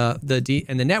and the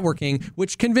networking,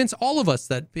 which convince all of us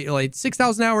that like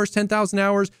 6,000 hours, 10,000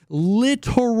 hours,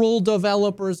 literal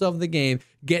developers of the game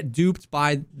get duped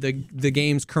by the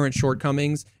game's current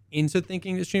shortcomings into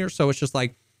thinking it's cheater. So it's just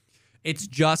like, it's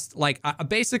just like,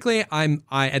 basically I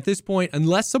at this point,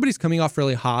 unless somebody's coming off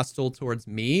really hostile towards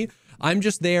me, I'm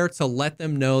just there to let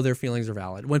them know their feelings are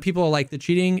valid. When people are like, the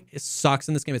cheating sucks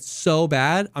in this game, it's so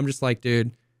bad, I'm just like,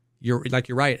 dude, you're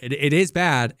right. It is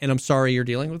bad, and I'm sorry you're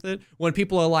dealing with it. When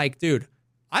people are like, dude,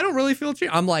 I don't really feel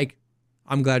cheating, I'm like,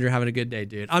 I'm glad you're having a good day,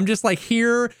 dude. I'm just like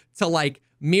here to like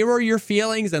mirror your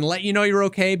feelings and let you know you're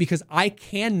okay, because I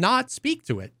cannot speak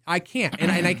to it. I can't.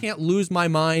 And I can't lose my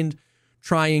mind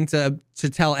trying to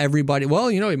tell everybody, well,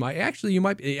 you know, you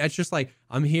might be. It's just like,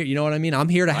 I'm here. You know what I mean? I'm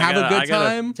here to have a good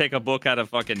time. Take a book out of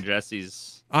fucking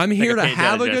Jesse's. I'm here to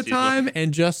have a good time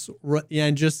and just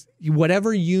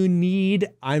whatever you need,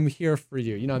 I'm here for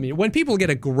you. You know what I mean? When people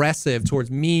get aggressive towards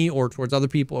me or towards other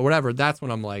people or whatever, that's when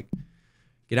I'm like,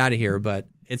 get out of here. But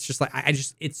it's just like,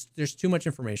 there's too much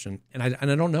information, and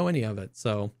I don't know any of it.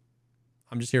 So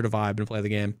I'm just here to vibe and play the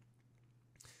game.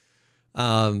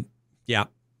 Yeah.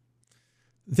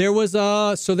 There was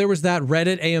that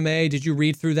Reddit AMA. Did you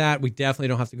read through that? We definitely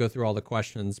don't have to go through all the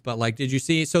questions, but like, did you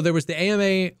see? So there was the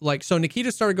AMA, like, so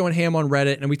Nikita started going ham on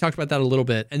Reddit, and we talked about that a little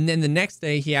bit. And then the next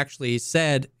day he actually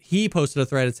said, he posted a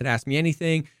thread that said, ask me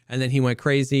anything. And then he went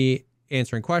crazy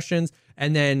answering questions.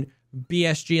 And then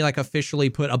BSG like officially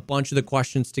put a bunch of the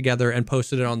questions together and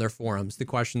posted it on their forums, the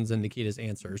questions and Nikita's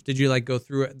answers. Did you like go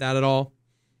through that at all?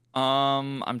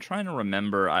 I'm trying to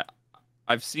remember.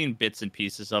 I've seen bits and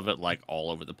pieces of it like all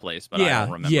over the place, but I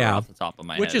don't remember off the top of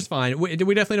my head. Which is fine. We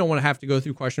definitely don't want to have to go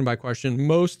through question by question.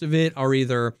 Most of it are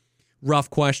either rough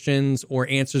questions or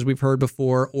answers we've heard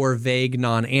before or vague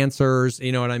non-answers.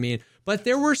 You know what I mean? But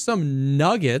there were some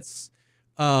nuggets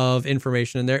of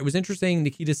information in there. It was interesting.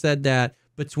 Nikita said that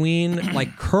between 70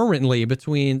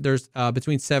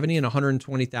 and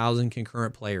 120,000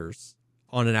 concurrent players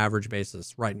on an average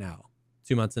basis right now.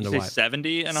 2 months into life.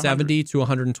 70 and 70 to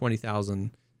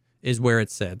 120,000 is where it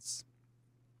sits,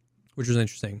 which was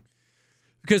interesting.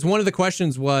 Because one of the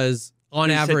questions was,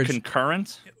 on average,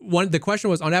 concurrent. The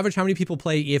question was, on average, how many people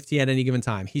play EFT at any given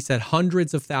time? He said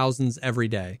hundreds of thousands every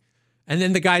day. And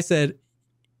then the guy said,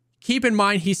 keep in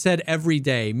mind, he said every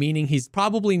day, meaning he's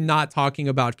probably not talking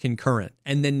about concurrent.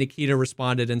 And then Nikita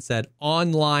responded and said,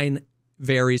 online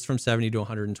varies from 70 to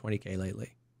 120K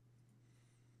lately.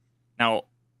 Now,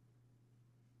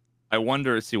 I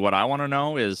wonder, what I want to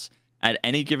know is, at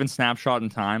any given snapshot in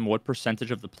time, what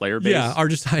percentage of the player base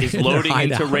is loading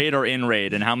into raid or in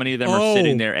raid, and how many of them are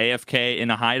sitting there AFK in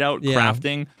a hideout,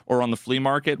 crafting, or on the flea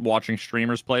market watching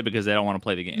streamers play because they don't want to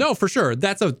play the game? No, for sure.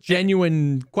 That's a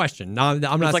genuine question. No, I'm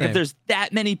not like saying. If there's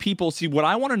that many people, what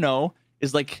I want to know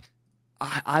is like,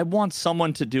 I want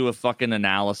someone to do a fucking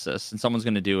analysis, and someone's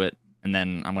going to do it, and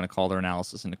then I'm going to call their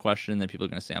analysis into question, and then people are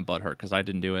going to say I'm butthurt because I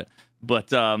didn't do it.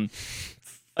 But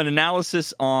an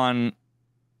analysis on,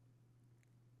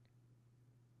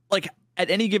 like, at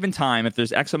any given time, if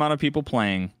there's X amount of people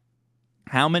playing,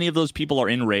 how many of those people are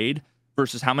in raid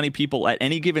versus how many people at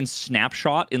any given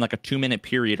snapshot in like a 2-minute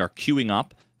period are queuing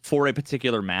up for a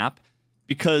particular map?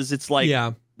 Because it's like,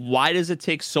 why does it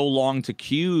take so long to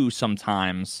queue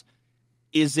sometimes?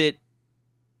 Is it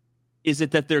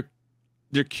that their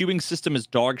queuing system is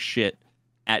dog shit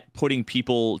at putting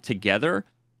people together?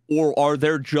 Or are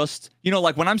there just,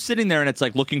 like when I'm sitting there and it's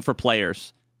like looking for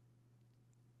players,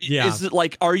 is it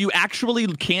like, are you actually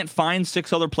can't find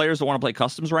 6 other players that want to play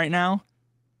customs right now?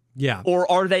 Yeah. Or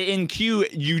are they in queue?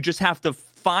 You just have to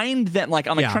find that like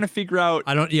I'm like trying to figure out.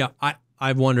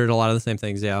 I've wondered a lot of the same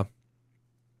things. Yeah.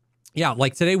 Yeah,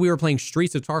 like today we were playing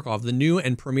Streets of Tarkov, the new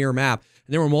and premier map,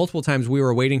 and there were multiple times we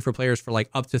were waiting for players for like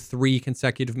up to 3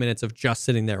 consecutive minutes of just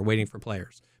sitting there waiting for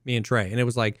players, me and Trey. And it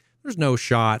was like, there's no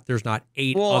shot. There's not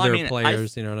 8 other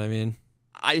players. You know what I mean?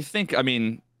 I think,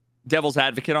 devil's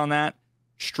advocate on that,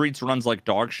 Streets runs like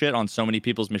dog shit on so many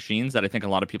people's machines that I think a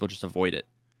lot of people just avoid it.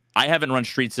 I haven't run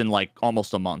Streets in like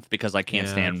almost a month because I can't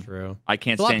stand. True. I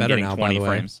can't stand getting now, 20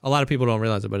 frames. A lot of people don't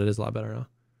realize it, but it is a lot better now.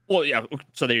 Well, yeah.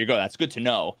 So there you go. That's good to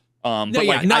know.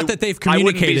 But not that they've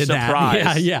communicated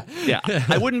that. Yeah.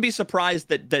 I wouldn't be surprised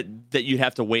that you'd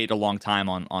have to wait a long time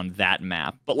on that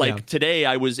map. But like today,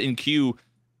 I was in queue,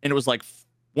 and it was like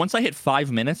once I hit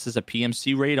 5 minutes as a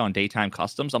PMC raid on daytime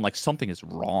customs, I'm like, something is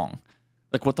wrong.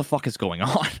 Like, what the fuck is going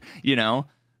on? You know?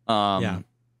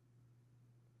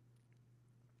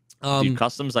 Dude,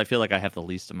 customs, I feel like I have the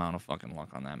least amount of fucking luck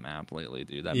on that map lately,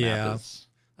 dude. That map is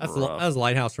that's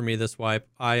Lighthouse for me this wipe.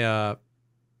 I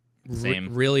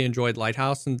really enjoyed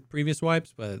Lighthouse in previous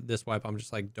wipes, but this wipe I'm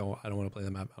just like, I don't want to play the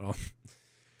map at all.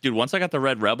 Dude, once I got the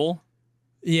Red Rebel,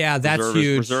 that's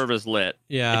huge. Reserve is lit.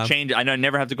 Yeah, it changed. I know I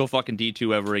never have to go fucking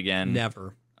D2 ever again.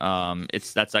 Never.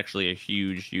 That's actually a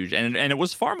huge, and it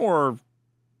was far more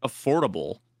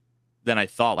affordable than I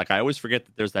thought. Like I always forget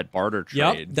that there's that barter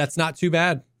trade. Yep, that's not too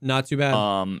bad. Not too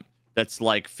bad. That's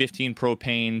like 15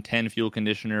 propane, 10 fuel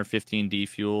conditioner, 15 D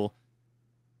fuel.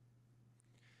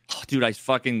 Oh, dude, I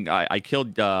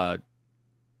killed I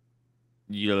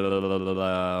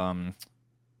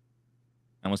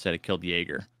almost said I killed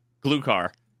Jaeger. Glukar.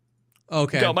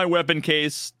 Okay. Got my weapon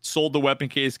case, sold the weapon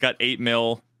case, got 8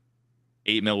 mil.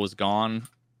 8 mil was gone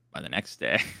by the next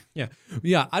day. Yeah.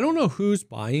 I don't know who's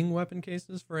buying weapon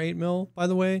cases for 8 mil, by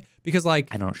the way, because like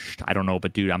I don't know,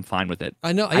 but dude, I'm fine with it.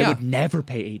 I know. I would never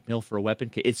pay 8 mil for a weapon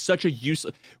case. It's such a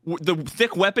useless. The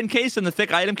thick weapon case and the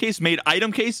thick item case made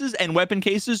item cases and weapon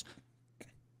cases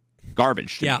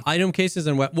garbage. To me. Item cases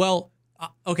and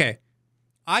okay.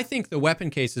 I think the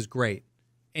weapon case is great,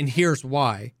 and here's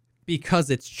why: because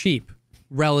it's cheap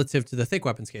relative to the thick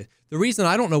weapons case. The reason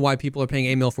I don't know why people are paying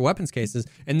 8 mil for weapons cases,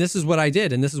 and this is what I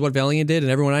did, and this is what Valiant did,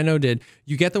 and everyone I know did.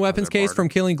 You get the weapons case from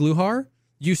killing Gluhar,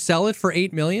 you sell it for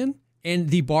 8 million, and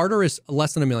the barter is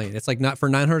less than $1 million. It's like not for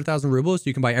 900,000 rubles.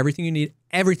 You can buy everything you need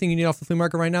off the flea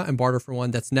market right now, and barter for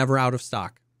one that's never out of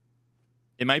stock.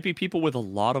 It might be people with a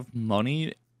lot of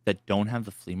money that don't have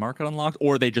the flea market unlocked,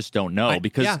 or they just don't know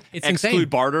because it's exclude insane.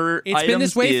 Barter. It's been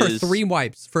this way for 3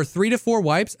 wipes. For 3 to 4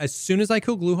 wipes, as soon as I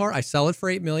kill Gluhar, I sell it for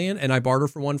 8 million and I barter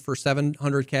for one for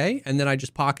 700K, and then I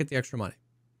just pocket the extra money.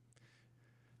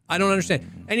 I don't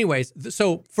understand. Anyways,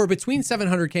 so for between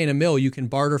 700K and $1 million, you can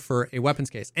barter for a weapons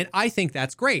case. And I think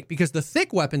that's great because the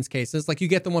thick weapons cases, like you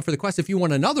get the one for the quest, if you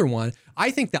want another one,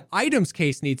 I think the items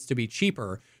case needs to be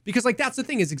cheaper because like that's the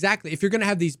thing is exactly, if you're going to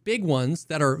have these big ones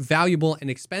that are valuable and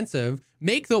expensive,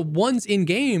 make the ones in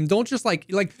game. Don't just like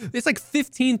it's like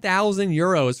 15,000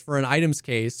 euros for an items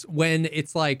case when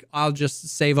it's like, I'll just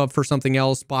save up for something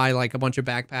else, buy like a bunch of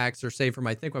backpacks or save for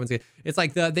my thick weapons case. It's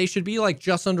like they should be like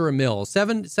just under $1 million,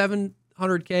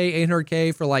 700K,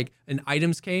 800K for like an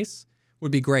items case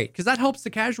would be great because that helps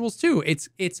the casuals too.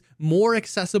 It's more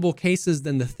accessible cases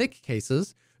than the thick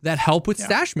cases that help with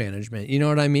stash management. You know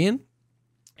what I mean?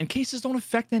 And cases don't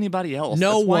affect anybody else. Dude.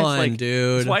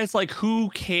 That's why it's like, who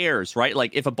cares, right?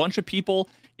 Like, if a bunch of people,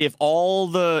 if all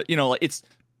the, it's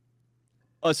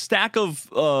a stack of,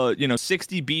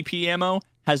 60 BP ammo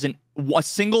has a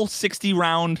single 60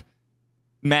 round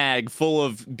mag full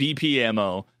of BP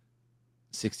ammo.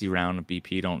 60 round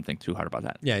BP. Don't think too hard about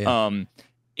that. Yeah.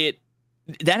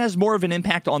 That has more of an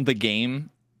impact on the game,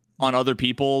 on other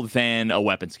people than a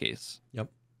weapons case. Yep.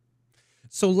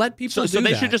 So let people so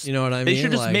they that, should just, you know what I mean? They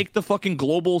should just make the fucking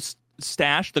global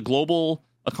stash, the global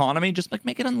economy, just like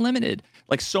make it unlimited.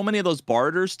 Like so many of those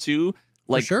barters too.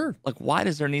 Like, sure. Like why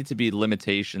does there need to be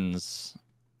limitations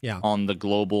on the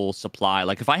global supply?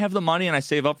 Like if I have the money and I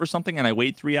save up for something and I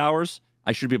wait 3 hours,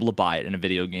 I should be able to buy it in a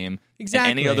video game.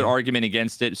 Exactly. And any other argument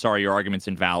against it, sorry, your argument's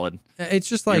invalid. It's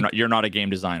just like you're not a game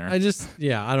designer. I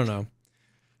don't know.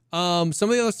 Some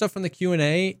of the other stuff from the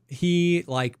Q&A, he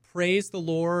like praised the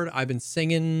Lord. I've been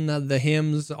singing the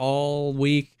hymns all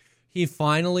week. He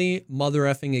finally mother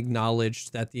effing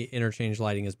acknowledged that the interchange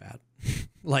lighting is bad.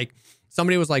 Like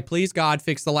somebody was like, please God,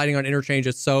 fix the lighting on interchange.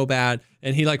 It's so bad.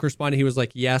 And he like responded. He was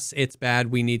like, yes, it's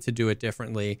bad. We need to do it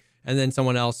differently. And then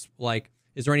someone else like,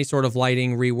 is there any sort of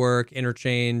lighting rework?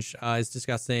 Interchange is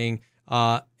discussing.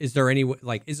 Is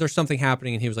there something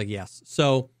happening? And he was like, yes.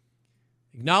 So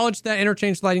acknowledge that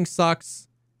interchange lighting sucks.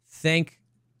 Thank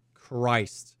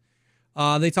Christ.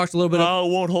 They talked a little bit. Oh,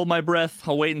 won't hold my breath.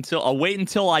 I'll wait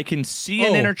until I can see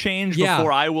an interchange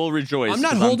before I will rejoice. I'm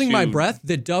not holding my breath.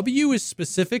 The W is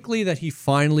specifically that he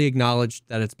finally acknowledged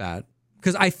that it's bad.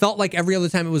 Because I felt like every other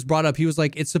time it was brought up, he was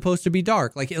like, "It's supposed to be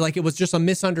dark." Like it was just a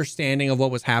misunderstanding of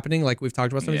what was happening. Like we've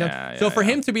talked about so many times. So for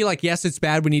him to be like, "Yes, it's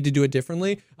bad. We need to do it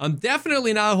differently." I'm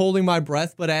definitely not holding my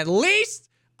breath, but at least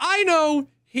I know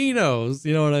he knows.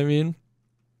 You know what I mean?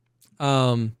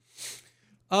 Some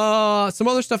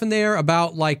other stuff in there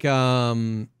about like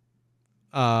networking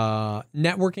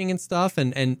and stuff.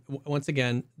 And once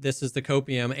again, this is the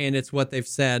copium, and it's what they've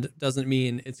said. Doesn't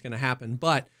mean it's going to happen,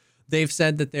 but they've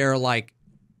said that they're like,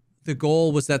 the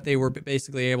goal was that they were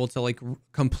basically able to like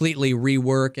completely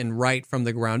rework and write from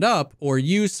the ground up, or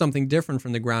use something different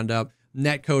from the ground up,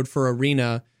 netcode for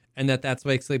Arena, and that's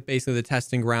basically the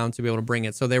testing ground to be able to bring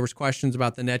it. So there was questions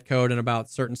about the netcode and about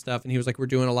certain stuff, and he was like, "We're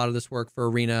doing a lot of this work for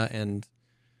Arena, and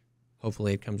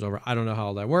hopefully it comes over." I don't know how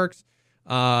all that works.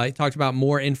 He talked about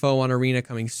more info on Arena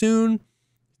coming soon.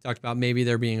 He talked about maybe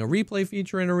there being a replay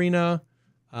feature in Arena.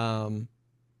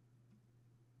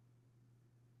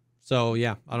 So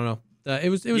yeah, I don't know. It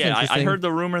was interesting. I heard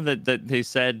the rumor that they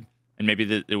said, and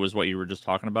maybe it was what you were just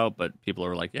talking about, but people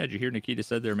are like, "Yeah, did you hear Nikita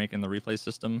said they're making the replay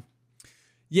system?"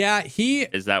 Yeah,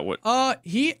 is that what?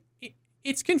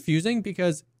 It's confusing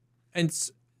because, and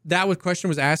that question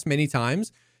was asked many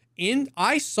times.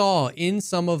 I saw in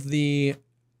some of the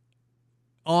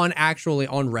on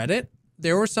Reddit,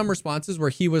 there were some responses where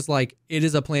he was like, "It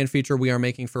is a planned feature we are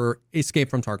making for Escape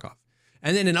from Tarkov,"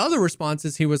 and then in other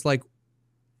responses he was like,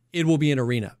 "It will be an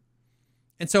Arena."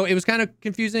 And so it was kind of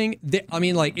confusing. I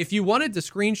mean, like, if you wanted to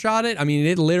screenshot it, I mean,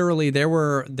 it literally, there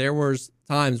was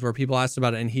times where people asked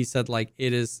about it and he said like,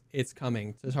 it's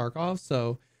coming to Tarkov.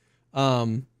 So,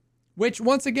 which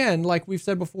once again, like we've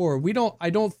said before,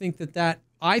 I don't think that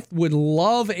I would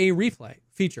love a replay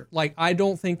feature. Like, I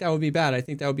don't think that would be bad. I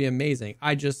think that would be amazing.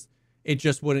 It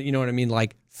just wouldn't, you know what I mean?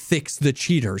 Like, fix the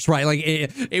cheaters, right? Like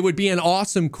it would be an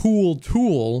awesome, cool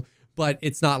tool, but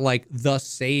it's not like the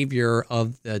savior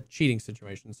of the cheating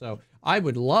situation. So I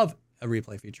would love a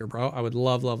replay feature, bro. I would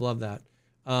love that.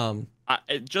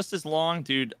 Just as long,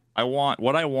 dude.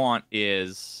 What I want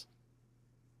is,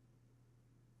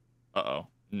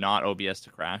 not OBS to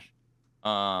crash.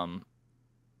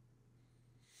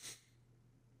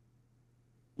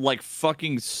 Like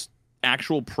fucking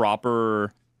actual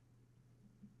proper,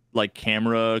 like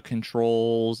camera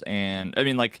controls, and I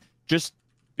mean like just.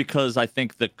 Because I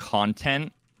think the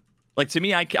content, like to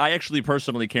me, I actually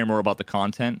personally care more about the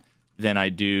content than I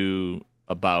do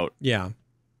about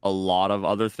a lot of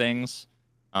other things.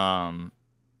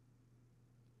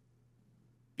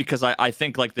 Because I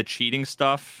think like the cheating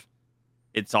stuff,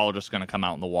 it's all just gonna come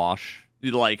out in the wash.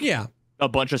 Like a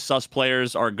bunch of sus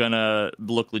players are gonna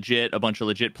look legit. A bunch of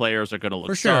legit players are gonna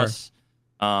look sus.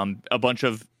 A bunch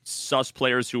of sus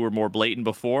players who were more blatant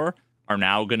before are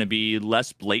now going to be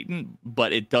less blatant,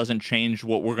 but it doesn't change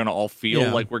what we're going to all feel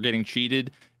like we're getting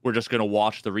cheated. We're just going to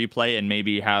watch the replay and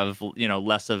maybe have,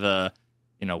 less of a,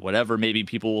 whatever. Maybe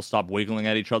people will stop wiggling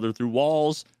at each other through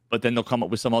walls, but then they'll come up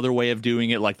with some other way of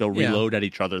doing it. Like they'll reload at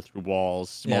each other through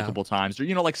walls multiple times, or,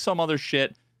 like some other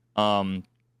shit.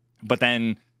 But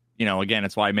then, again,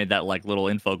 it's why I made that like little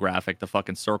infographic, the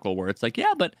fucking circle where it's like,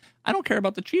 yeah, but I don't care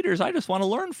about the cheaters. I just want to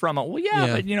learn from it.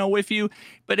 Well,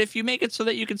 but if you make it so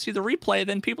that you can see the replay,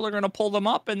 then people are going to pull them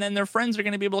up and then their friends are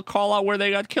going to be able to call out where they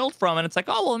got killed from. And it's like,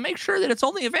 oh, well, make sure that it's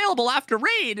only available after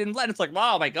raid. And it's like,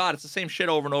 wow, my God, it's the same shit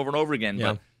over and over and over again.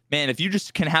 Yeah. But man, if you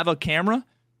just can have a camera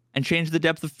and change the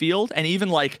depth of field, and even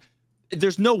like,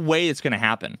 there's no way it's going to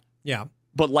happen. Yeah.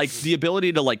 But like the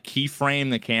ability to like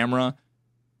keyframe the camera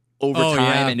over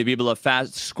time and to be able to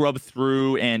fast scrub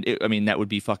through, and that would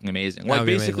be fucking amazing. Like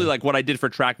basically like what I did for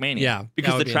Trackmania. Yeah,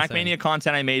 because the Trackmania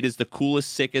content I made is the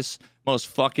coolest, sickest, most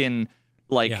fucking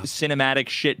like cinematic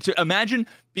shit. To imagine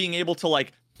being able to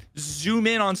like zoom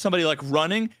in on somebody like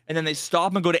running, and then they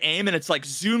stop and go to aim, and it's like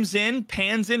zooms in,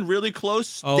 pans in really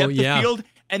close, depth of field,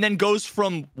 and then goes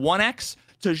from 1x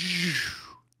to 2x,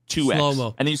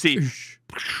 slow-mo, and then you see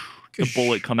the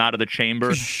bullet come out of the chamber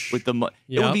with the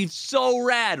it would be so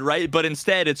rad, right? But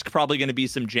instead it's probably going to be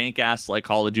some jank ass like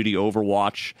Call of Duty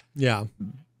Overwatch,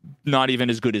 not even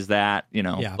as good as that,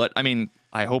 but I mean,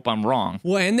 I hope I'm wrong.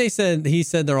 Well, and he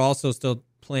said they're also still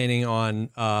planning on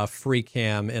free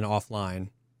cam and offline,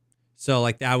 so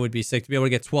like that would be sick to be able to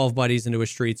get 12 buddies into a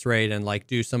streets raid and like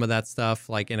do some of that stuff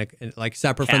like in like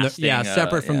separate casting,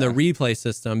 from the replay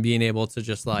system, being able to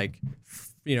just like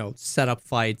set up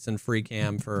fights and free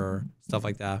cam for stuff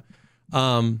like that.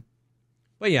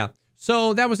 But yeah,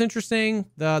 so that was interesting.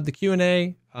 The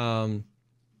Q&A. And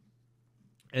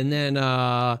then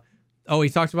Oh, he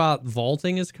talked about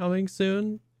vaulting is coming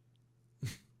soon.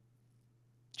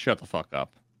 Shut the fuck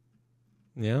up.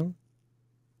 Yeah.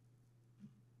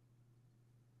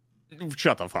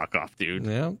 Shut the fuck up, dude.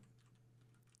 Yeah.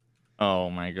 Oh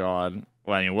my god.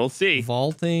 Well, I mean, we'll see.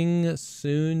 Vaulting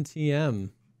soon, TM.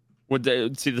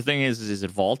 See, the thing is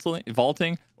it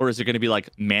vaulting, or is it going to be like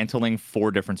mantling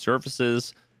 4 different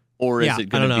surfaces, or is it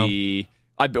going to be?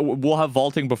 We'll have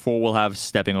vaulting before we'll have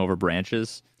stepping over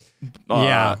branches.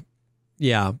 Yeah.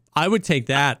 I would take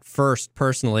that first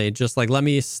personally. Just like, let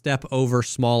me step over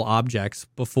small objects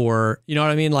before, you know what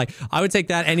I mean? Like, I would take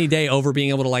that any day over being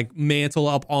able to like mantle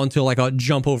up onto like a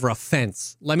jump over a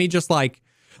fence. Let me just like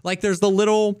there's the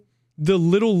little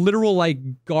literal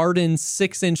like garden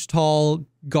 6-inch tall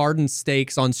garden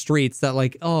stakes on streets that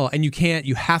like, and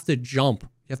you have to jump.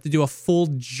 You have to do a full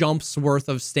jump's worth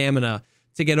of stamina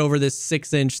to get over this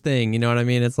 6-inch thing. You know what I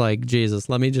mean? It's like, Jesus,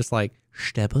 let me just like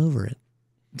step over it.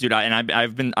 Dude,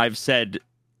 I've said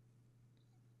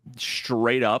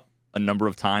straight up a number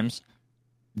of times,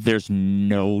 there's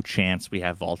no chance we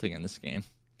have vaulting in this game.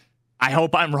 I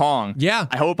hope I'm wrong. Yeah.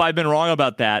 I hope I've been wrong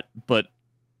about that, but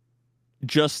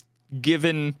just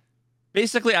given,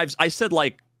 basically, I said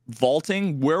like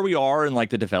vaulting, where we are in like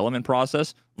the development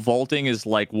process, vaulting is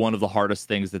like one of the hardest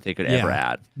things that they could ever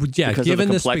add. Yeah, because given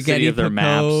of the the complexity spaghetti of their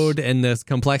code maps and the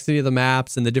complexity of the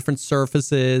maps and the different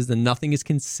surfaces, and nothing is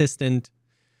consistent.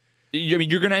 I mean,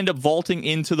 you're going to end up vaulting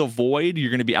into the void. You're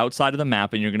going to be outside of the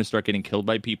map, and you're going to start getting killed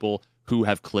by people who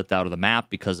have clipped out of the map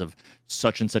because of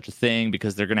such and such a thing,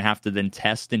 because they're going to have to then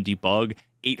test and debug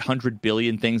 800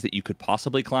 billion things that you could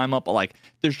possibly climb up. Like,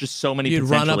 there's just so many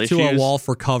potential issues. You'd run up to a wall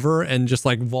for cover and just,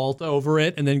 like, vault over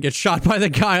it and then get shot by the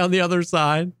guy on the other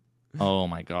side. Oh,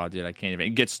 my God, dude. I can't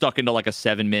even get stuck into, like, a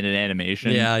 7-minute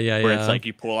animation. Yeah. Where it's like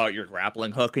you pull out your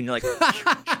grappling hook and you're like...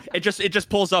 it just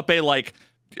pulls up a, like...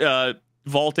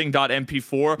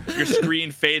 vaulting.mp4, your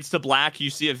screen fades to black,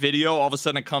 you see a video, all of a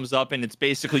sudden it comes up and it's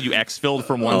basically you exfilled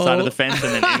from one side of the fence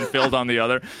and then infilled on the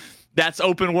other. That's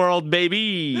open world,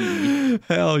 baby.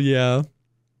 Hell yeah.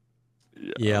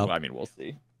 Yeah. I mean, we'll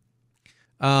see.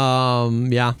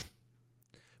 Yeah.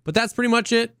 But that's pretty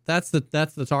much it. That's the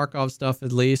Tarkov stuff,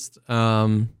 at least.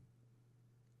 We'll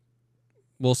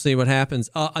see what happens.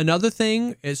 Another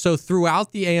thing is, so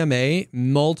throughout the AMA,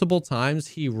 multiple times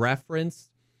he referenced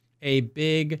a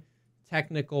big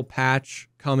technical patch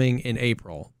coming in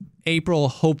April,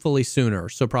 hopefully sooner.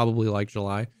 So probably like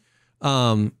July.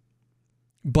 But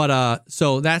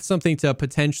so that's something to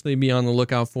potentially be on the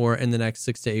lookout for in the next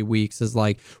 6 to 8 weeks, is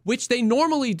like, which they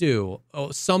normally do,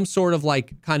 some sort of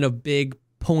like kind of big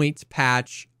point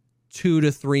patch 2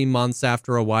 to 3 months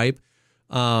after a wipe.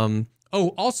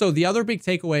 Also the other big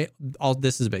takeaway,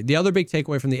 this is big. The other big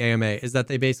takeaway from the AMA is that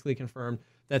they basically confirmed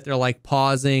that they're like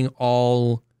pausing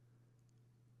all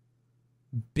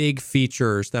big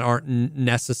features that aren't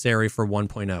necessary for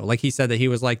 1.0. Like he said that he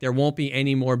was like, there won't be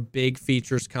any more big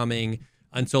features coming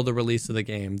until the release of the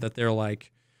game, that they're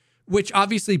like, which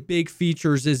obviously big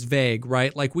features is vague,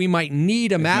 right? Like we might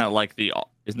need a map.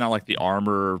 It's not like the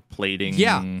armor plating.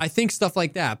 Yeah, I think stuff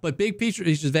like that. But big features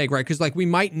is just vague, right? Because like we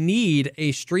might need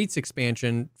a Streets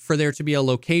expansion for there to be a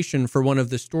location for one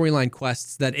of the storyline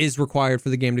quests that is required for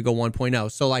the game to go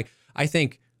 1.0. So like, I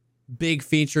think big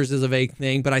features is a vague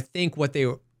thing, but I think what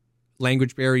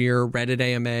language barrier, Reddit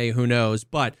AMA, who knows?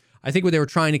 But I think what they were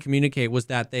trying to communicate was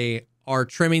that they are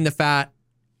trimming the fat,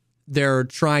 they're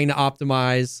trying to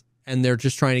optimize, and they're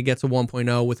just trying to get to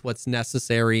 1.0 with what's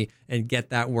necessary and get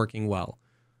that working well.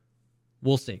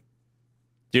 We'll see.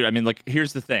 Dude, I mean, like,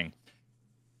 here's the thing.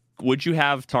 Would you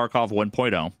have Tarkov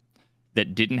 1.0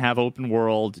 that didn't have open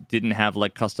world, didn't have,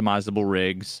 like, customizable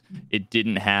rigs, it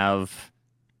didn't have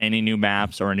any new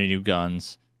maps or any new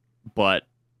guns, but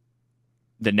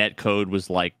the net code was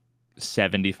like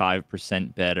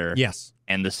 75% better? Yes.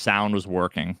 And the sound was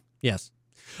working? Yes.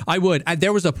 I would.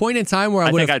 There was a point in time where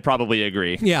I'd probably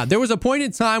agree. Yeah, there was a point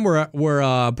in time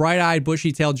where bright-eyed,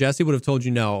 bushy-tailed Jesse would have told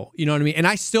you no. You know what I mean? And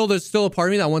there's still a part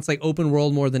of me that wants like open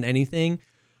world more than anything.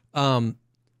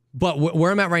 But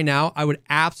where I'm at right now, I would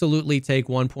absolutely take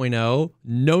 1.0.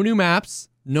 No new maps,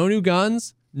 no new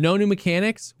guns, no new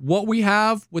mechanics. What we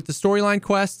have with the storyline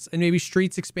quests and maybe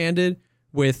Streets expanded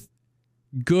with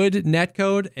good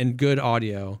netcode and good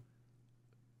audio,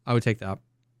 I would take that.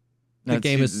 The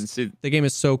game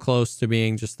is so close to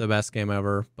being just the best game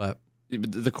ever. But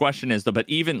the question is, though, but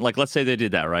even like, let's say they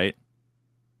did that, right?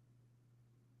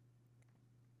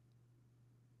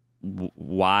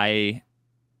 Why,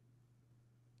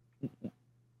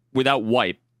 without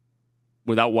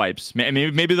wipes?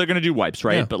 Maybe they're gonna do wipes,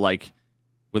 right? Yeah. But like,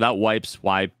 without wipes,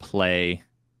 why play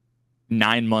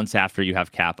 9 months after you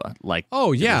have Kappa. Like,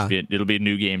 oh yeah, it'll be a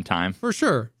new game time for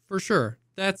sure.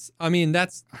 That's kind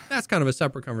of a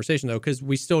separate conversation though, because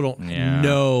we still don't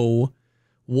know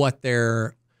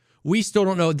we still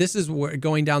don't know. This is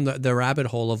going down the rabbit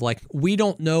hole of like, we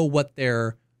don't know what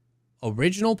their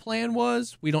original plan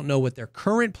was. We don't know what their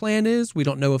current plan is. We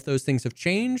don't know if those things have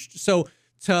changed. So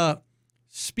to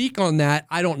speak on that,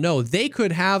 I don't know. They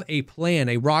could have a plan,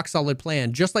 a rock solid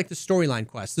plan, just like the storyline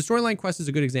quest. The storyline quest is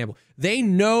a good example. They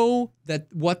know that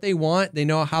what they want, they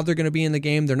know how they're going to be in the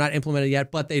game. They're not implemented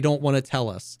yet, but they don't want to tell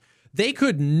us. They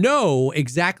could know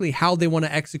exactly how they want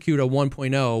to execute a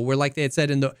 1.0, where like they had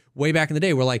said way back in the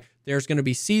day, where like there's going to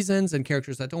be seasons and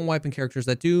characters that don't wipe and characters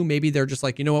that do. Maybe they're just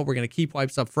like, you know what, we're going to keep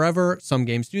wipes up forever. Some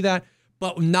games do that,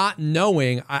 but not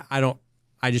knowing, I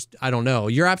don't know.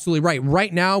 You're absolutely right.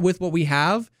 Right now with what we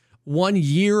have, 1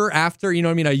 year after, you know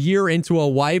what I mean, a year into a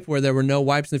wipe where there were no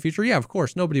wipes in the future. Yeah, of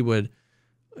course, nobody would,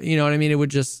 you know what I mean? It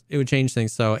would change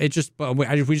things. So we just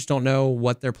don't know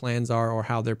what their plans are or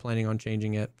how they're planning on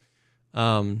changing it.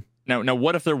 Now,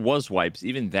 what if there was wipes?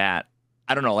 Even that,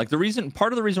 I don't know. Like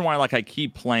part of the reason why like I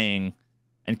keep playing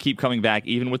and keep coming back,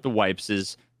 even with the wipes,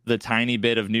 is the tiny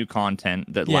bit of new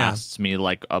content that lasts me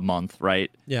like a month, right?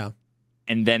 Yeah.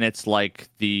 And then it's like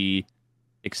the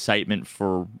excitement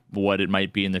for what it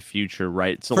might be in the future,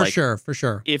 right? So for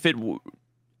sure. If they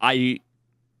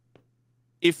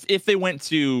went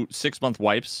to 6-month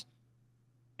wipes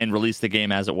and released the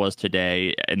game as it was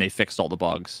today, and they fixed all the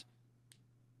bugs.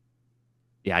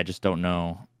 Yeah, I just don't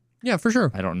know. Yeah, for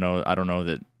sure. I don't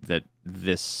know that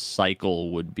this cycle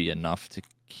would be enough to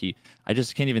keep. I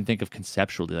just can't even think of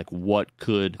conceptually like what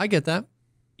could. I get that.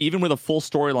 Even with a full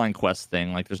storyline quest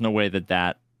thing, like there's no way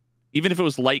that even if it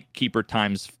was Lightkeeper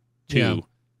times 2,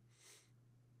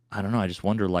 I don't know. I just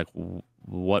wonder like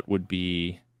what would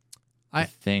be the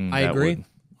thing. I agree.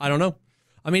 I don't know.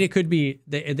 I mean, it could be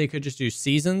they could just do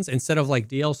seasons instead of like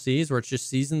DLCs where it's just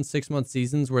seasons, 6-month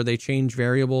seasons where they change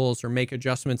variables or make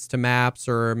adjustments to maps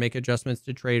or make adjustments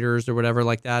to traders or whatever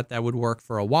like that. That would work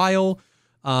for a while.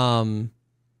 Yeah,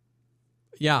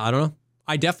 I don't know.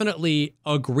 I definitely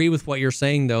agree with what you're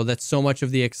saying, though, that so much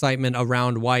of the excitement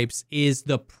around wipes is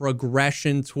the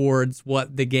progression towards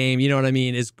what the game, you know what I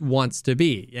mean, wants to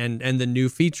be and the new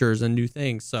features and new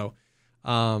things. So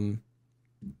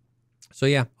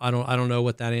yeah, I don't know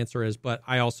what that answer is, but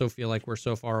I also feel like we're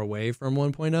so far away from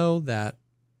 1.0 that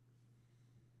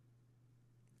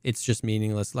it's just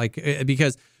meaningless. Like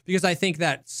because I think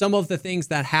that some of the things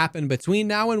that happen between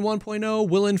now and 1.0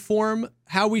 will inform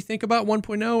how we think about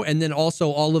 1.0, and then also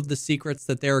all of the secrets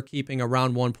that they're keeping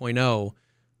around 1.0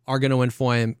 are going to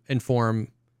inform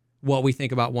what we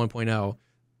think about 1.0.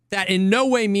 That in no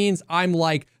way means I'm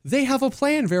like, they have a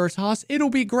plan, Veritas, it'll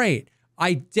be great.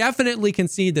 I definitely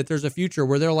concede that there's a future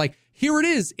where they're like, here it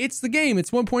is. It's the game. It's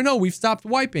 1.0. We've stopped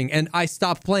wiping. And I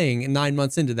stopped playing 9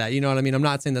 months into that. You know what I mean? I'm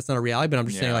not saying that's not a reality, but I'm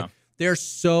just saying like there's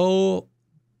so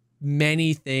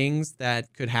many things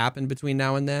that could happen between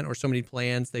now and then, or so many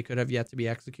plans they could have yet to be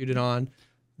executed on.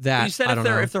 That you said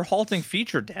if they're halting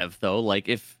feature dev though, like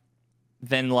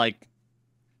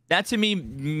that to me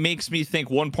makes me think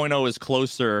 1.0 is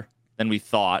closer than we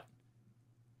thought.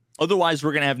 Otherwise,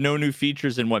 we're going to have no new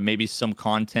features and maybe some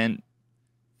content.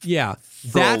 Yeah,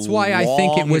 that's why I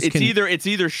think it was. It's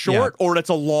either short or it's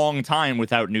a long time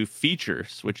without new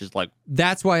features, which is like.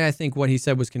 That's why I think what he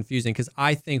said was confusing, because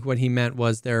I think what he meant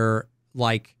was there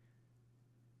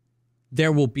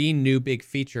will be new big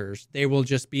features. They will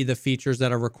just be the features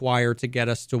that are required to get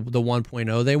us to the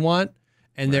 1.0 they want.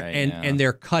 And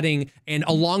they're cutting, and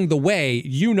along the way,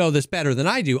 you know this better than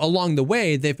I do. Along the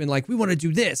way, they've been like, we want to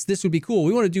do this. This would be cool.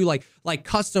 We want to do like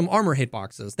custom armor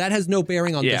hitboxes. That has no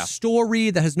bearing on the story.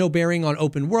 That has no bearing on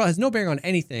open world. Has no bearing on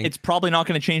anything. It's probably not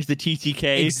going to change the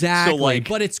TTK. Exactly. So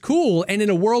but it's cool. And in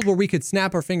a world where we could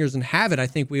snap our fingers and have it, I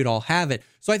think we would all have it.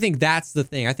 So I think that's the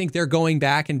thing. I think they're going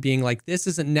back and being like, this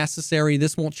isn't necessary.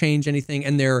 This won't change anything.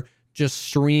 And they're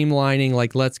just streamlining,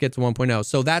 like, let's get to 1.0.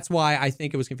 So that's why I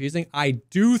think it was confusing. I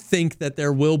do think that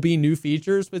there will be new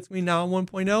features between now and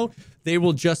 1.0. They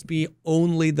will just be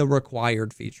only the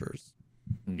required features.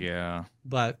 Yeah.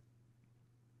 But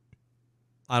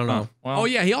I don't know. Well, oh,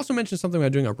 yeah. He also mentioned something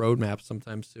about doing a roadmap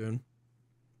sometime soon.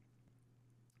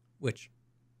 Which?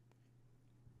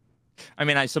 I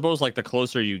mean, I suppose, like, the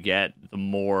closer you get, the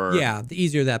more... Yeah, the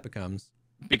easier that becomes.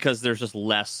 Because there's just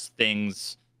less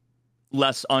things...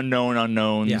 Less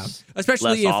unknowns. Yeah,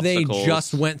 especially if they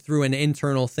just went through an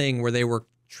internal thing where they were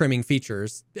trimming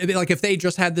features. Like if they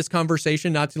just had this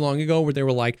conversation not too long ago where they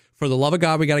were like, for the love of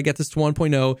God, we got to get this to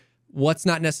 1.0. What's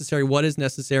not necessary? What is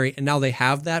necessary? And now they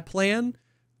have that plan.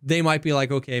 They might be like,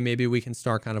 okay, maybe we can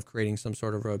start kind of creating some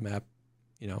sort of roadmap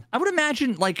I would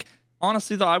imagine, like,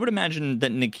 honestly though, I would imagine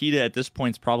that Nikita at this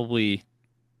point is probably,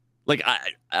 like,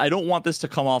 I don't want this to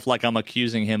come off like I'm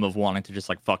accusing him of wanting to just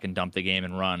like fucking dump the game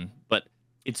and run, but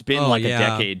it's been a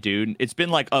decade, dude. It's been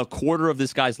like a quarter of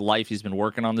this guy's life he's been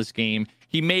working on this game.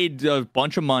 He made a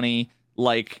bunch of money.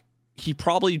 Like, he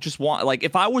probably just like,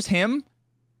 if I was him,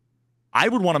 I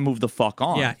would want to move the fuck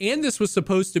on. Yeah, and this was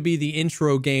supposed to be the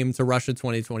intro game to Russia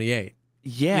 2028.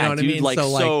 Yeah, you know what I mean? Like,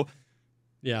 so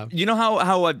yeah. You know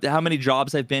how many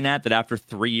jobs I've been at that after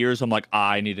 3 years, I'm like,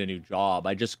 I need a new job.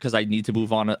 Because I need to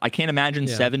move on. I can't imagine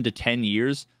 7 to 10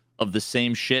 years of the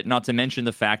same shit, not to mention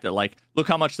the fact that, like, look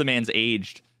how much the man's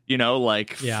aged,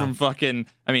 from fucking,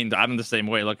 I mean, I'm the same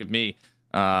way. Look at me,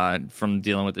 from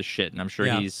dealing with this shit. And I'm sure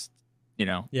he's,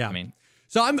 I mean.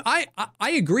 So I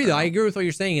agree though. I agree with what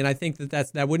you're saying, and I think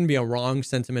that wouldn't be a wrong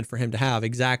sentiment for him to have.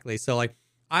 Exactly. So like,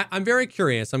 I'm very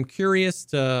curious. I'm curious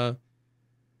to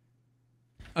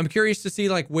see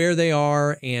like where they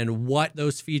are and what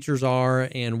those features are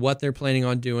and what they're planning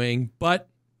on doing. But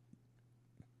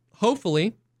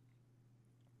hopefully,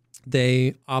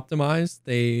 they optimize.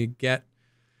 They get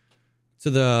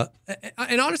to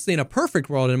and honestly, in a perfect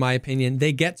world, in my opinion,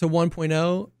 they get to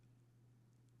 1.0.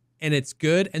 And it's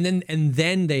good, and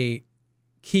then they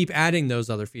keep adding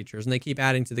those other features, and they keep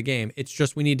adding to the game. It's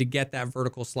just we need to get that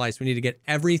vertical slice. We need to get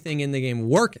everything in the game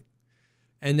working,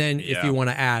 and then if you want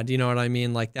to add, you know what I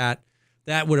mean, like that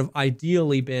would have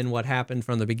ideally been what happened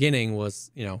from the beginning.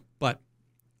 Was but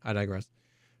I digress.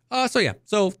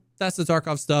 So that's the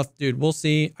Tarkov stuff, dude. We'll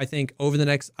see. I think over the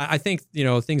next, I think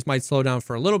things might slow down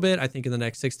for a little bit. I think in the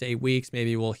next 6 to 8 weeks,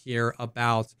 maybe we'll hear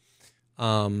about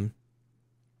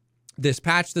this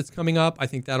patch that's coming up. I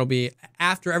think that'll be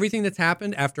after everything that's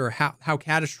happened, after how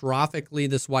catastrophically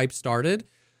this wipe started,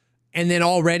 and then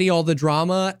already all the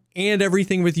drama and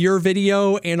everything with your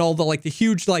video and all the the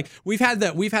huge we've had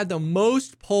the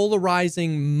most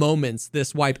polarizing moments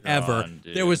this wipe ever.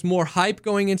 Dude. There was more hype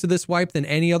going into this wipe than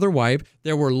any other wipe.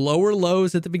 There were lower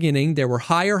lows at the beginning. There were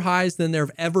higher highs than there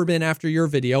have ever been after your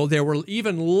video. There were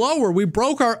even lower. We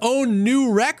broke our own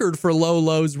new record for low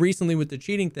lows recently with the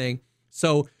cheating thing.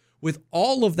 So with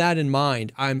all of that in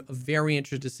mind, I'm very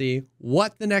interested to see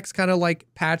what the next kind of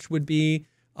patch would be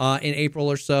in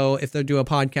April or so, if they'll do a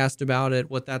podcast about it,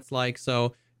 what that's like.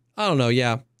 So I don't know.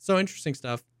 Yeah. So interesting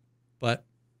stuff, but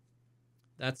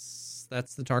that's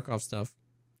the Tarkov stuff.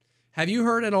 Have you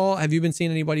heard at all? Have you been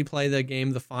seeing anybody play the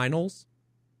game, The Finals?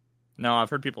 No, I've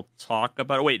heard people talk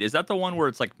about it. Wait, is that the one where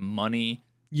it's like money?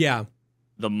 Yeah.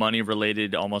 The money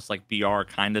related, almost like BR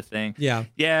kind of thing. Yeah.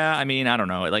 Yeah. I mean, I don't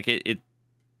know. Like it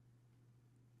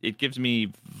gives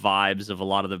me vibes of a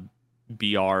lot of the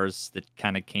BRs that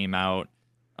kind of came out.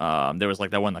 There was like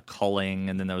that one, The Culling,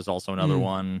 and then there was also another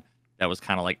one that was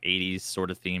kind of like 80s sort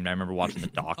of themed. I remember watching the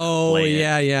doc. Play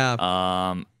yeah.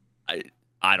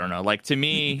 I don't know. Like, to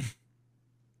me,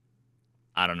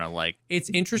 I don't know. Like, it's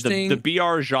interesting. The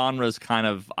BR genre is kind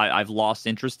of, I've lost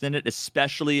interest in it,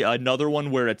 especially another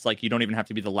one where it's like you don't even have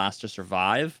to be the last to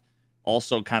survive.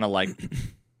 Also kind of like...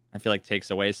 I feel like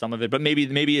takes away some of it, but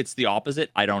maybe it's the opposite.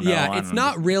 I don't know. Yeah, it's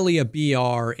not really a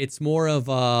BR. It's more of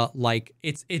a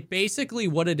it's basically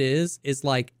what it is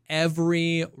like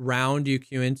every round you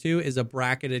queue into is a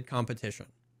bracketed competition.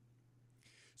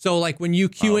 So like when you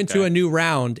queue into a new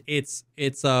round, it's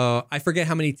I forget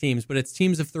how many teams, but it's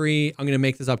teams of 3. I'm going to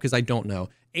make this up because I don't know.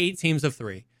 8 teams of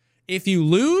 3. If you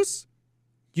lose,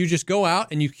 you just go out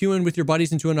and you queue in with your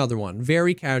buddies into another one.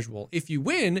 Very casual. If you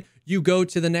win, you go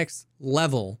to the next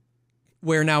level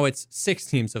where now it's 6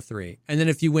 teams of 3. And then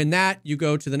if you win that, you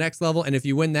go to the next level. And if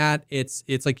you win that, it's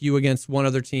like you against one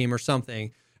other team or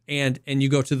something. And you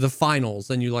go to the finals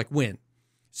and you win.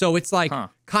 So it's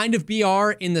kind of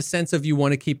BR in the sense of you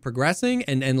want to keep progressing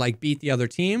and beat the other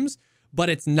teams. But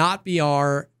it's not BR.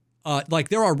 There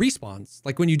are respawns.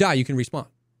 Like when you die, you can respawn.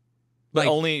 But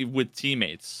only with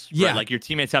teammates. Right? Yeah. Like your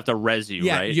teammates have to res you,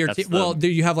 right? You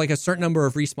have a certain number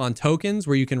of respawn tokens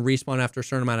where you can respawn after a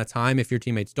certain amount of time if your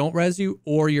teammates don't res you,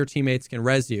 or your teammates can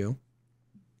res you.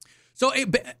 So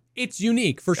it's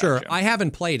unique for sure. I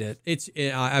haven't played it.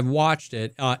 I've watched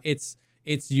it. It's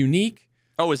unique.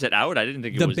 Oh, is it out? I didn't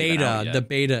think it was even out yet. The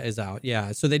beta is out,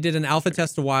 yeah. So they did an alpha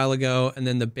test a while ago, and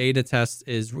then the beta test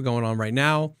is going on right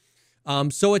now.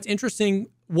 So it's interesting.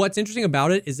 What's interesting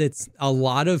about it is it's a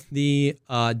lot of the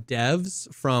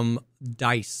devs from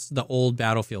DICE, the old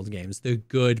Battlefield games, the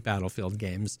good Battlefield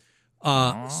games,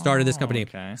 started this company.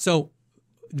 Okay. So,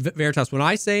 Veritas, when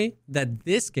I say that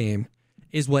this game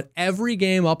is what every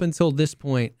game up until this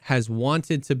point has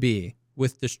wanted to be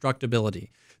with destructibility,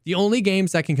 the only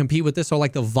games that can compete with this are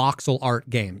like the voxel art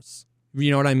games.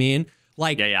 You know what I mean?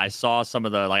 Like, I saw some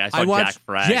of the I saw Jack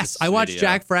Fragg's Yes, I watched video.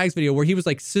 Jack Fragg's video where he was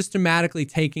like systematically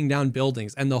taking down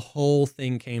buildings, and the whole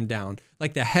thing came down.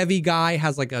 Like the heavy guy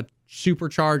has like a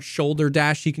supercharged shoulder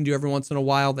dash he can do every once in a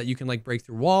while that you can like break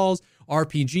through walls.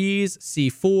 RPGs,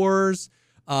 C4s.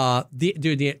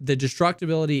 The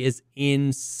destructibility is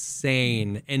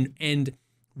insane and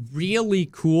really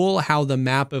cool how the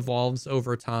map evolves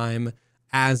over time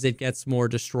as it gets more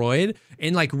destroyed,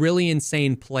 and like really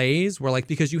insane plays where like,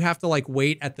 because you have to like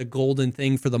wait at the golden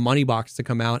thing for the money box to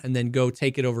come out and then go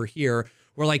take it over here,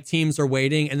 where like teams are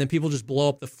waiting and then people just blow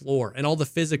up the floor and all the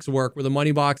physics work where the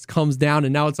money box comes down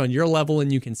and now it's on your level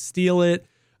and you can steal it.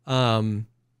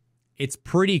 It's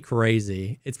pretty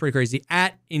crazy. It's pretty crazy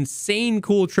at insane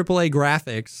cool AAA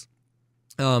graphics.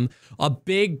 A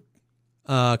big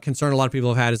concern a lot of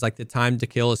people have had is like the time to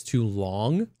kill is too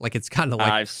long. Like it's kind of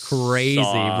like crazy,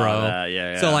 bro.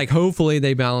 Yeah. So like hopefully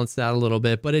they balance that a little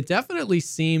bit, but it definitely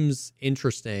seems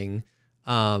interesting.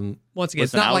 Once again,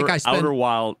 it's not like I spend Outer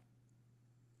Wild.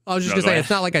 I was just gonna say it's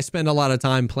not like I spend a lot of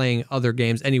time playing other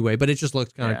games anyway, but it just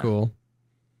looks kind of cool.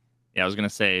 Yeah, I was gonna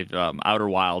say Outer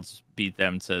Wilds beat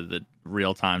them to the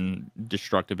real-time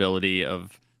destructibility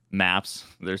of maps.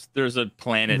 There's a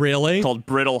planet called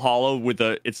Brittle Hollow with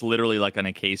it's literally like an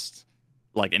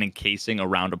encasing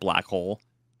around a black hole,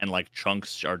 and like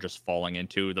chunks are just falling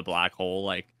into the black hole.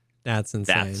 Like that's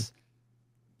insane.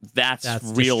 That's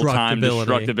real-time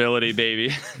destructibility,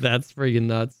 baby. That's freaking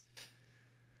nuts.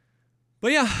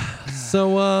 But yeah,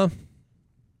 so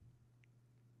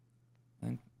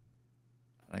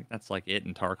I think that's like it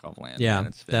in Tarkov land. Yeah,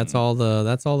 that's all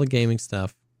the gaming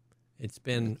stuff. It's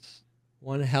been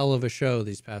one hell of a show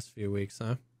these past few weeks,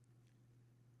 huh?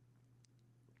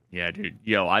 Yeah, dude.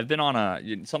 Yo, I've been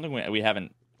on something we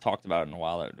haven't talked about in a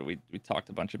while that we talked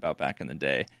a bunch about back in the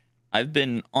day. I've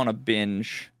been on a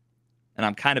binge, and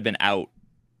I've kind of been out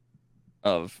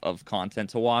of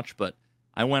content to watch, but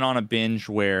I went on a binge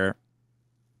where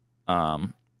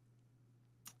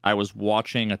I was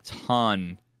watching a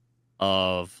ton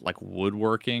of like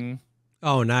woodworking.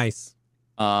 Oh, nice.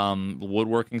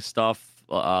 Woodworking stuff,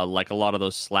 like a lot of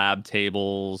those slab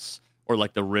tables or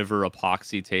like the river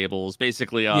epoxy tables.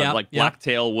 Basically,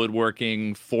 Blacktail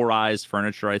Woodworking, Four Eyes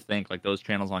Furniture, I think, like those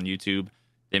channels on YouTube.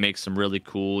 They make some really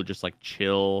cool, just like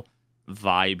chill,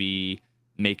 vibey,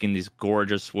 making these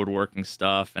gorgeous woodworking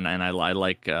stuff. And I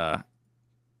like,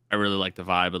 I really like the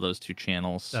vibe of those two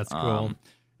channels. That's cool.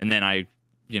 And then I,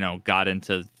 got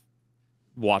into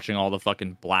watching all the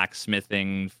fucking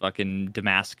blacksmithing, fucking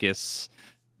Damascus,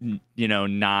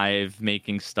 knife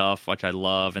making stuff, which I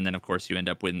love. And then of course you end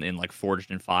up in like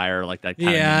Forged in Fire, like that kind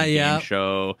of game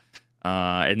show.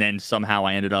 And then somehow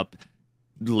I ended up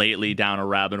lately down a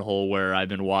rabbit hole where I've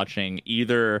been watching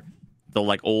either the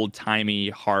like old timey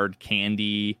hard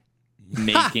candy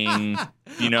making,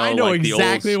 I know like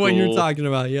exactly what you're talking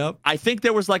about. Yep. I think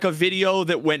there was like a video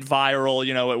that went viral,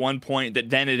 at one point that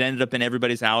then it ended up in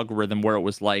everybody's algorithm where it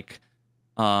was like,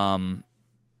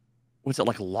 what's it,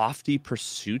 like Lofty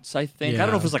Pursuits, I think. I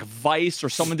don't know if it was like Vice or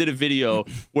someone did a video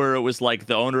where it was like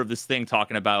the owner of this thing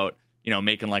talking about,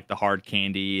 making like the hard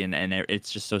candy, and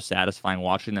it's just so satisfying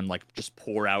watching them like just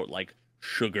pour out like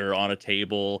sugar on a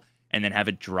table and then have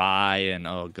it dry. And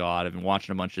oh god, I've been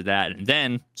watching a bunch of that. And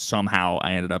then somehow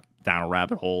I ended up down a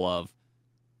rabbit hole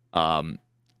of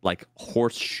like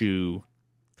horseshoe,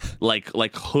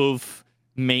 like hoof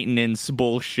maintenance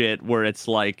bullshit, where it's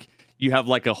like you have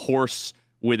like a horse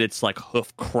with its like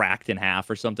hoof cracked in half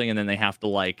or something, and then they have to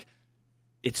like,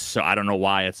 it's so, I don't know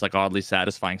why, it's like oddly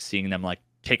satisfying seeing them like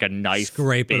take a knife,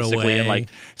 scrape it away, and like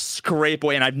scrape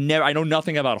away. And I know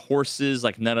nothing about horses,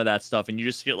 like none of that stuff, and you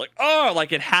just feel like, oh,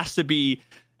 like it has to be,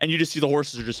 and you just see the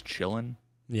horses are just chilling.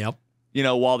 Yep.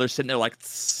 While they're sitting there like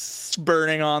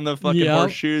burning on the fucking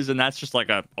horseshoes, and that's just like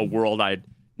a world I'd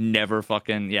never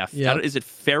fucking Is it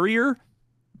farrier?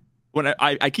 When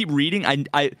I keep reading,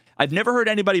 I've never heard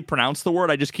anybody pronounce the word.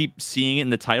 I just keep seeing it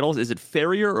in the titles. Is it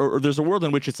farrier, or there's a world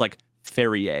in which it's like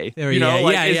Ferrier?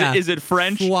 Is it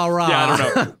French? Foira. Yeah, I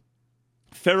don't know.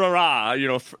 Ferrara,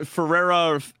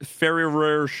 Ferrera,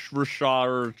 Ferrier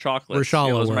Richard chocolates.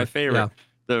 Richard is my favorite.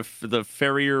 Yeah. The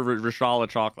Ferrier Richard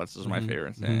chocolates is my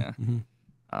favorite. Yeah.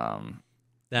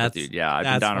 That's, dude, I've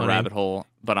been down a rabbit hole,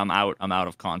 but I'm out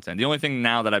of content. The only thing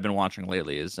now that I've been watching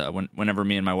lately is whenever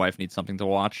me and my wife need something to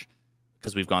watch,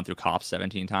 because we've gone through Cops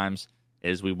 17 times,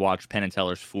 is we watch Penn and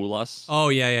Teller's Fool Us. Oh,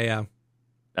 yeah.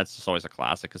 That's just always a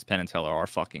classic, because Penn and Teller are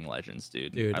fucking legends,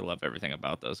 dude. I love everything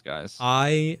about those guys.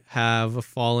 I have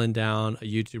fallen down a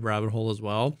YouTube rabbit hole as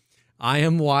well. I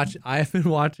have been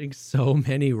watching so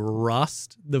many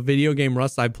Rust, the video game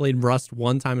Rust. I played Rust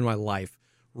one time in my life.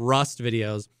 Rust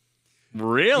videos.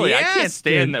 Really? Yes, I can't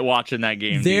stand that watching that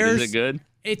game. Dude. Is it good?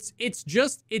 It's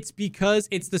because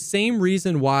it's the same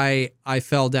reason why I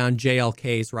fell down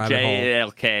JLK's rabbit hole.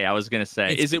 JLK, I was gonna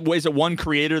say. Is it one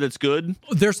creator that's good?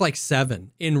 There's like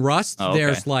 7. In Rust,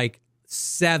 there's like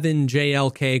 7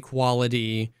 JLK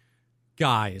quality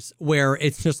guys where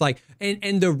it's just like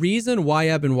and the reason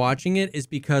why I've been watching it is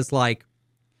because like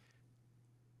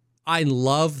I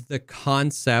love the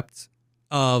concept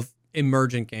of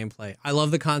emergent gameplay. I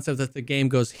love the concept that the game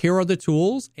goes, here are the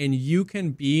tools, and you can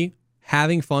be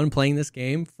having fun playing this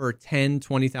game for 10,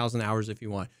 20,000 hours if you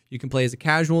want. You can play as a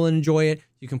casual and enjoy it.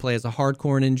 You can play as a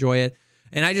hardcore and enjoy it.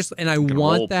 And I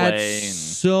want that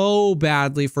so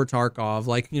badly for Tarkov.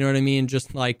 Like, you know what I mean?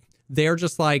 Just like, they're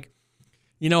just like,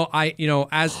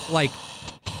 as like,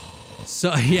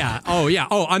 so yeah.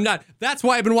 Oh, I'm not, that's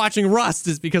why I've been watching Rust,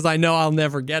 is because I know I'll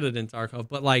never get it in Tarkov.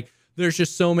 But like, there's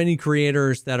just so many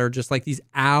creators that are just like these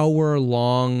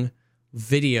hour-long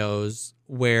videos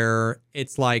where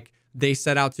it's like, they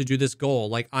set out to do this goal.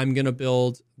 Like, I'm going to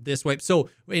build this way. So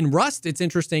in Rust, it's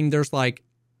interesting. There's like,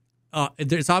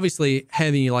 there's obviously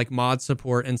heavy like mod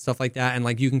support and stuff like that. And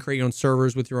like, you can create your own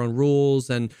servers with your own rules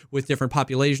and with different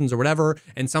populations or whatever.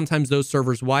 And sometimes those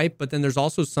servers wipe. But then there's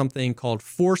also something called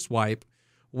force wipe,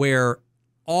 where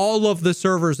all of the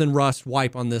servers in Rust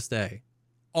wipe on this day.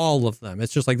 All of them.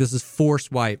 It's just like, this is force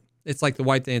wipe. It's like the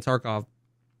wipe day in Tarkov.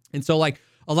 And so like,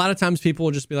 a lot of times people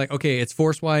will just be like, okay, it's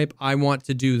force wipe. I want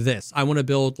to do this. I want to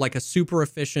build like a super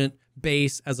efficient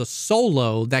base as a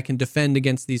solo that can defend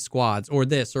against these squads, or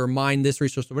this, or mine this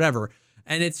resource, or whatever.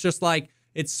 And it's just like,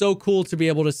 it's so cool to be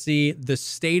able to see the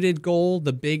stated goal,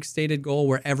 the big stated goal,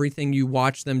 where everything you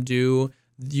watch them do,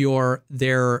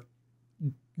 they're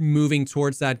moving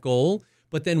towards that goal.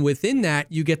 But then within that,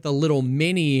 you get the little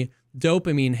mini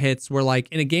dopamine hits where like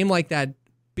in a game like that,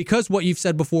 because what you've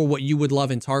said before, what you would love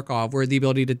in Tarkov, where the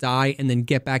ability to die and then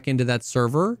get back into that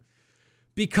server,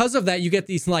 because of that, you get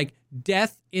these like,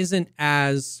 death isn't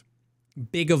as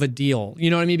big of a deal. You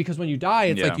know what I mean? Because when you die,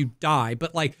 it's like you die.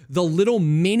 But like the little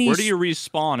mini... Where do you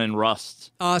respawn in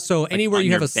Rust? So like anywhere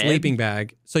you have a sleeping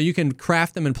bag. So you can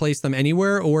craft them and place them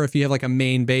anywhere, or if you have like a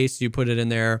main base, you put it in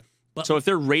there. But so if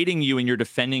they're raiding you and you're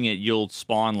defending it, you'll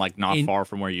spawn like not far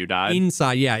from where you died?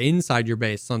 Inside your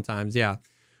base sometimes, yeah.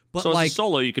 But so like as a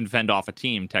solo, you can fend off a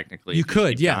team technically. You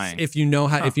could, yes, dying. If you know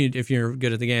how, if you're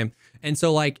good at the game. And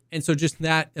so just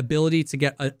that ability to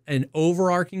get an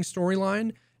overarching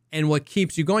storyline, and what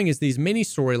keeps you going is these mini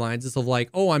storylines. Is of like,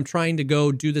 oh, I'm trying to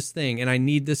go do this thing, and I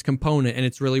need this component, and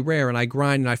it's really rare, and I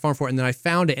grind and I farm for it, and then I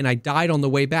found it, and I died on the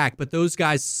way back. But those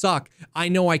guys suck. I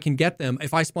know I can get them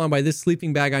if I spawn by this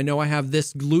sleeping bag. I know I have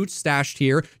this loot stashed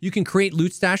here. You can create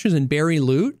loot stashes and bury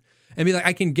loot. And be like,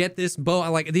 I can get this bow.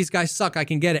 Like, these guys suck. I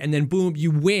can get it. And then boom, you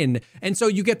win. And so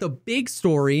you get the big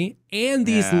story and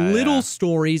these little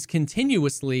stories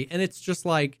continuously. And it's just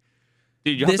like,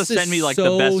 dude, you have to send me like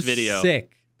the best video.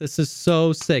 Sick. This is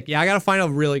so sick. Yeah, I got to find a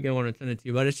really good one to send it to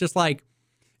you. But it's just like,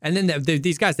 and then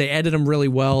these guys, they edit them really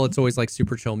well. It's always like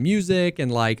super chill music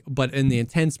and like, but in the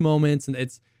intense moments. And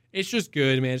it's just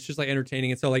good, man. It's just like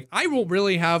entertaining. And so like, I won't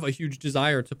really have a huge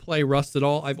desire to play Rust at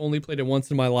all. I've only played it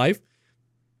once in my life.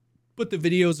 But the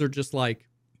videos are just like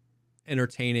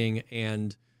entertaining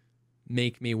and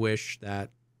make me wish that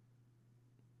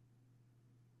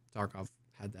Tarkov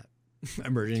had that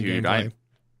emerging gameplay.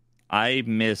 I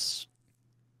miss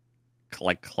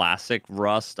like classic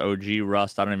Rust, OG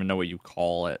Rust. I don't even know what you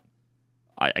call it.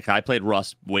 I played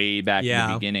Rust way back in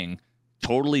the beginning.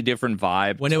 Totally different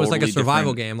vibe. When it was like a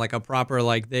survival game, like a proper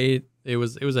like it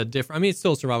was a different. I mean, it's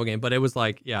still a survival game, but it was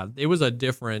like it was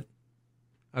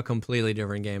a completely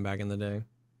different game back in the day.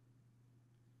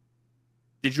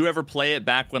 Did you ever play it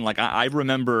back when, like, I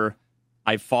remember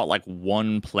I fought like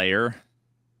one player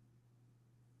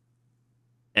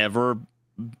ever,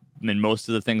 and most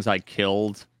of the things I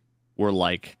killed were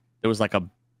like, there was like a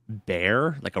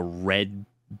bear, like a red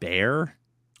bear.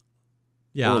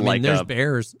 Yeah, I mean, like there's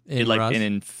bears in like Rust. An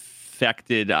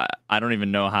infected, I don't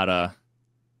even know how to.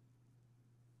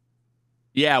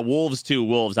 Yeah, wolves too.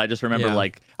 Wolves. I just remember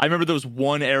I remember there was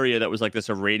one area that was like this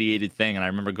irradiated thing, and I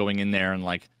remember going in there and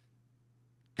like,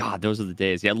 God, those are the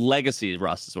days. Yeah, Legacy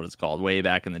Rust is what it's called, way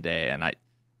back in the day, and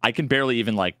I can barely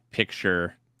even like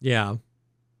picture. Yeah.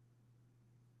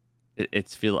 I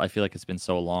feel like it's been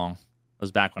so long. It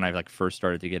was back when I like first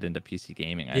started to get into PC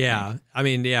gaming. I think. I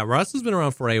mean, Rust has been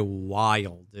around for a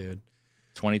while, dude.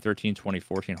 2013,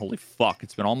 2014. Holy fuck,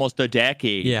 it's been almost a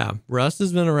decade. Yeah, Rust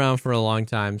has been around for a long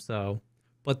time, so.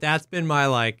 But that's been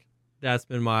my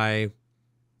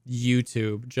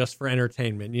YouTube just for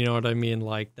entertainment. You know what I mean?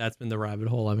 Like, that's been the rabbit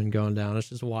hole I've been going down. It's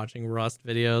just watching Rust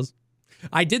videos.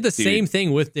 I did the same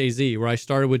thing with DayZ, where I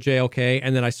started with JLK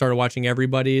and then I started watching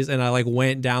everybody's, and I like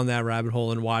went down that rabbit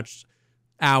hole and watched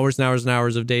hours and hours and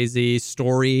hours of DayZ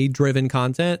story driven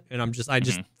content, and I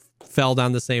just fell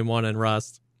down the same one in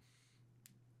Rust.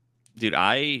 Dude,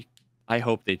 I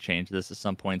hope they change this at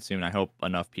some point soon. I hope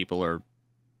enough people are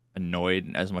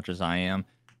annoyed as much as I am.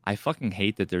 I fucking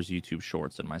hate that there's YouTube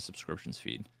Shorts in my subscriptions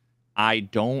feed. I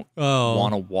don't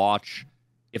want to watch.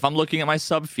 If I'm looking at my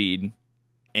sub feed and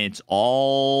it's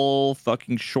all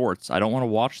fucking shorts, I don't want to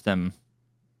watch them.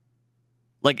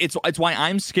 Like, it's why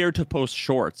I'm scared to post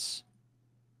shorts,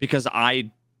 because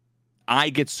I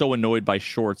get so annoyed by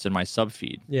shorts in my sub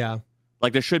feed. Yeah.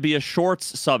 Like, there should be a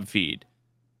shorts sub feed.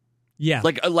 Yeah.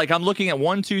 Like I'm looking at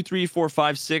 1, 2, 3, 4,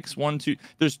 5, 6, 1, 2.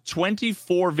 There's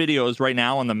 24 videos right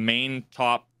now on the main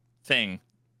top thing.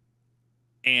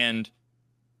 And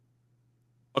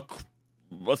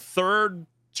a third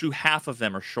to half of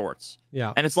them are shorts.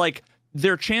 Yeah. And it's like,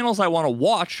 they're channels I want to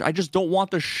watch. I just don't want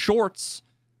the shorts.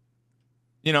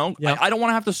 You know, yep. I don't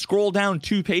want to have to scroll down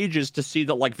 2 pages to see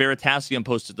that, like, Veritasium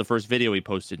posted the first video he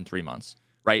posted in 3 months,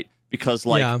 right? Because,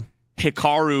 like,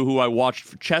 Hikaru, who I watched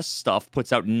for chess stuff,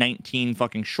 puts out 19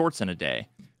 fucking shorts in a day.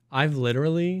 I've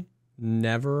literally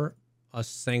never a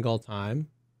single time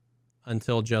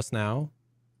until just now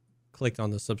clicked on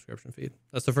the subscription feed.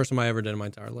 That's the first time I ever did in my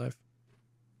entire life.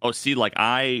 Oh, see, like,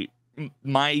 all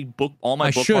my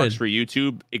bookmarks for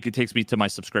YouTube, it takes me to my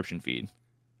subscription feed.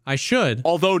 I should.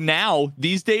 Although now,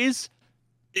 these days,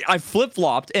 I've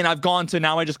flip-flopped and I've gone to,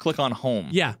 now I just click on home.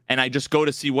 Yeah. And I just go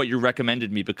to see what you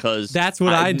recommended me, because that's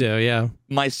what I do, yeah.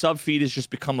 My sub feed has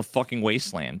just become a fucking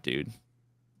wasteland, dude.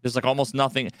 There's like almost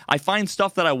nothing. I find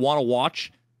stuff that I want to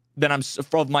watch that I'm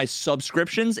of my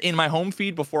subscriptions in my home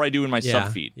feed before I do in my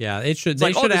sub feed. Yeah, it should.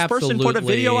 It's this person put a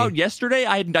video out yesterday.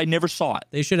 I never saw it.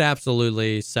 They should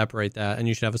absolutely separate that, and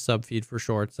you should have a sub feed for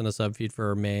shorts and a sub feed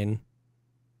for main.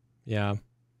 Yeah.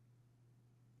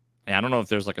 I don't know if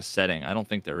there's like a setting. I don't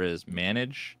think there is.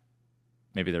 Manage.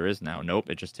 Maybe there is now. Nope.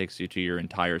 It just takes you to your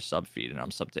entire sub feed, and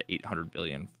I'm sub to 800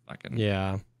 billion fucking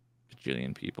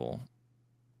bajillion people.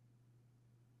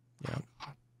 Yeah.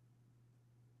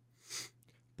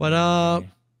 But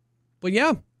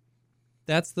yeah,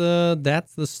 that's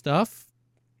the stuff.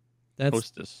 That's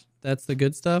Hostess. That's the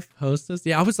good stuff. Hostess.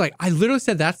 Yeah, I literally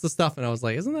said that's the stuff, and I was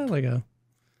like, isn't that like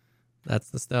that's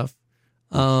the stuff.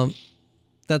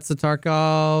 That's the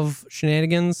Tarkov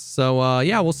shenanigans. So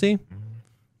yeah, we'll see.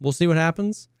 We'll see what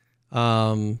happens.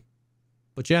 But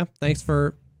yeah, thanks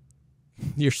for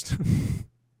your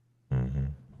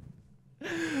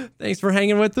thanks for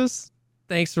hanging with us.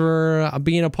 Thanks for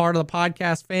being a part of the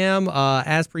podcast, fam.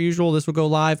 As per usual, this will go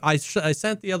live. I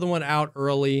sent the other one out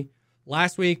early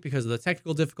last week because of the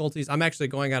technical difficulties. I'm actually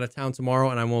going out of town tomorrow,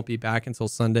 and I won't be back until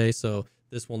Sunday, so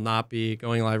this will not be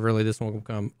going live early. This one will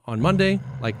come on Monday,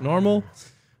 like normal.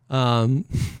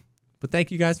 But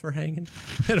thank you guys for hanging,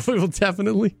 and we will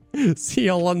definitely see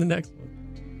y'all on the next one.